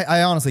kid,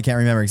 I honestly can't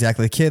remember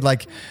exactly. The kid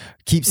like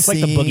keeps it's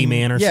seeing like the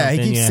boogeyman or something. Yeah,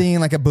 he keeps seeing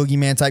like a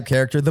boogeyman type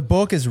character. The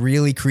book is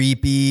really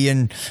creepy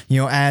and,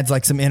 you know, adds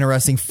like some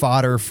interesting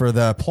fodder for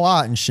the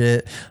plot and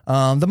shit.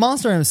 The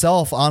monster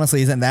himself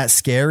honestly isn't that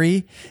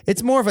scary.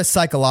 It's more of a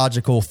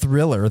psychological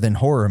thriller than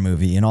horror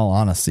movie, in all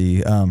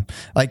honesty.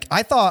 Like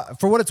I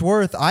thought, for what it's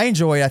worth, I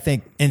enjoy, I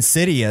think,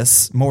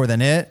 Insidious more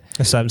than it.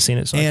 I haven't seen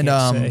it, so I can't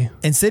say.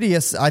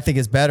 Insidious I think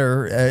is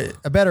better,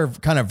 a better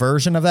kind of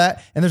version of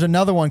that. And there's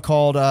another one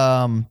called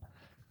oh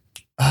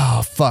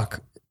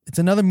fuck, it's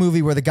another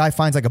movie where the guy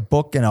finds like a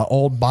book in an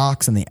old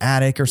box in the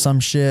attic or some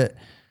shit.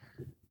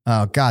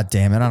 Oh god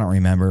damn it, I don't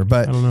remember.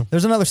 But I don't know.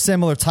 There's another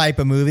similar type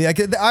of movie.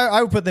 Like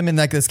I would put them in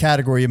like this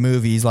category of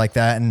movies like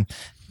that, and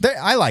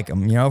I like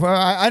them. You know,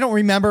 I don't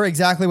remember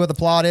exactly what the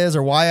plot is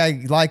or why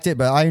I liked it,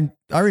 but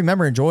I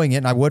remember enjoying it,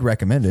 and I would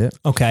recommend it.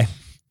 Okay.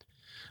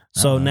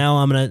 So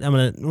now we're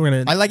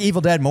gonna. I like Evil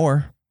Dead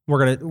more.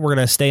 We're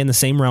gonna stay in the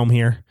same realm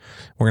here.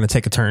 We're gonna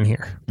take a turn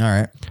here. All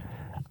right.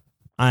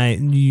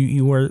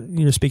 You were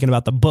speaking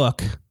about the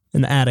book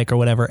in the attic or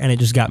whatever, and it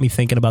just got me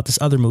thinking about this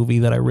other movie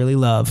that I really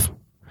love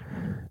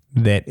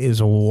that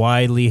is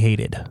widely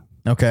hated.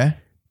 Okay.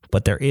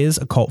 But there is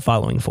a cult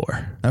following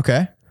for.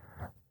 Okay.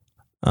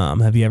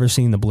 Have you ever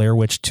seen The Blair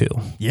Witch 2?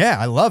 Yeah,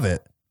 I love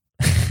it.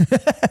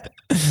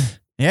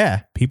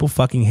 Yeah. People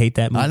fucking hate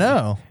that movie. I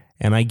know.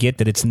 And I get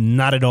that it's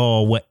not at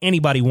all what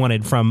anybody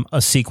wanted from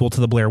a sequel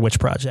to the Blair Witch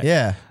Project.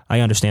 Yeah.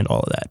 I understand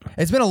all of that.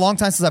 It's been a long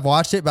time since I've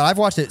watched it, but I've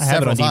watched it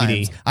several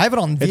times. I have it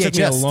on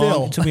VHS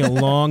still. It took me a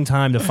long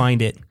time to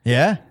find it.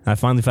 Yeah? I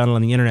finally found it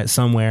on the internet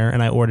somewhere,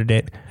 and I ordered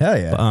it. Hell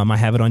yeah. I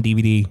have it on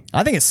DVD.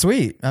 I think it's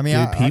sweet. I mean,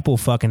 dude, people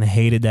fucking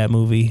hated that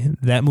movie.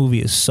 That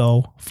movie is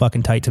so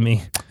fucking tight to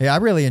me. Yeah, I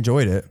really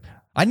enjoyed it.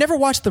 I never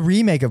watched the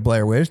remake of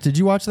Blair Witch. Did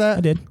you watch that?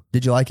 I did.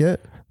 Did you like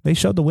it? They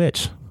showed the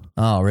witch.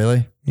 Oh,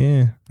 really?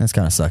 Yeah. That's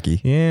kind of sucky.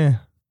 Yeah.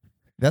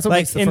 That's what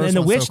makes the first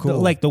one witch, so cool.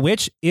 Like the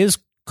witch is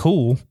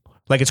cool.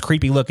 Like it's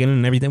creepy looking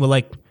and everything, but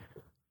like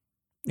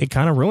it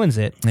kind of ruins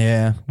it.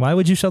 Yeah. Why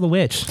would you show the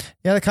witch?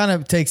 Yeah, that kind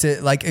of takes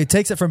it. Like it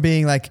takes it from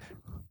being like,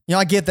 you know,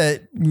 I get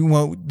that. You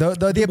know,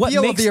 the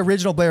appeal of the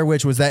original Blair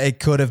Witch was that it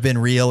could have been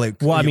real.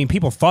 I mean,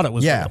 people thought it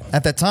was real.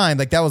 At that time,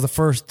 like that was the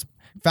first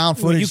found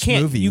footage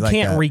movie. You like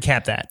can't that.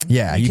 recap that.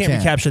 Yeah, you can't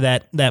recapture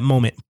that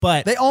moment.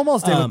 But they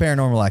almost did with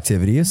Paranormal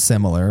Activity. It's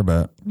similar,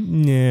 but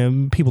yeah,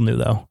 people knew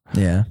though.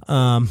 Yeah.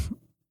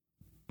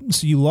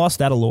 So you lost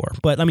that allure.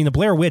 But I mean, the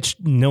Blair Witch,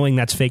 knowing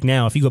that's fake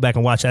now, if you go back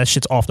and watch that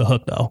shit's off the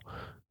hook though.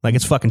 Like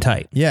it's fucking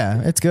tight.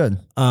 Yeah, it's good.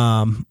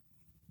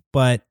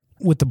 But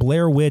with the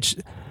Blair Witch,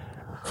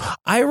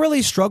 I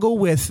really struggle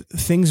with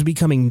things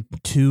becoming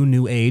too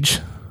new age.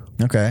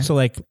 Okay. So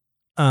like,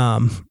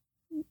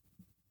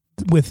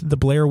 with the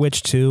Blair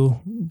Witch 2,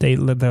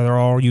 they're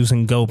all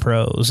using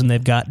GoPros and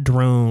they've got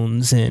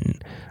drones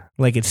and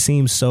like it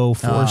seems so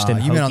forced and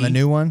hokey. You mean on the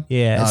new one?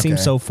 Yeah, it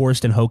seems so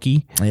forced and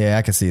hokey. Yeah,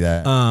 I can see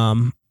that.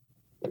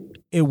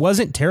 It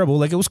wasn't terrible,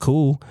 like it was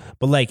cool,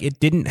 but like it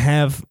didn't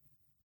have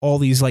all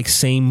these like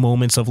same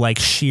moments of like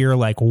sheer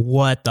like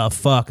what the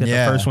fuck that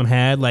the first one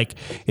had. Like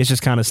it's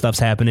just kind of stuff's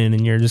happening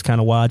and you're just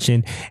kind of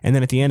watching, and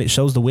then at the end it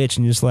shows the witch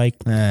and you're just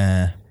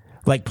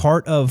like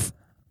part of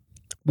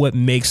what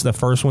makes the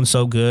first one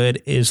so good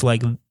is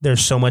like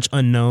there's so much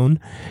unknown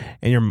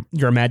and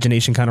your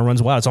imagination kind of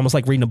runs wild. It's almost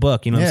like reading a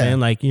book, you know what I'm saying?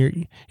 Like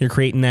you're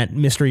creating that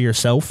mystery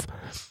yourself,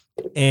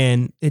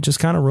 and it just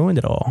kind of ruined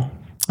it all.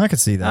 I could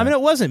see that. I mean,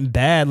 it wasn't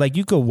bad. Like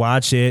you could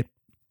watch it.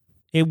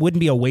 It wouldn't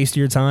be a waste of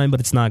your time, but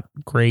it's not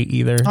great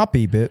either. I'll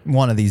peep it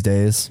one of these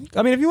days.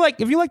 I mean, if you like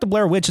the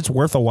Blair Witch, it's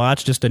worth a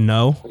watch just to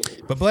know.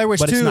 But Blair Witch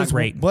 2 it's not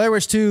great. Blair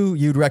Witch 2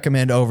 you'd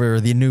recommend over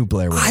the new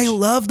Blair Witch. I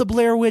love the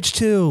Blair Witch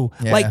 2.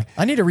 Yeah. Like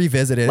I need to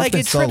revisit it. Like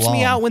it trips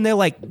me out when they're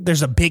like,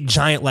 there's a big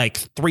giant like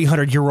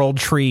 300-year-old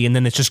tree, and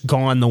then it's just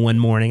gone the one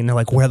morning, and they're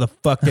like, where the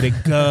fuck did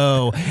it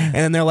go? And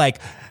then they're like,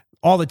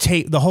 all the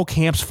tape, the whole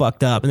camp's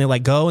fucked up, and they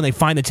like go and they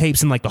find the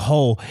tapes in like the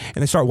hole,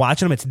 and they start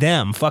watching them. It's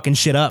them fucking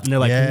shit up, and they're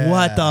like,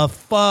 "What the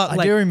fuck?"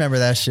 I do remember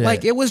that shit.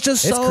 Like it was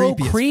just so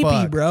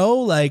creepy, bro.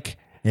 Like,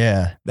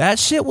 yeah, that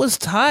shit was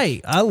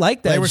tight. I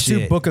like that. They were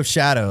shit. Book of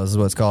Shadows is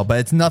what it's called, but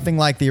it's nothing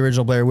like the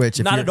original Blair Witch.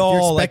 Not at all.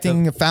 If you're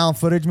expecting a found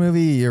footage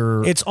movie,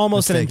 it's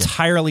almost an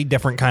entirely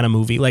different kind of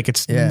movie. Like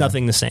it's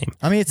nothing the same.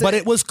 I mean, but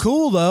it was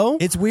cool though.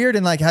 It's weird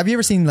and like, have you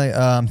ever seen like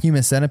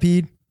Human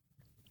Centipede?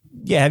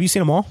 Yeah, have you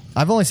seen them all?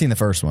 I've only seen the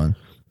first one.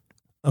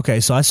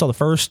 Okay, so I saw the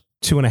first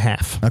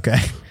 2.5. Okay.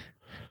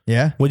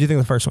 Yeah. What do you think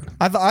of the first one?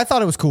 I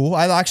thought it was cool.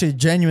 I actually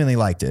genuinely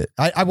liked it.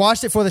 I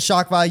watched it for the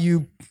shock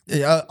value,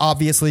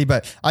 obviously,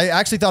 but I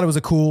actually thought it was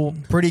a cool,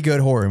 pretty good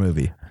horror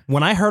movie.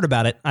 When I heard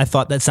about it, I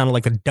thought that sounded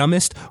like the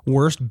dumbest,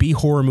 worst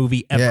B-horror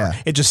movie ever.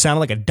 Yeah. It just sounded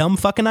like a dumb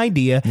fucking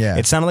idea. Yeah.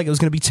 It sounded like it was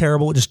going to be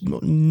terrible. Just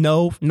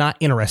not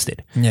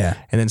interested. Yeah.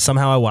 And then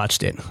somehow I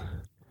watched it.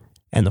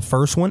 And the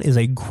first one is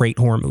a great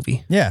horror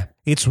movie. Yeah.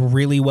 It's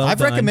really well done.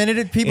 I've recommended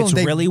it to people it's and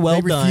they really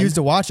well they refuse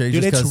to watch it.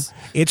 Dude, just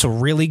it's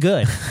really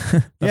good.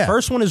 The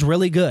first one is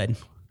really good.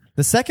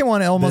 The second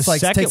one almost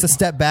takes a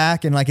step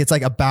back and like it's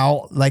like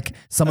about like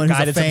someone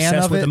who's a fan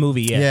of with the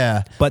movie.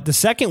 Yeah. But the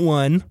second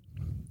one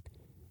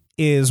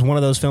is one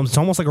of those films. It's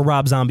almost like a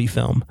Rob Zombie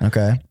film.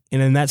 Okay.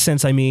 And in that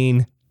sense, I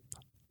mean,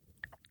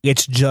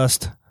 it's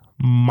just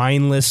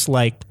mindless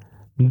like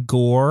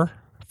gore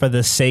for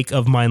the sake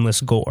of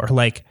mindless gore.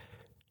 Like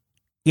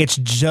it's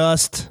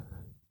just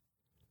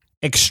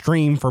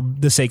extreme for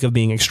the sake of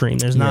being extreme.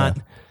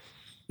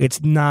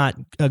 It's not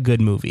a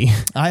good movie.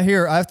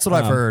 That's what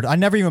I've heard. I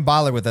never even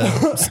bothered with the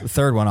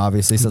third one,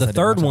 obviously. The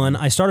third one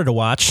I started to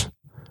watch,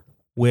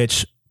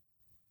 which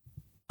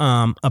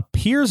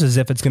appears as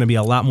if it's going to be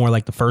a lot more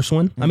like the first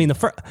one. I mean,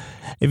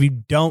 if you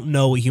don't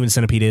know what Human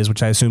Centipede is,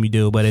 which I assume you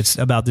do, but it's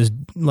about this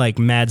like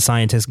mad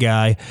scientist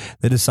guy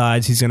that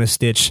decides he's going to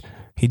stitch.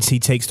 He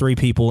takes 3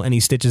 people and he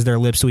stitches their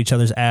lips to each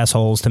other's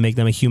assholes to make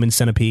them a human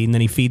centipede. And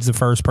then he feeds the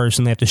first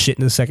person. They have to shit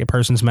into the second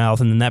person's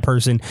mouth. And then that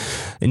person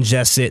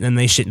ingests it. And then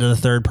they shit into the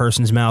third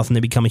person's mouth and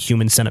they become a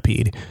human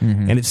centipede.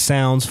 Mm-hmm. And it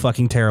sounds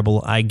fucking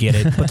terrible. I get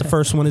it. But the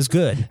first one is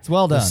good. It's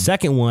well done. The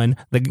second one,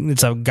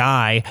 it's a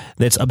guy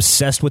that's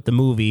obsessed with the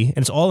movie. And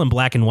it's all in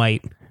black and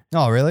white.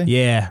 Oh, really?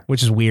 Yeah,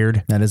 which is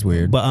weird. That is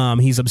weird. But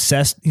he's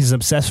obsessed. He's an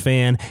obsessed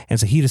fan, and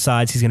so he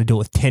decides he's going to do it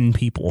with 10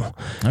 people.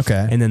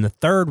 Okay. And then the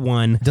third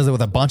one does it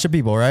with a bunch of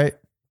people, right?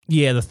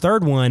 Yeah, the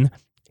third one,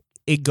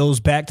 it goes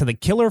back to the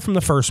killer from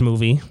the first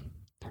movie,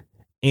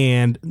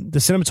 and the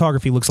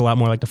cinematography looks a lot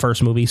more like the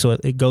first movie, so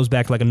it goes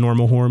back to like a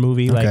normal horror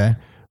movie. Okay. Like,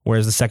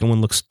 whereas the second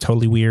one looks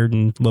totally weird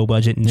and low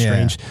budget and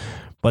strange.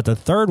 But the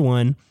third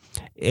one,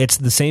 it's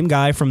the same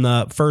guy from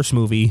the first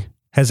movie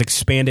has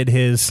expanded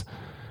his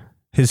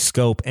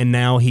scope, and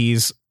now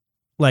he's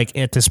like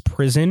at this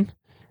prison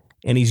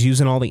and he's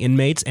using all the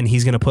inmates and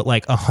he's going to put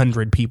like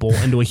 100 people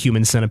into a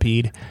human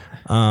centipede.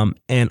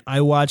 And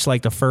I watched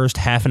like the first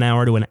half an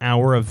hour to an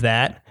hour of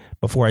that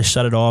before I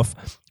shut it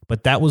off.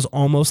 But that was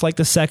almost like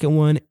the second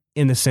one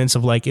in the sense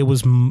of like, it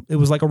was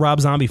like a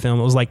Rob Zombie film.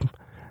 It was like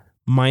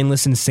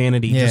mindless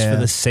insanity just for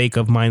the sake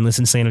of mindless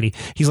insanity.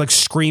 He's like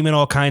screaming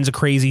all kinds of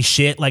crazy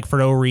shit like for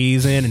no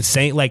reason and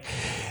saying like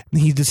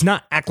he does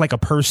not act like a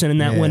person in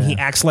that one. He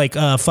acts like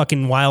a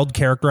fucking wild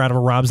character out of a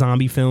Rob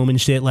Zombie film and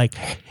shit. Like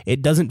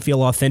it doesn't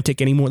feel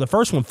authentic anymore. The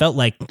first one felt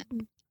like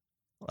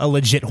a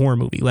legit horror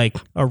movie, like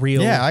a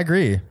real. Yeah, I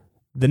agree.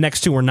 The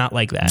next two are not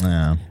like that.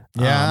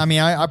 Yeah, I mean,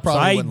 I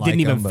probably so I didn't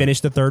even finish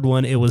the third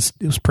one. It was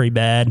pretty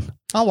bad.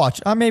 I'll watch.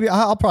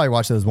 I'll probably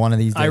watch those one of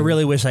these days. I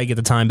really wish I could get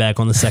the time back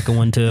on the second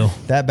one too.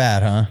 That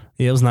bad, huh?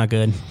 Yeah, it was not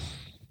good.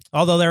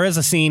 Although there is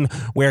a scene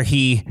where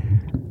he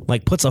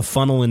like puts a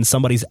funnel in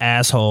somebody's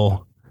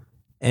asshole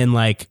and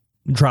like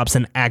drops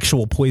an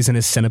actual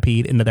poisonous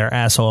centipede into their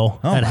asshole.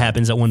 That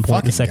happens at one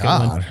point in the second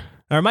one.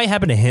 Or it might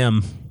happen to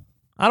him.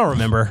 I don't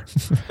remember.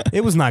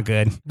 It was not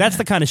good. That's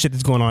the kind of shit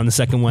that's going on in the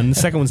second one. The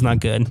second one's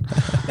not good.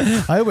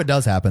 I hope it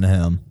does happen to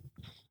him.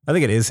 I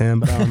think it is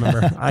him, but I don't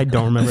remember. I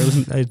don't remember.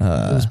 It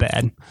was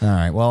bad. All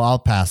right. Well, I'll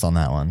pass on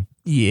that one.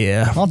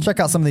 Yeah. I'll check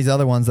out some of these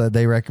other ones that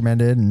they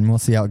recommended, and we'll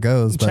see how it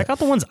goes. Check out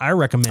the ones I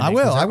recommend. I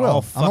will. I'm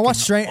going to watch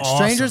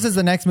Strangers is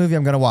the next movie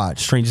I'm going to watch.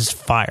 Strangers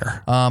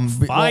fire.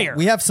 Fire.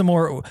 We have some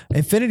more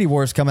Infinity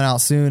Wars coming out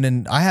soon,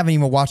 and I haven't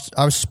even watched.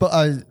 I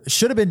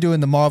should have been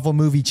doing the Marvel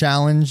movie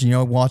challenge,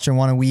 watching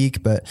one a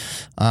week, but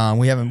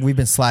we haven't. We've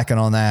been slacking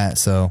on that.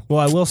 So, well,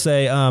 I will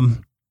say,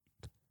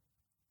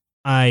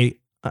 I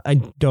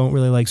don't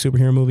really like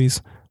superhero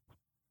movies.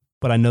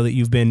 But I know that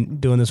you've been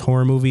doing this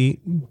horror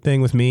movie thing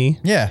with me.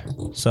 Yeah.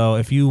 So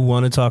if you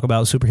want to talk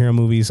about superhero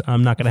movies,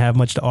 I'm not going to have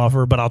much to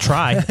offer, but I'll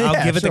try.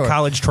 I'll give it the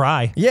college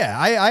try. Yeah,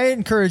 I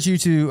encourage you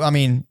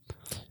to,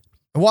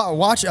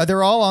 watch.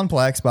 They're all on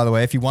Plex, by the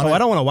way, if you want to. I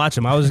don't want to watch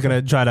them. I was going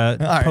to try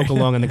to poke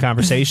along in the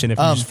conversation if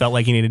you just felt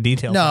like you needed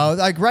details. No,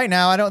 like right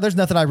now, there's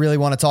nothing I really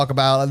want to talk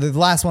about. The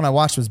last one I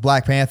watched was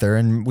Black Panther,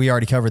 and we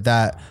already covered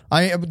that.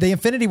 The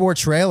Infinity War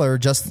trailer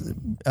just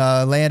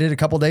landed a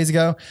couple days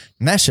ago,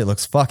 and that shit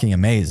looks fucking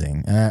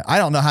amazing. I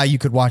don't know how you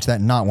could watch that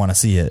and not want to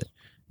see it.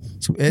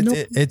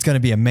 It's going to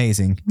be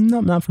amazing.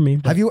 Nope, not for me.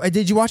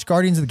 Did you watch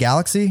Guardians of the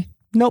Galaxy?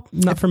 Nope,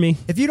 not for me.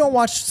 If you don't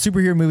watch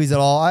superhero movies at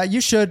all, you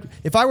should.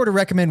 If I were to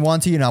recommend one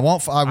to you, and I've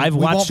watched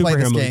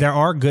superhero movies. There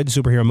are good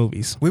superhero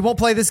movies. We won't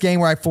play this game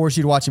where I force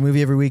you to watch a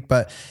movie every week.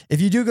 But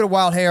if you do get a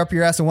wild hair up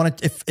your ass and want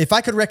to, if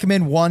I could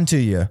recommend one to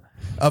you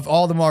of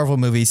all the Marvel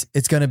movies,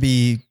 it's going to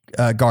be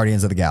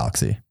Guardians of the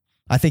Galaxy.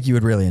 I think you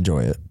would really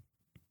enjoy it.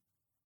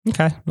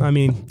 Okay, I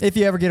mean, if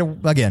you ever get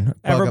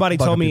everybody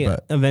told me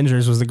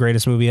Avengers was the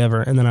greatest movie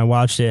ever, and then I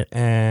watched it,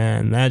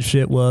 and that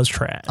shit was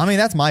trash. I mean,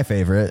 that's my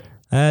favorite.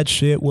 That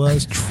shit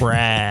was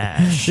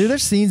trash. Dude,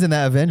 there's scenes in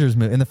that Avengers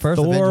movie. In the first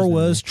Thor Avengers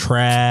was movie.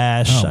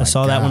 trash. I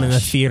saw that one in the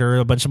theater.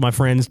 A bunch of my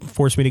friends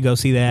forced me to go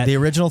see that. The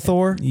original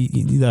Thor?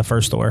 The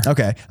first Thor.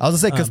 Okay. I was going to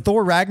say, because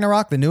Thor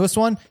Ragnarok, the newest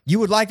one, you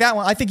would like that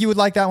one. I think you would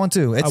like that one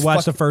too. I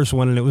watched the first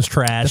one and it was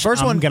trash. The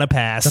first one, I'm going to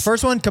pass. The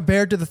first one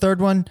compared to the third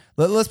one,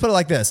 let's put it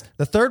like this.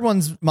 The third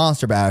one's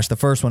Monster Bash. The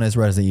first one is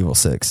Resident Evil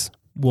 6.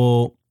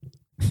 Well,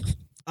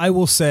 I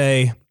will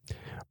say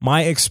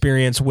my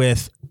experience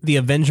with the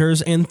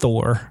Avengers and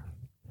Thor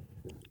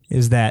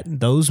is that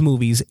those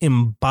movies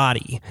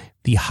embody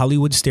the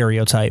Hollywood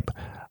stereotype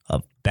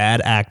of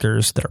bad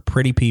actors that are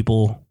pretty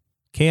people,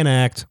 can't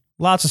act,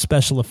 lots of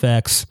special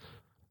effects,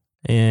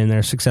 and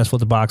they're successful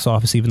at the box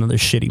office even though they're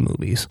shitty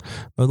movies.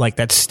 But like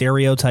that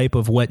stereotype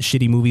of what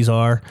shitty movies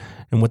are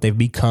and what they've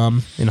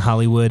become in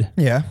Hollywood.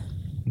 Yeah.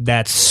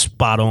 That's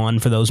spot on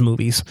for those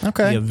movies.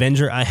 Okay. The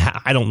Avenger,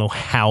 I don't know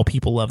how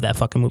people love that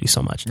fucking movie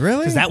so much.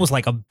 Really? Because that was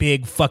like a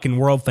big fucking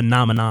world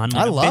phenomenon.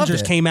 When I loved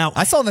Avengers it. came out.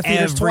 I saw it in the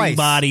theaters twice.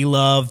 Everybody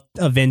loved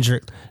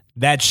Avenger.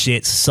 That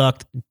shit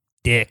sucked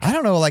dick. I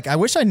don't know. Like, I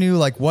wish I knew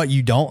like what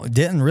you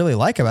didn't really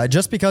like about it.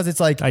 Just because it's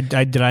like,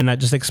 did I not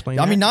just explain?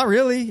 I mean, not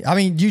really. I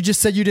mean, you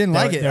just said you didn't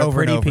like it. They're over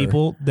pretty and over.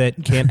 people that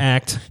can't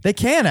act. They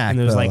can act. And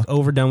it was though. like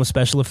overdone with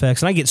special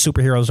effects. And I get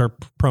superheroes are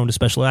prone to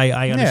special.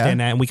 I understand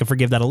that, and we can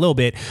forgive that a little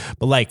bit.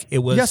 But like, it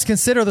was. You just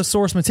consider the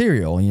source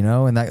material,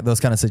 in those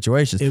kind of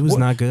situations. It was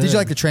not good. Did you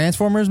like the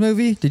Transformers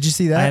movie? Did you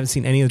see that? I haven't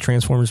seen any of the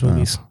Transformers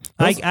movies.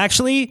 I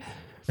actually.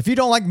 If you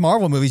don't like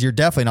Marvel movies, you're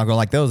definitely not going to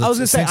like those. I was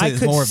going to say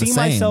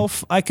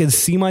I could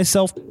see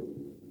myself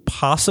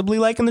possibly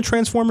liking the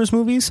Transformers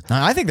movies.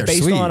 I think they're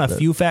based sweet, on a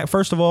few facts.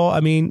 First of all, I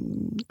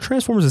mean,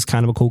 Transformers is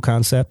kind of a cool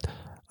concept.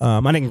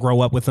 I didn't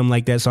grow up with them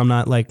like that, so I'm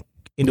not like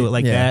into it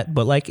like that.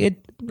 But like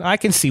I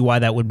can see why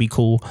that would be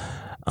cool.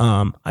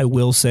 I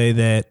will say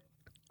that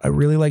I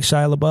really like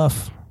Shia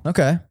LaBeouf.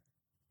 Okay,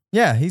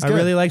 yeah, he's good. I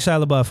really like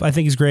Shia LaBeouf. I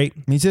think he's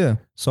great. Me too.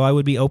 So I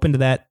would be open to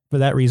that for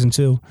that reason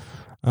too.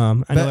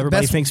 I know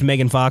everybody thinks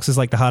Megan Fox is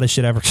like the hottest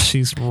shit ever.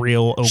 She's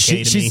real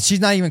okay to me.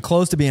 She's not even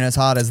close to being as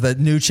hot as the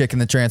new chick in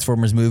the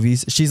Transformers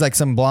movies. She's like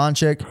some blonde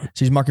chick.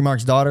 She's Marky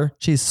Mark's daughter.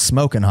 She's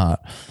smoking hot.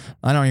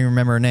 I don't even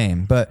remember her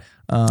name, but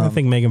I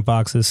think Megan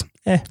Fox is.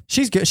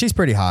 She's good. She's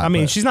pretty hot. I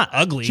mean, she's not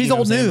ugly. She's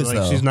old news like,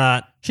 though. She's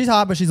not. She's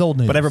hot, but she's old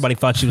news. But everybody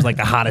thought she was like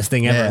the hottest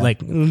thing ever. Yeah.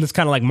 Like it's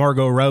kind of like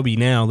Margot Robbie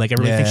now. Like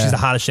everybody thinks she's the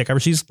hottest chick ever.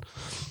 She's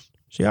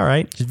all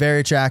right. She's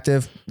very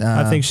attractive.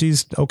 I think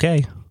she's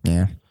okay.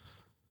 Yeah,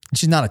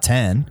 she's not a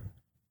 10.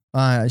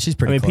 She's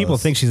pretty. I mean, close. people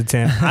think she's a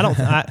 10. I don't.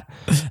 Have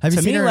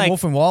you seen her in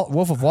Wolf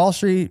of Wall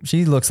Street?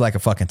 She looks like a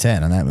fucking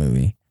 10 in that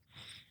movie.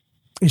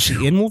 Is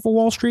she in Wolf of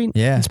Wall Street?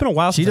 Yeah, it's been a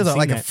while. She since does I've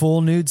like seen a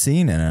full nude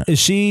scene in it. Is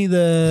she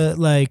the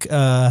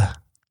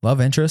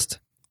love interest?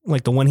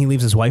 Like the one he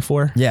leaves his wife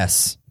for?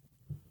 Yes.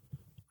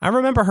 I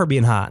remember her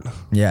being hot.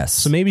 Yes.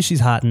 So maybe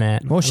she's hot in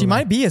that. Well, she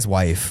might be his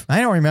wife.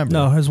 I don't remember.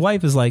 No, his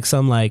wife is like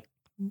some like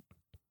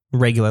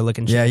regular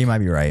looking chick. Yeah, you might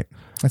be right.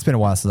 It's been a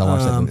while since I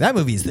watched that movie. That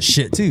movie is the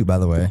shit too, by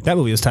the way. That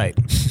movie was tight.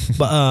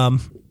 But I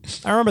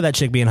remember that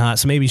chick being hot,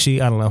 so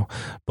maybe I don't know.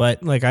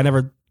 But like I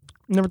never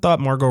thought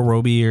Margot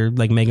Robbie or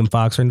like Megan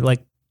Fox or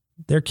like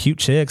they're cute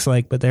chicks,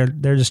 like, but they're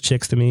just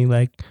chicks to me.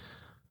 Like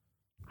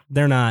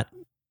they're not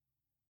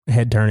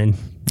head turning.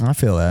 I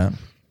feel that.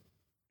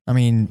 I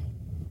mean,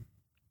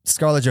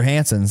 Scarlett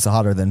Johansson's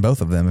hotter than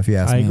both of them, if you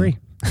ask me. I agree.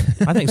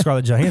 I think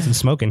Scarlett Johansson's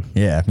smoking.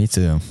 Yeah, me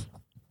too.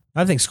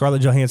 I think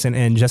Scarlett Johansson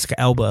and Jessica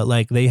Alba,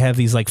 like they have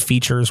these like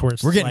features where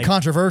it's we're getting like,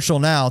 controversial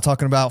now,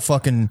 talking about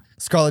fucking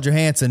Scarlett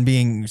Johansson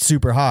being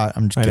super hot.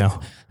 I'm just kidding.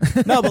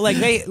 I know. No, but like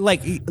they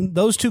like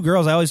those two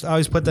girls. I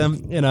always put them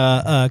in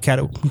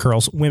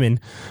women.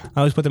 I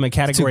always put them in a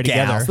category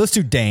together. Those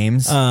two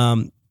dames.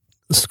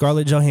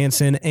 Scarlett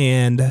Johansson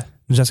and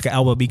Jessica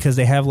Alba, because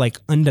they have like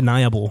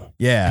undeniable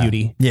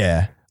beauty.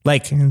 Yeah,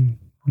 like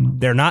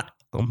they're not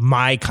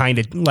my kind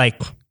of like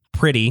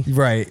pretty.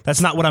 Right. That's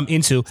not what I'm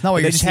into. It's not what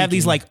they you're just have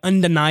these like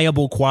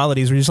undeniable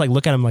qualities where you just like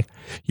look at them like,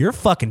 you're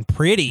fucking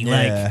pretty.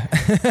 Yeah.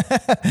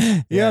 Like,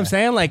 you know what I'm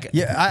saying? Like,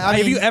 I have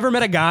mean, you ever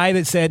met a guy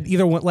that said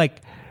either one,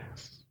 like,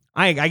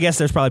 I guess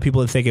there's probably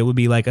people that think it would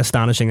be like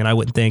astonishing and I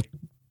wouldn't think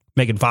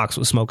Megan Fox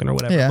was smoking or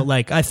whatever. Yeah. But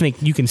like, I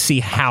think you can see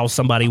how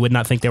somebody would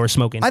not think they were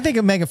smoking. I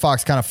think Megan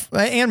Fox kind of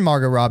and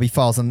Margot Robbie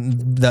falls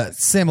in the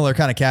similar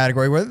kind of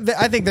category where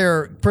I think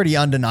they're pretty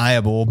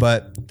undeniable,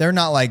 but they're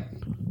not like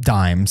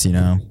dimes, you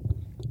know.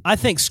 I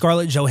think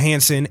Scarlett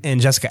Johansson and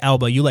Jessica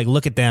Alba, you like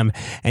look at them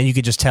and you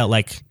could just tell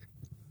like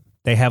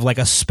they have like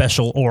a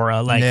special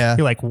aura. Like you're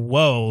like,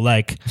 whoa,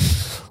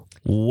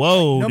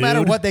 whoa. No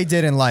matter what they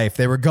did in life,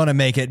 they were gonna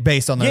make it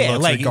based on their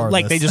looks, regardless.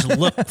 Like they just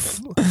look.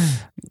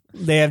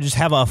 They just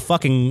have a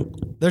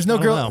fucking. There's no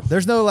girl.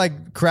 There's no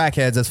like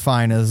crackheads as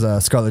fine as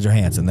Scarlett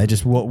Johansson. They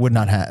just would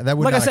not have that.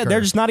 Would like not I said, occur.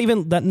 they're just not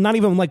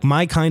even like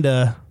my kind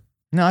of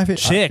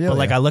chick. But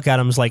like I look at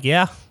them, it's like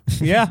yep.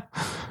 You know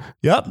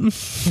what I'm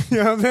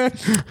saying?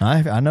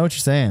 I know what you're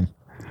saying.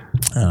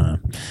 I don't know.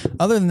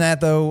 Other than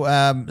that, though,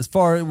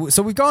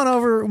 so we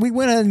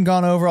went ahead and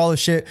gone over all the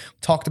shit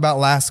talked about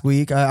last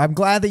week. I'm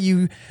glad that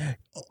you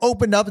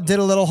opened up and did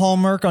a little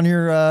homework on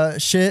your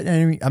shit.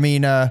 And I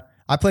mean,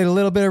 I played a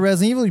little bit of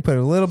Resident Evil. You played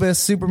a little bit of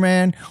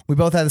Superman. We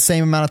both had the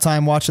same amount of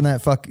time watching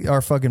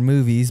our fucking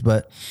movies,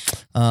 but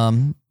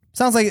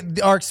sounds like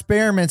our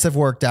experiments have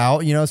worked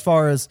out, you know, as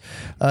far as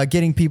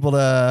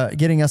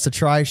getting us to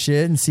try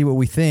shit and see what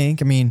we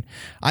think. I mean,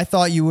 I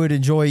thought you would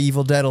enjoy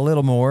Evil Dead a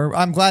little more.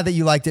 I'm glad that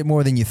you liked it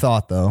more than you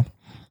thought, though.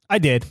 I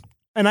did.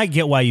 And I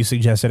get why you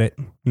suggested it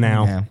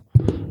now. Yeah.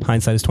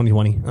 Hindsight is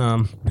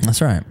 20/20.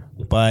 That's right.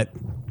 But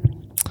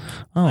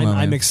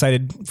I'm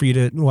excited for you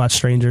to watch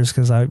Strangers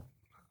because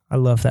I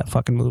love that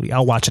fucking movie.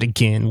 I'll watch it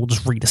again. We'll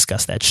just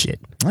rediscuss that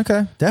shit.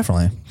 Okay,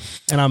 definitely.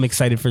 And I'm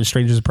excited for the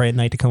Strangers of Prey at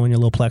Night to come on your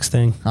little Plex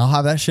thing. I'll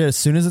have that shit as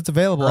soon as it's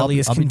available. I'll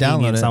be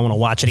downloading it. I want to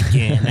watch it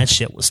again. That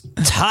shit was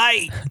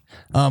tight.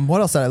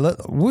 What else did I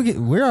look?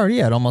 We're already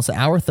at almost an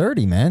hour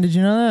 30, man. Did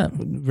you know that?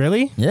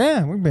 Really?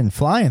 Yeah, we've been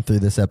flying through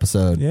this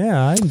episode.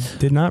 Yeah, I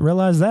did not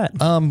realize that.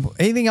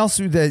 Anything else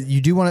that you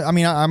do want to? I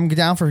mean, I'm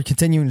down for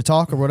continuing to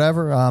talk or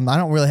whatever. I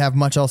don't really have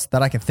much else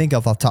that I can think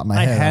of off the top of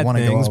my head. I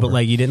had things, but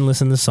like you didn't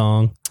listen to the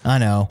song. I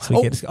know.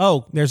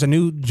 So there's a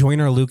new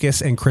Joyner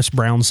Lucas and Chris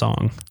Brown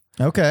song.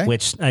 Okay.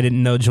 Which I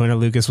didn't know Joyner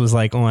Lucas was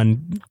like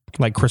on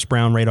like Chris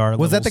Brown radar.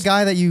 Was that the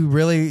guy that you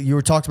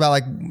were talked about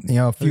like, you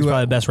know, a few He's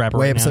probably the best rapper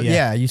right now.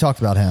 Yeah, you talked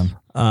about him.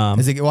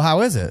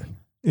 How is it?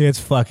 It's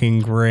fucking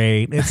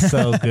great. It's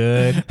so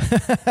good.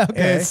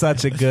 Okay. It's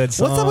such a good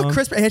song. What's up with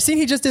Chris Brown? I've seen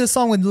he just did a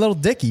song with Lil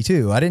Dicky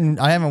too. I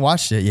haven't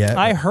watched it yet.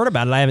 I heard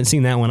about it. I haven't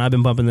seen that one. I've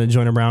been bumping the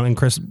Joyner Brown and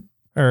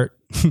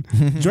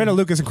Joyner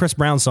Lucas and Chris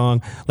Brown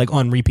song like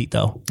on repeat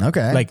though.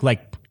 Okay.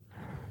 Like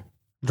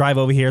drive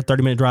over here,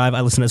 30-minute drive. I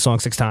listen to the song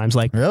 6 times.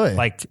 Like really?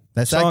 Like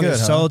that song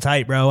is so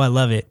tight, bro. I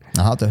love it.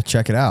 I'll have to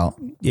check it out.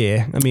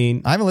 Yeah. I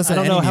mean, I haven't listened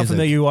to any don't know how music.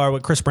 familiar you are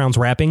with Chris Brown's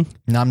rapping.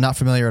 No, I'm not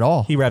familiar at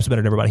all. He raps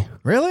better than everybody.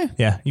 Really?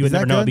 Yeah. You would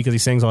never know it because he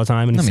sings all the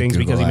time and he sings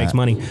because he makes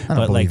money. I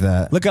don't believe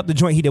that. Look up the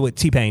joint he did with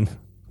T-Pain.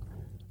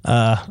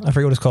 I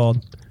forget what it's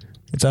called.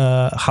 It's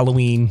a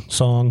Halloween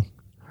song.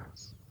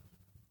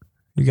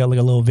 You got like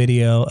a little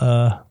video.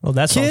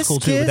 That song's cool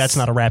too, but that's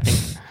not a rapping.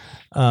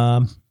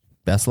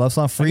 Best love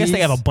song. Freeze. I guess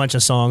they have a bunch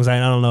of songs. I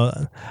don't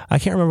know. I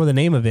can't remember the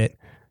name of it.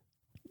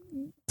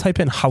 Type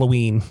in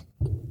Halloween.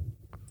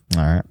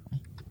 All right.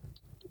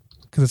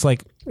 Because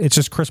it's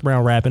just Chris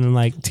Brown rapping and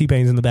like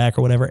T-Pain's in the back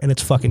or whatever, and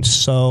it's fucking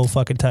so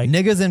fucking tight.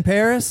 Niggas in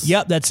Paris?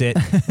 Yep, that's it.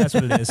 That's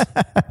what it is.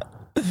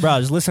 Bro,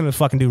 just listen to the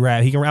fucking dude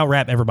rap. He can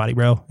out-rap everybody,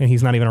 bro, and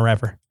he's not even a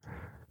rapper.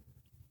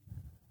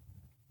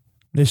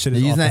 This shit is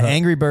They're using that hook.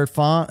 Angry Bird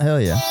font?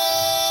 Hell yeah.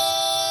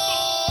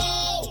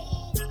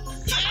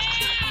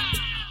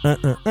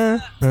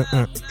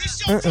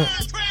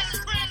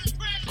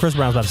 Chris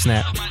Brown's about to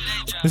snap.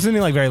 This isn't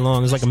like very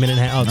long. It's like a minute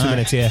and a half. 2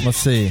 minutes, yeah. Let's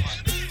see.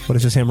 But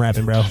it's just him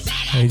rapping, bro.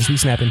 He just be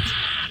snapping.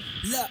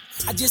 Look,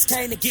 I just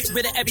came to get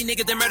rid of every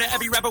nigga that murder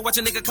every rapper. Watch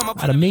a nigga come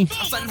up out of me.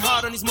 I'm fighting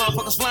hard on these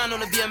motherfuckers flying on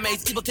the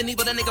VMAs. Evil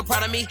Knievel, that nigga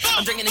proud of me.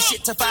 I'm drinking this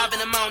shit till 5 in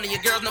the morning.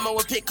 Your girl's number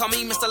one pick, call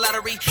me Mr.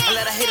 Lottery. And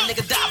let a hate a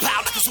nigga die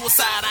pow like a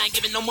suicide. I ain't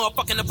giving no more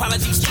fucking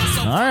apologies.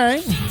 So, all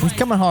right. He's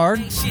coming hard.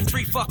 Shit,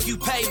 3 fuck you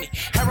pay me.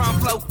 Heron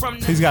flow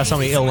from He's got so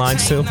many ill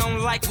lines too.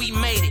 Like we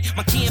made it.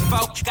 My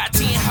kinfolk got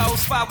 10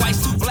 hoes, 5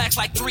 whites, 2 blacks,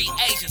 like 3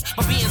 Asians.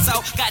 My Benzo,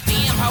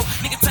 goddamn hoe.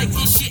 Nigga take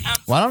this shit.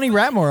 Why don't he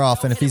rap more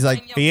often if he's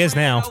like... He is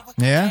now.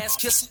 Yeah?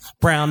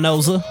 Brown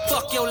noser.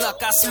 Fuck your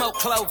luck, I smoke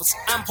clovers.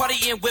 I'm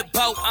partying with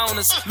boat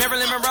owners.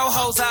 Marilyn Monroe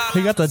hoes out.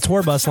 He got the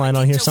tour bus line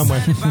on here somewhere.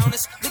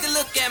 Nigga,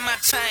 look at my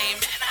chain,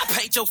 man. I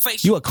paint your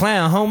face. You a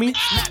clown, homie.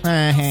 All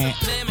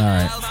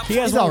right.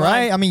 He's all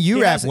right. I mean,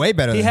 you rap way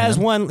better than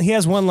him. He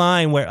has one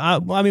line where, I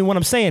mean, what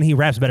I'm saying, he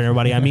raps better than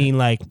everybody. I mean,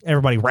 like,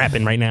 everybody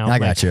rapping right now. I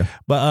got you.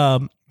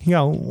 But, you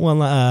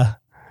know,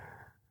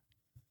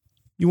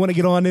 you want to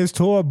get on this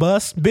tour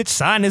bus? Bitch,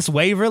 sign this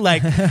waiver.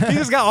 Like, he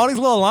just got all these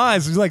little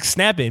lines. He's like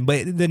snapping.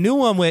 But the new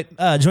one with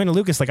Joyner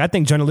Lucas, like, I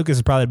think Joyner Lucas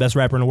is probably the best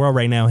rapper in the world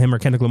right now, him or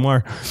Kendrick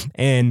Lamar.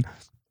 And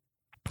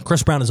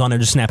Chris Brown is on there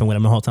just snapping with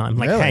him the whole time,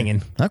 like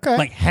hanging. Okay.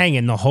 Like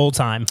hanging the whole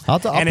time.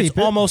 And it's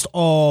almost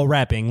all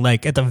rapping.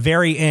 Like at the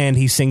very end,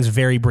 he sings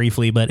very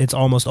briefly, but it's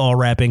almost all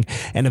rapping.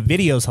 And the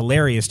video's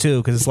hilarious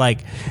too, because it's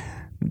like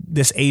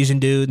this Asian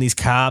dude and these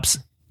cops.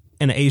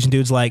 And the Asian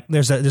dude's like,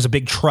 there's a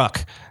big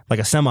truck, like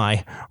a semi,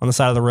 on the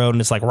side of the road,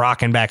 and it's like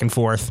rocking back and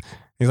forth.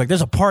 He's like,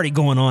 there's a party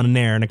going on in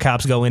there, and the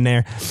cops go in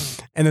there,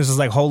 and there's this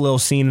like whole little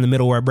scene in the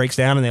middle where it breaks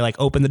down, and they like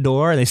open the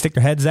door, and they stick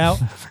their heads out.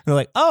 And they're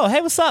like, oh,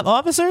 hey, what's up,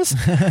 officers?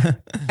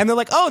 And they're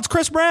like, oh, it's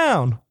Chris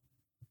Brown.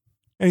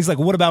 And he's like,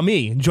 what about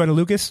me? Joyner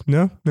Lucas?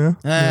 No. No,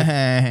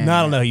 I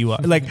don't know who you are.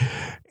 Like,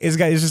 it's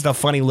just a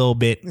funny little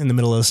bit in the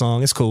middle of the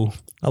song. It's cool.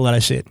 I love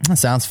that shit. That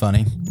sounds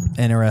funny.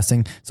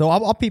 Interesting. So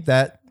I'll peep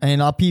that.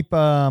 And I'll peep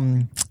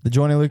the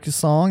Joyner Lucas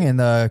song and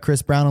the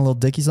Chris Brown and Lil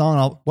Dicky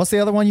song. What's the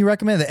other one you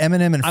recommend? The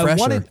Eminem and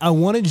Fresher. I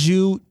wanted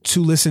you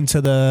to listen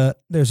to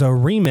there's a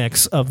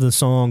remix of the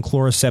song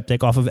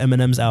Chloroseptic off of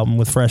Eminem's album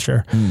with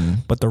Fresher.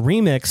 But the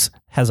remix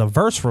has a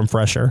verse from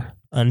Fresher,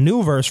 a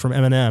new verse from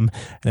Eminem,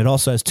 and it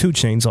also has 2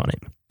 Chainz on it.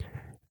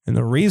 And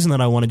the reason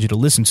that I wanted you to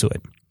listen to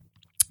it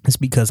is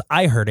because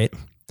I heard it,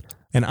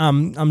 and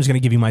I'm just going to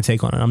give you my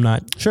take on it. I'm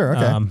not sure.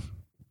 Okay.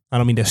 I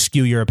don't mean to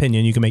skew your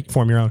opinion. You can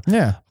form your own.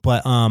 Yeah.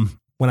 But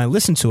when I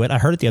listened to it, I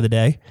heard it the other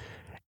day,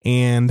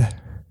 and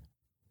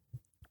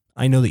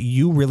I know that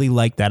you really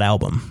liked that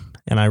album,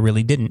 and I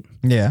really didn't.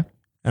 Yeah.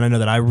 And I know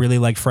that I really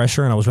liked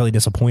Fresher, and I was really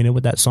disappointed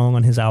with that song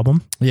on his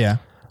album. Yeah.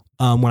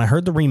 When I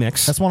heard the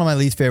remix, that's one of my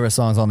least favorite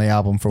songs on the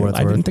album. For what it's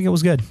worth, I didn't think it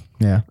was good.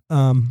 Yeah.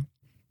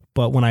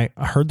 But when I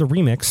heard the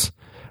remix,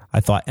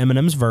 I thought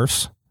Eminem's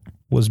verse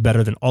was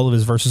better than all of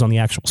his verses on the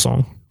actual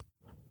song.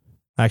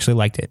 I actually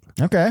liked it.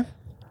 Okay.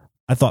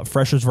 I thought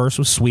Fresher's verse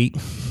was sweet,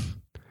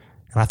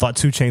 and I thought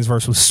 2 Chainz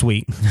verse was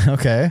sweet.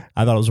 Okay.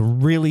 I thought it was a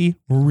really,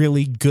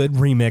 really good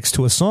remix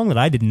to a song that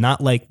I did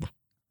not like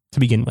to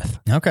begin with.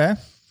 Okay.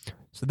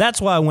 So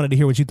that's why I wanted to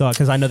hear what you thought,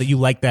 because I know that you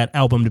liked that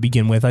album to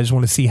begin with. I just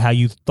want to see how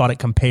you thought it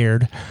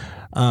compared.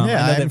 I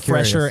know that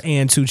Fresher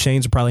and 2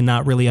 Chainz are probably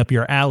not really up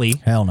your alley.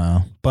 Hell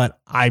no. But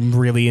I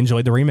really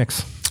enjoyed the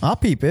remix. I'll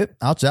peep it.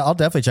 I'll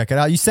definitely check it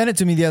out. You sent it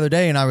to me the other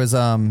day, and I was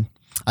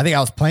I think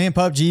I was playing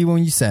PUBG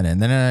when you sent it.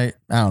 And then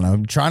I don't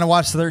know, trying to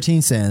watch the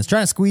 13 Sins,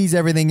 trying to squeeze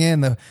everything in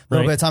the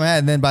little bit of time I had.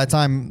 And then by the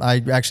time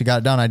I actually got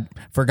it done, I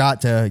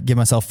forgot to give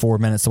myself 4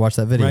 minutes to watch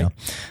that video. Right.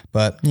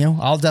 But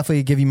I'll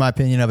definitely give you my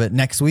opinion of it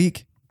next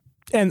week.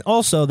 And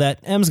also that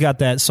M's got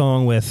that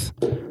song with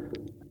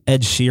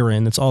Ed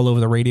Sheeran that's all over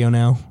the radio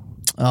now.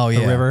 Oh,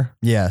 yeah. The River.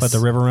 Yes. But the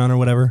River Run or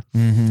whatever.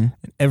 Mm-hmm.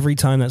 Every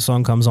time that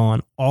song comes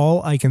on,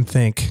 all I can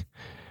think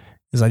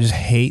is I just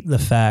hate the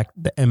fact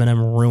that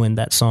Eminem ruined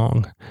that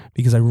song,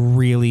 because I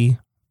really,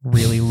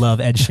 really love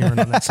Ed Sheeran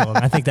on that song.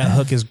 I think that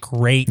hook is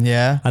great.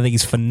 Yeah. I think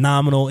he's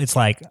phenomenal. It's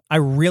like, I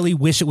really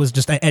wish it was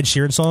just an Ed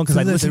Sheeran song, because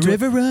I'd listen to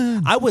it.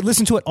 Run. I would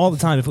listen to it all the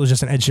time if it was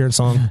just an Ed Sheeran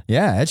song.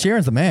 Yeah, Ed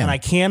Sheeran's the man. And I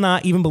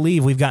cannot even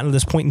believe we've gotten to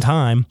this point in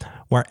time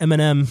where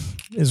Eminem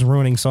is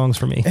ruining songs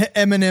for me.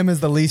 Eminem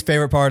is the least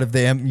favorite part of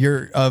the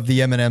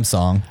Eminem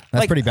song.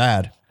 That's pretty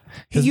bad.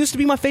 He used to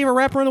be my favorite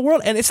rapper in the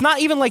world, and it's not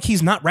even like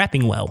he's not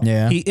rapping well.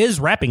 Yeah. He is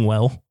rapping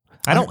well.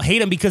 I don't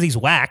hate him because he's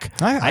whack.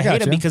 I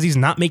hate him because he's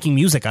not making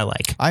music I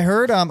like. I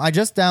heard, I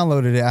just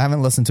downloaded it. I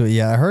haven't listened to it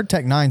yet. I heard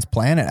Tech Nine's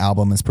Planet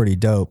album is pretty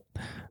dope.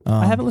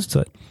 I haven't listened to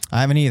it.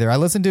 I haven't either. I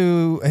listened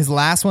to his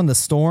last one, The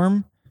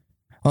Storm.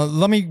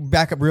 Let me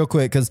back up real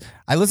quick, because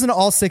I listened to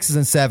all 6s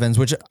and 7s,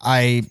 which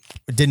I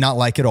did not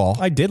like at all.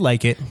 I did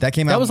like it. That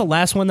came out. That was the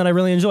last one that I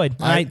really enjoyed.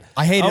 I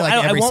hated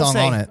every song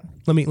on it.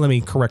 Let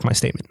me correct my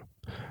statement.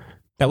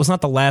 That was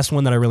not the last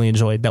one that I really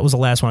enjoyed. That was the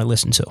last one I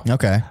listened to.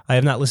 Okay. I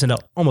have not listened to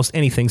almost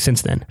anything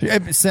since then. I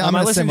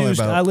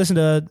listened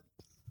to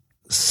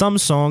some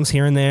songs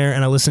here and there,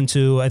 and I listened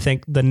to, I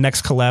think, the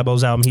next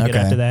Collabos album he did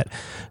after that.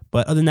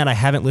 But other than that, I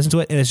haven't listened to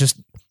it, and it's just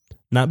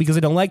not because I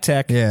don't like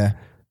tech. Yeah.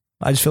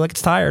 I just feel like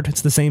it's tired.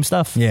 It's the same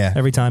stuff. Yeah.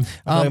 Every time.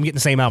 I'm getting the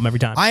same album every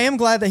time. I am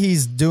glad that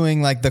he's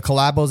doing like the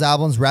Collabos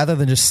albums rather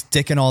than just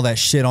sticking all that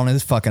shit on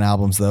his fucking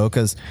albums, though,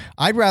 because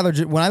I'd rather,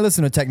 when I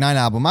listen to a Tech Nine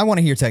album, I want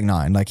to hear Tech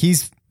Nine. Like,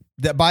 he's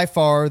by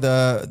far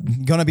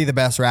gonna be the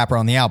best rapper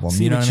on the album.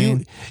 See, you know what I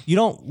mean? You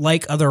don't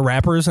like other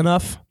rappers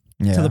enough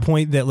to the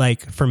point that,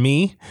 like, for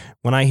me,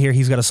 when I hear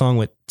he's got a song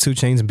with 2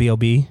 Chainz and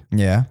B.O.B.,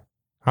 yeah,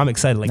 I'm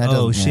excited. Like,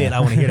 oh shit, I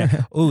want to hear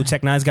that. Ooh,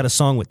 Tech Nine's got a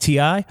song with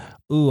T.I.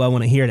 Ooh, I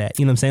want to hear that.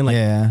 You know what I'm saying?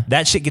 Like,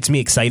 that shit gets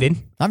me excited.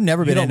 I've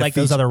never been into like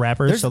those other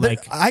rappers.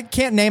 I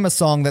can't name a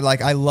song that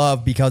like I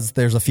love because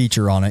there's a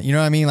feature on it. You know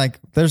what I mean? Like,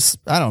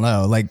 I don't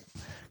know, like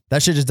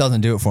that shit just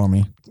doesn't do it for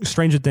me.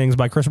 Stranger Things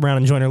by Chris Brown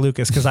and Joyner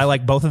Lucas, because I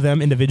like both of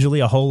them individually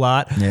a whole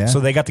lot. Yeah. So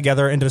they got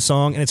together into a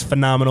song, and it's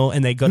phenomenal,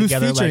 and they go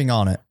together. Who's featuring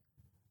on it?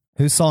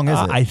 Whose song is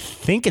it? I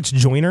think it's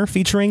Joyner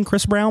featuring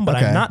Chris Brown, but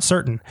I'm not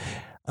certain.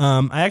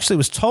 I actually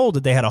was told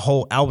that they had a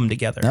whole album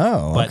together.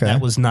 Oh, but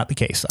that was not the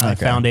case. I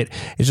found it.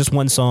 It's just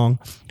one song,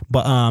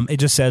 but it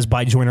just says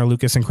by Joyner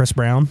Lucas and Chris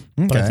Brown.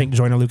 Okay. But I think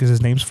Joyner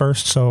Lucas's name's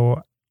first,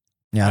 so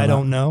I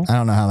don't know. I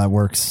don't know how that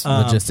works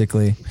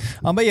logistically.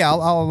 But yeah,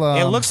 I'll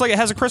it looks like it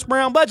has a Chris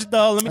Brown budget,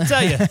 though. Let me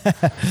tell you,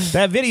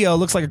 that video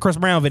looks like a Chris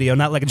Brown video,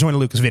 not like a Joyner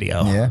Lucas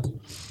video. Yeah.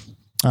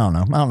 I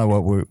don't know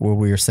what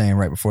we were saying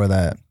right before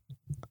that.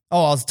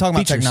 Oh, I was talking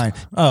about Tech Nine.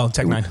 Oh,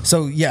 Tech Nine.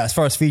 So yeah, as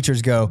far as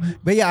features go,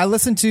 but yeah, I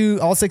listened to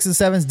all 6s and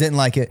 7s, didn't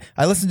like it.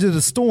 I listened to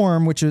The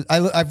Storm, which is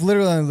I've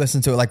literally only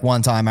listened to it like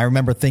one time. I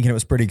remember thinking it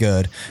was pretty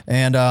good,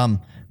 and I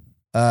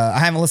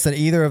haven't listened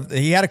to either of.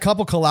 He had a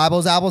couple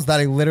Collabos albums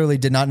that I literally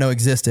did not know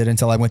existed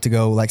until I went to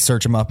go like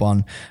search them up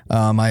on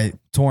my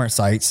torrent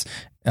sites,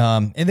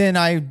 and then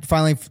I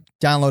finally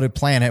downloaded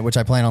Planet, which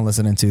I plan on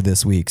listening to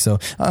this week. So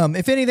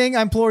if anything,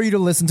 I implore you to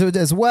listen to it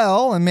as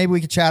well, and maybe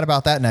we could chat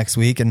about that next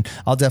week. And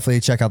I'll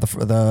definitely check out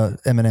the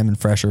Eminem and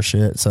Fresher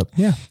shit. So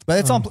yeah, but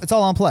it's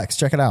all on Plex.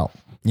 Check it out.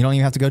 You don't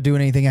even have to go do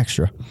anything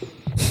extra.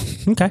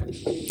 Okay.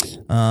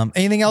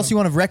 Anything else you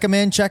want to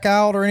recommend, check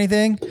out, or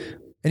anything?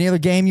 Any other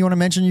game you want to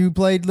mention you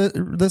played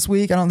this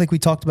week? I don't think we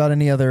talked about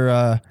any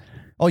other.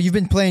 You've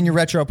been playing your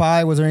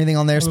RetroPie. Was there anything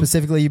on there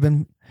specifically you've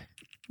been?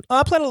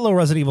 I played a little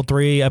Resident Evil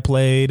 3. I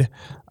played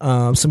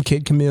some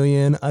Kid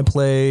Chameleon. I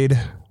played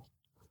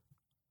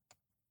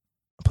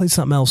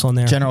something else on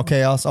there. General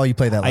Chaos. Oh, you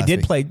played that last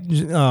week. play.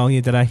 Oh,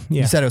 yeah, did I?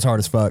 Yeah. You said it was hard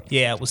as fuck.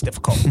 Yeah, it was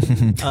difficult.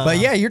 But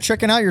yeah, you're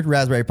checking out your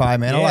Raspberry Pi,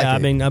 man. Yeah, I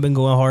like it. I've been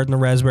going hard in the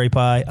Raspberry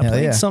Pi. I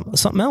played yeah.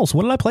 something else.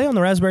 What did I play on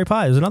the Raspberry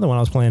Pi? There's another one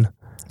I was playing.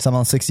 Something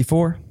on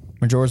 64?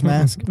 Majora's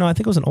Mask? No, I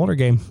think it was an older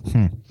game.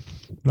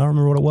 I don't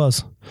remember what it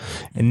was.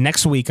 And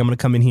next week, I'm going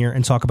to come in here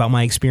and talk about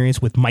my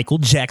experience with Michael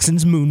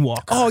Jackson's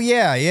Moonwalker. Oh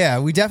yeah.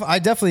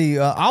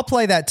 I'll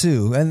play that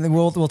too, and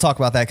we'll talk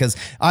about that because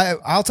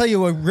I'll tell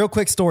you a real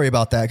quick story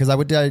about that because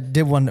I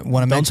did want to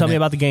mention. Don't tell me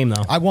about the game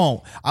though. I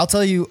won't. I'll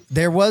tell you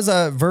there was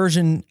a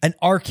version, an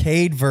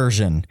arcade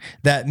version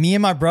that me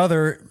and my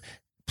brother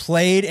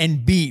played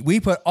and beat. We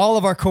put all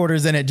of our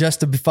quarters in it just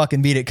to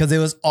fucking beat it because it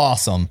was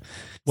awesome.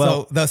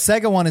 Well, so the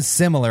Sega one is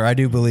similar, I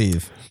do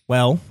believe.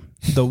 Well,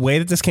 the way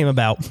that this came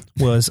about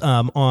was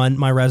on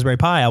my Raspberry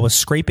Pi, I was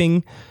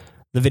scraping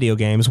the video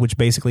games, which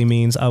basically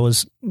means I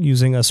was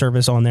using a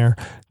service on there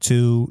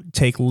to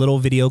take little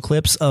video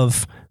clips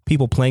of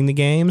people playing the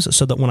games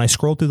so that when I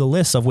scroll through the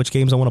list of which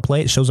games I want to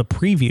play, it shows a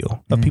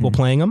preview of people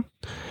playing them.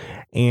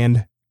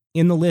 And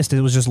in the list,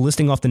 it was just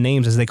listing off the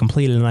names as they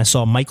completed, and I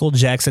saw Michael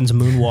Jackson's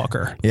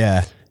Moonwalker.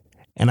 Yeah.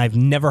 And I've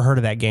never heard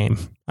of that game.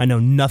 I know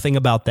nothing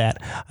about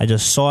that. I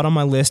just saw it on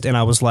my list, and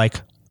I was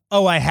like,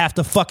 oh, I have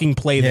to fucking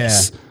play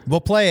this. We'll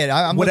play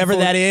it. Whatever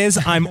that is,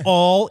 I'm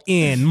all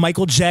in.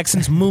 Michael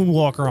Jackson's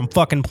Moonwalker, I'm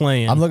fucking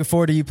playing. I'm looking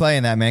forward to you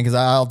playing that, man, because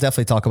I'll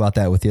definitely talk about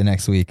that with you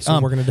next week. So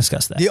we're going to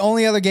discuss that. The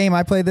only other game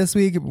I played this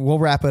week, we'll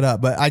wrap it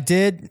up, but I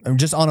did,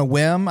 just on a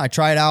whim, I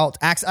tried out,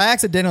 I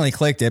accidentally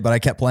clicked it, but I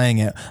kept playing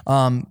it,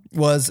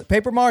 was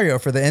Paper Mario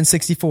for the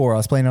N64. I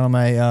was playing it on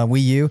my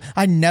Wii U.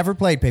 I never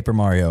played Paper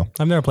Mario.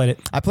 I've never played it.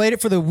 I played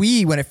it for the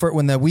Wii when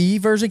the Wii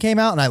version came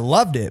out, and I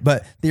loved it,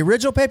 but the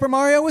original Paper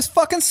Mario was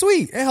fucking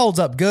sweet. It holds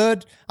up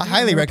good. I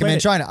highly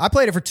recommend trying it. I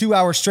played it for 2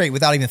 hours straight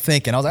without even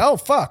thinking. I was like, oh,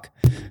 fuck.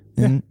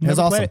 And it was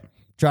awesome.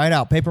 Try it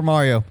out. Paper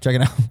Mario. Check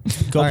it out.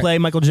 Go play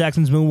Michael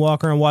Jackson's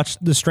Moonwalker and watch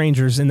The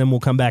Strangers, and then we'll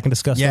come back and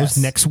discuss those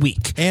next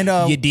week.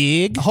 And you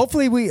dig?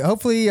 Hopefully,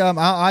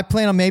 I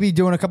plan on maybe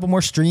doing a couple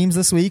more streams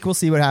this week. We'll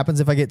see what happens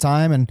if I get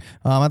time, and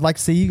I'd like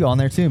to see you on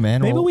there too,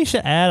 man. Maybe we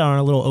should add on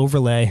a little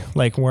overlay,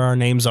 like where our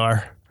names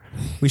are.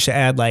 We should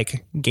add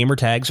like gamer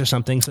tags or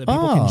something so that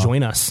people can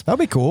join us. That'd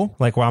be cool.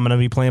 Like where I'm going to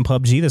be playing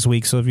PUBG this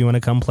week, so if you want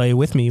to come play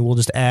with me, we'll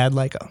just add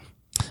like a...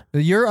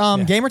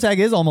 Your gamer tag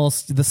is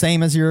almost the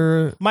same as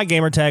your... My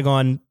gamer tag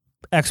on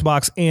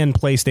Xbox and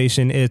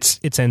PlayStation,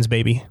 it's Ends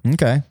Baby.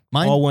 Okay.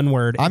 Mine, all one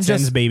word. It's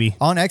Ends Baby.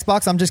 On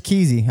Xbox, I'm just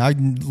Keezy. I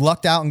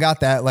lucked out and got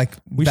that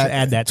we should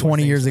add that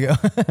 20 years ago.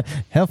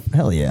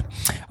 Hell yeah.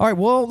 All right,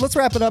 well, let's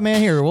wrap it up,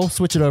 man. Here, we'll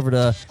switch it over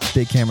to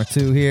Big Camera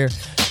 2 here.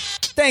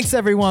 Thanks,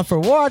 everyone, for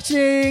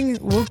watching.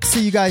 We'll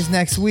see you guys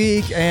next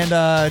week,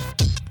 and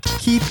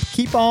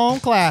keep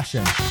on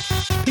clashing.